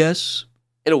very, yes.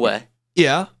 In a way.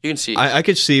 Yeah. You can see. I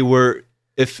could see where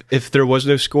if there was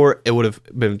no score, it would have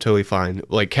been totally fine.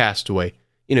 Like Castaway.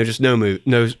 Just no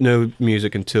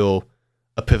music until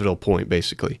a pivotal point,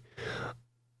 basically.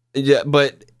 Yeah,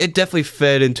 but it definitely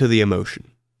fed into the emotion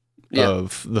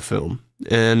of the film,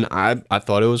 and I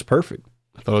thought it was perfect.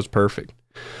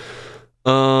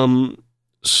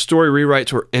 Story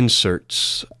rewrites or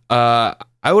inserts. I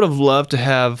would have loved to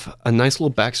have a nice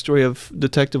little backstory of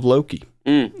Detective Loki.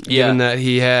 Given that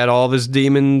he had all of his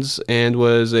demons and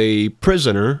was a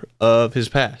prisoner of his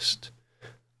past.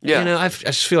 Yeah, I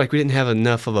just feel like we didn't have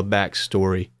enough of a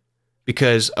backstory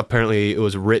because apparently it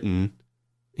was written,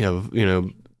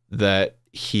 that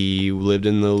he lived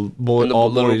in the little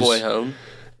boy home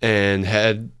and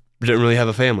didn't really have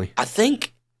a family. I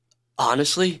think,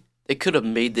 honestly, they could have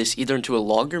made this either into a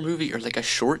longer movie or like a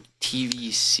short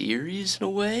TV series in a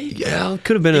way. Yeah, it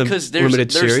could have been a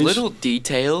limited series. There's little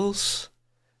details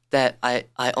that I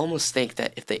almost think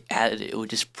that if they added it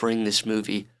would just bring this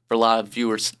movie for a lot of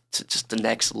viewers to just the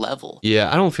next level. Yeah,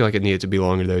 I don't feel like it needed to be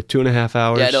longer though. 2.5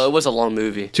 hours. Yeah, no, it was a long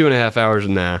movie. 2.5 hours,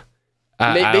 nah.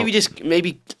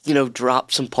 Maybe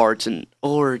drop some parts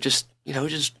or just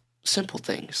simple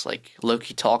things like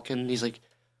Loki talking. He's like,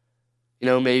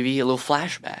 maybe a little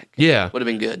flashback. Yeah, would have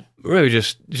been good. Maybe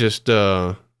just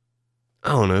I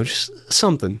don't know, just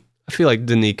something. I feel like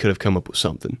Denis could have come up with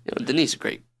something. Denis is a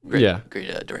great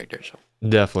director. So.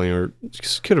 Definitely, or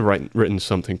just could have written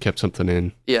something, kept something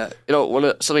in. Yeah,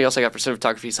 something else I got for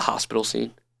cinematography is the hospital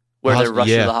scene where they're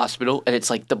rushing to the hospital, and it's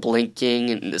like the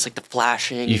blinking and it's like the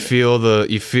flashing. You feel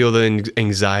the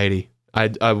anxiety.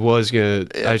 I was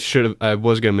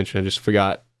gonna mention. I just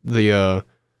forgot that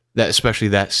especially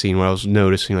that scene where I was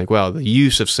noticing like, wow, the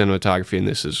use of cinematography in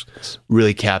this is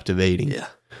really captivating. Yeah,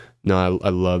 no, I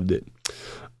loved it.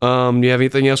 Do you have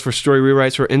anything else for story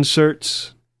rewrites or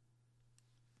inserts?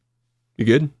 You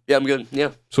good? Yeah, I'm good.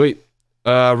 Yeah. Sweet.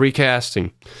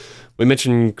 Recasting. We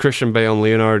mentioned Christian Bale and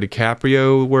Leonardo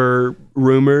DiCaprio were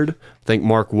rumored. I think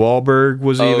Mark Wahlberg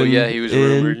was he was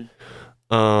rumored.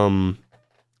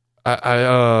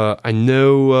 I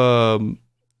know,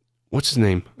 what's his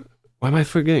name? Why am I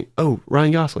forgetting? Oh,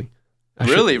 Ryan Gosling.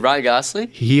 Ryan Gosling?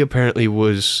 He apparently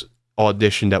was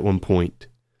auditioned at one point.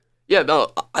 Yeah,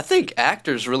 no, I think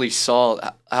actors really saw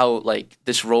how like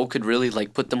this role could really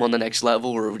like put them on the next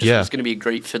level, or just was going to be a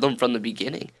great film from the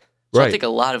beginning. So I think a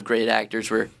lot of great actors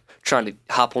were trying to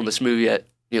hop on this movie at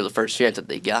the first chance that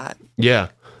they got. Yeah.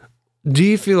 Do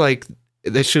you feel like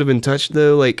they should have been touched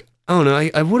though? Like I don't know.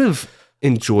 I would have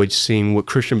enjoyed seeing what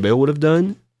Christian Bale would have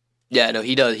done. Yeah, no,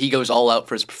 he does. He goes all out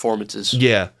for his performances.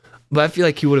 Yeah, but I feel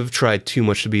like he would have tried too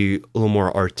much to be a little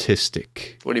more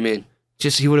artistic. What do you mean?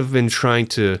 Just he would have been trying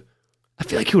to. I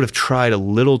feel like he would have tried a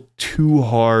little too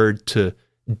hard to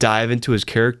dive into his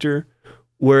character,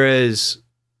 whereas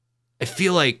I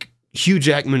feel like Hugh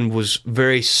Jackman was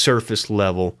very surface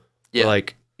level. Yeah,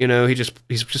 like he's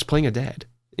just playing a dad.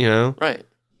 Right.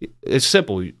 It's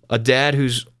simple. A dad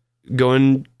who's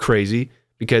going crazy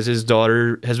because his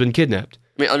daughter has been kidnapped.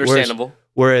 I mean, understandable.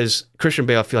 Whereas Christian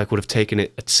Bale, I feel like would have taken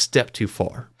it a step too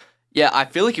far. Yeah, I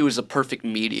feel like it was a perfect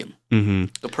medium,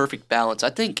 the perfect balance. I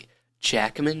think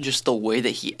Jackman, just the way that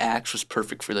he acts, was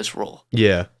perfect for this role.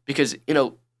 Yeah, because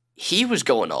he was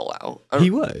going all out. He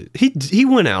was. He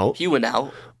went out. He went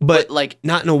out, but like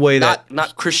not in a way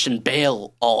not Christian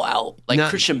Bale all out. Like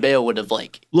Christian Bale would have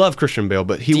love Christian Bale,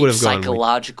 but he would have gone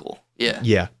psychological.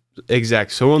 Yeah,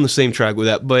 exactly. So we're on the same track with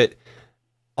that, but.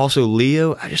 Also,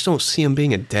 Leo, I just don't see him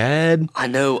being a dad. I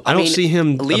know. I don't see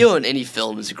him. Leo in any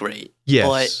film is great.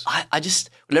 Yes. But I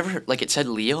just, whenever it said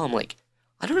Leo, I'm like,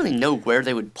 I don't really know where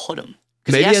they would put him.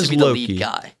 Because Maybe he has as to be Loki. the lead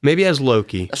guy. Maybe as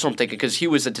Loki. That's what I'm thinking, because he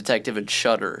was a detective in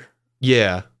Shutter.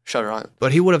 Yeah. Shutter Island.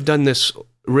 But he would have done this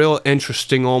real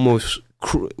interesting, almost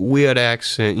weird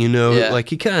accent, like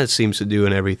he kind of seems to do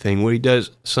in everything, where he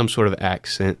does some sort of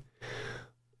accent.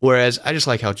 Whereas I just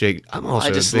like how I'm a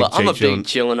big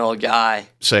Gyllenhaal guy.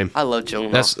 Same. I love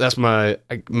Gyllenhaal. That's my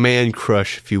man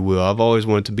crush, if you will. I've always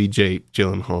wanted to be Jake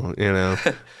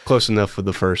Gyllenhaal. Close enough with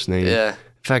the first name. Yeah.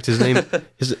 In fact,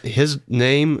 his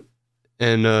name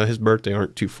and his birthday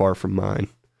aren't too far from mine.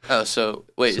 Oh, so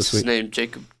wait, So is sweet. his name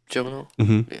Jacob Gyllenhaal?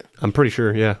 Mm-hmm. Yeah. I'm pretty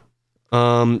sure, yeah.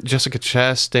 Jessica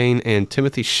Chastain and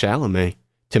Timothy Chalamet,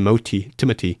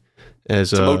 Timothy, as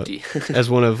Timothy. as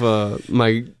one of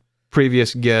my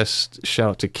previous guests. Shout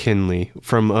out to Kinley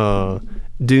from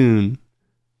Dune.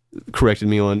 Corrected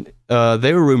me on.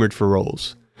 They were rumored for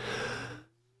roles.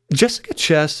 Jessica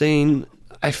Chastain,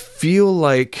 I feel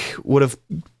like would have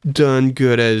done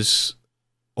good as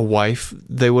a wife.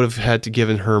 They would have had to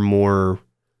given her more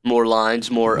More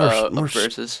more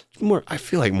verses. more. I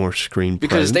feel like more screen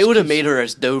Because presence, they would have made her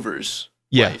as Dover's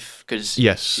Yeah. wife. Because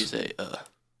Yes. she's a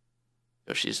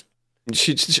she's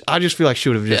I just feel like she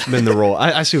would have just been the role.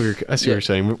 I see what you're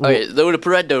saying. okay. They would have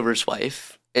put Dover's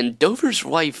wife, and Dover's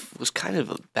wife was kind of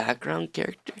a background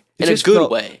character in a just good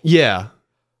felt- way. Yeah,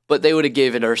 But they would have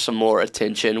given her some more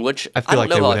attention, which I I, feel don't like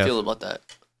they know how would I have. feel about that.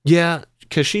 yeah,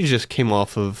 because she just came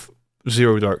off of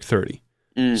Zero Dark 30,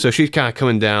 so she's kind of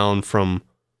coming down from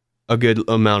a good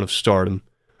amount of stardom.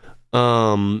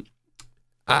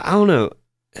 I don't know,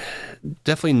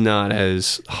 definitely not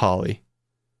as Holly.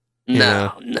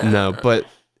 No, But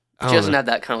I she don't doesn't know. have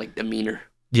that kind of like demeanor.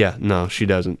 Yeah, no, she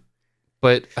doesn't.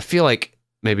 But I feel like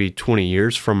maybe 20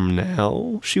 years from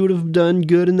now, she would have done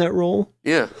good in that role.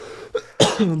 Yeah,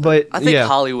 But I think yeah,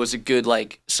 Holly was a good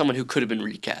like someone who could have been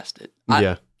recasted.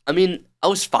 yeah. I mean, I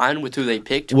was fine with who they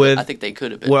picked, With- but I think they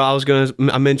could have been. What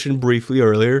I mentioned briefly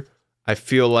earlier, I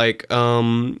feel like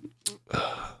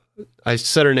I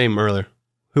said her name earlier.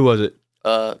 Who was it?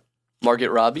 Margaret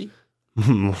Robbie.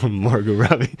 Margot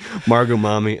Robbie, Margot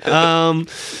Mommy. Nah,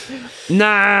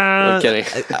 I'm kidding.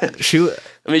 she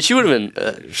I mean, she would have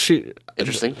been she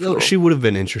interesting. no, she would have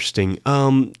been interesting.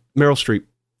 Meryl Streep.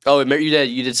 Oh,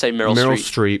 you did say Meryl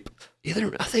Streep.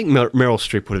 Streep. I think Meryl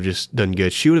Streep would have just done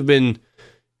good. She would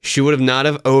have not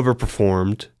have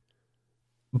overperformed,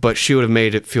 but she would have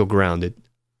made it feel grounded.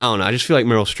 I don't know. I just feel like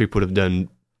Meryl Streep would have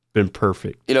been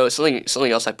perfect. You know, something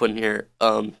else I put in here.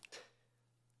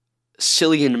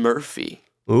 Cillian Murphy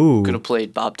Ooh, could have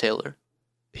played Bob Taylor,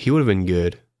 he would have been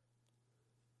good.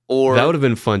 or That would have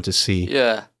been fun to see.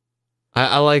 yeah,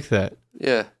 I like that.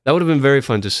 yeah. That would have been very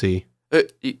fun to see.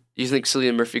 You think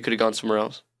Cillian Murphy could have gone somewhere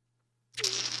else?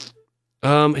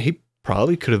 He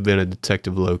probably could have been a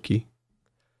Detective Loki.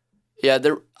 Yeah,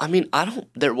 there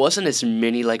wasn't as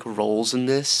many like roles in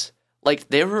this. Like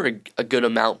there were a good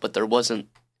amount, but there wasn't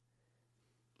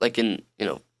like in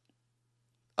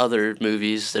other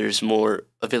movies. There's more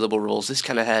available roles. This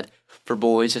kind of had for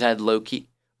boys. It had Loki,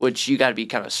 which you got to be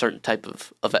kind of a certain type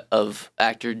of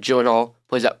actor. Gyllenhaal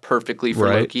plays that perfectly for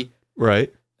Right. Loki,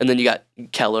 Right? and then you got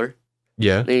Keller.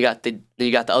 Yeah. Then you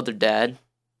got the other dad,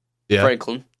 Yeah.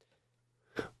 Franklin.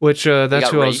 Which that's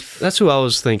got Rafe. that's who I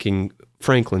was thinking.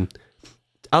 Franklin.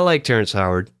 I like Terrence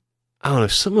Howard. I don't know,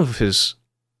 some of his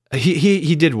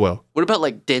he did well. What about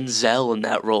like Denzel in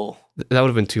that role? That would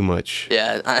have been too much.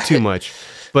 Yeah, Too much.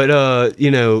 But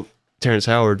Terrence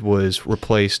Howard was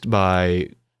replaced by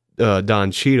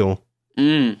Don Cheadle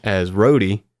as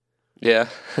Rhodey. Yeah.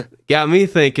 Got me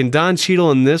thinking Don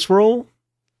Cheadle in this role?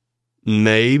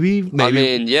 Maybe. I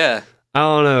mean, yeah. I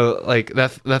don't know. Like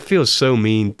that feels so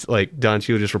mean. Like Don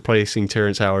Cheadle just replacing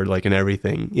Terrence Howard like in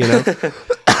everything. You know,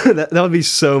 that would be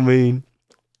so mean.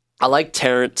 I like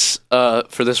Terrence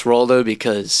for this role though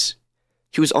because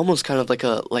he was almost kind of like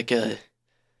a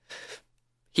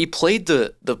he played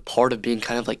the part of being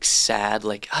kind of like sad.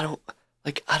 Like I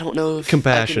don't know if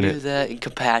Compassionate. I can do that, and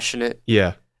compassionate.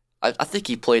 Yeah. I think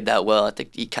he played that well. I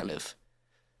think he kind of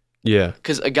Yeah.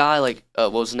 because a guy like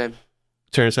what was his name?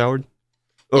 Terrence Howard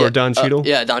or Yeah, Don Cheadle.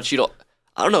 yeah, Don Cheadle.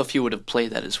 I don't know if he would have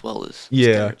played that as well as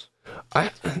Yeah. Terrence.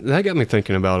 That got me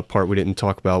thinking about a part we didn't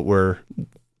talk about where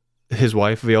his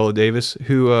wife Viola Davis,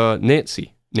 who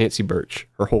Nancy Birch,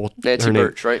 Nancy her name-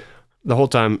 Birch, right? the whole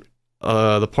time.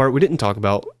 The part we didn't talk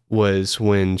about was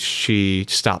when she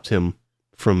stopped him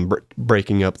from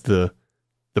breaking up the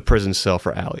prison cell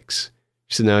for Alex.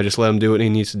 She said, "No, just let him do what he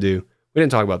needs to do." We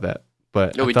didn't talk about that,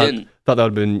 but No, I we thought, didn't. Thought that would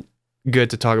have been good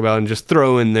to talk about and just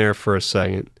throw in there for a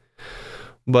second.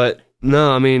 But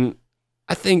no, I mean,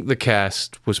 I think the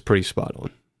cast was pretty spot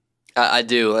on. I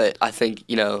do. I think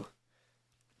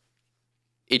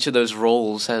each of those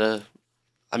roles had a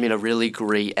really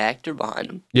great actor behind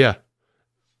them. Yeah.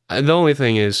 The only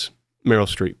thing is Meryl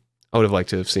Streep. I would have liked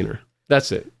to have seen her.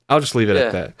 That's it. I'll just leave it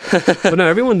at that. But no,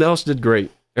 everyone else did great.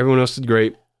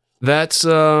 That's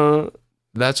all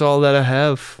that I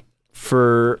have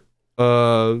for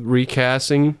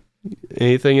recasting.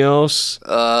 Anything else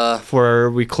before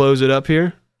we close it up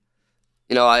here?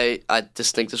 I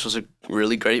just think this was a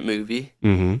really great movie,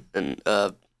 Mm-hmm. and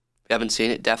you haven't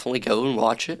seen it, definitely go and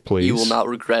watch it. Please. You will not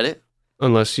regret it.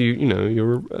 Unless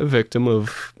you're a victim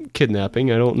of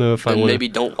kidnapping. I don't know if I want. Maybe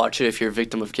don't watch it if you're a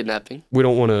victim of kidnapping. We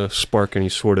don't want to spark any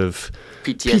sort of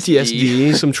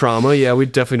PTSD, some trauma. Yeah, we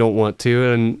definitely don't want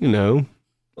to. And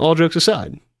all jokes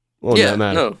aside, yeah, that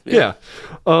matter. no, yeah.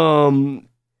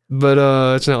 But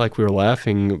it's not like we were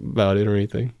laughing about it or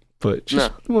anything. But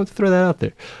just want to throw that out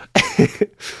there.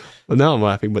 Well, now I'm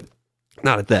laughing, but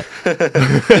not at that.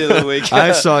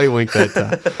 I saw you wink that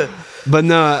time. But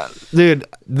no, dude,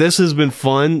 this has been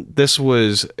fun. This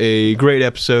was a great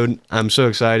episode. I'm so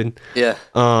excited. Yeah.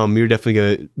 You're definitely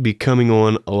going to be coming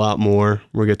on a lot more.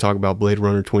 We're going to talk about Blade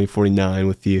Runner 2049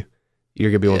 with you.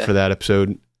 You're going to be on for that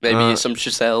episode. Maybe some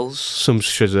Chazelles. Some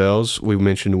Chazelles. We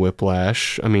mentioned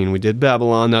Whiplash. I mean, we did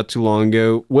Babylon not too long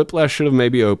ago. Whiplash should have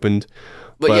maybe opened.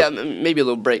 But yeah, maybe a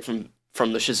little break from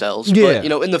the Chazelles. Yeah.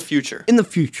 But, in the future. In the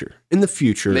future.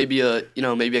 Maybe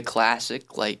a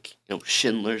classic like,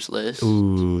 Schindler's List.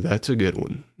 Ooh, that's a good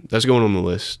one. That's going on the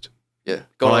list. Yeah,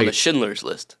 going on the Schindler's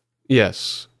List.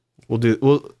 Yes.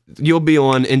 You'll be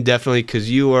on indefinitely because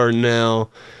you are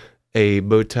now a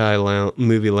Bowtie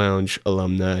Movie Lounge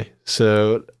alumni.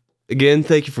 So, again,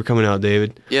 thank you for coming out,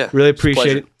 David. Yeah. Really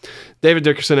appreciate it. David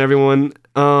Dickerson, everyone.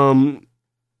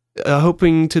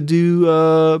 Hoping to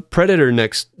do Predator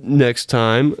next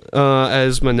time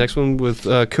as my next one with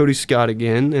Cody Scott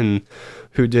again, and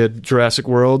who did Jurassic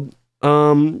World.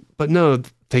 But no,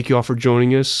 thank you all for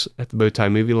joining us at the Bowtie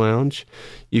Movie Lounge.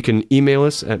 You can email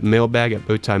us at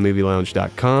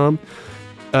mailbag@bowtiemovielounge.com.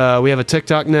 We have a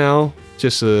TikTok now,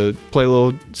 just to play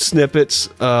little snippets.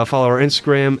 Follow our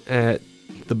Instagram at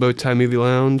the Bowtie Movie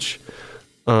Lounge,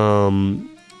 or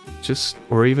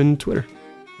even Twitter.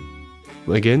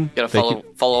 Again, you gotta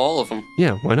follow all of them.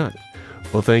 Yeah, why not?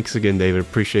 Well, thanks again, David.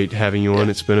 Appreciate having you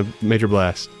on. It's been a major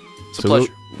blast. It's a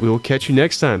pleasure. We will catch you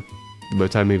next time. The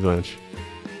Bowtie Movie Lounge.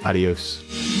 Adios.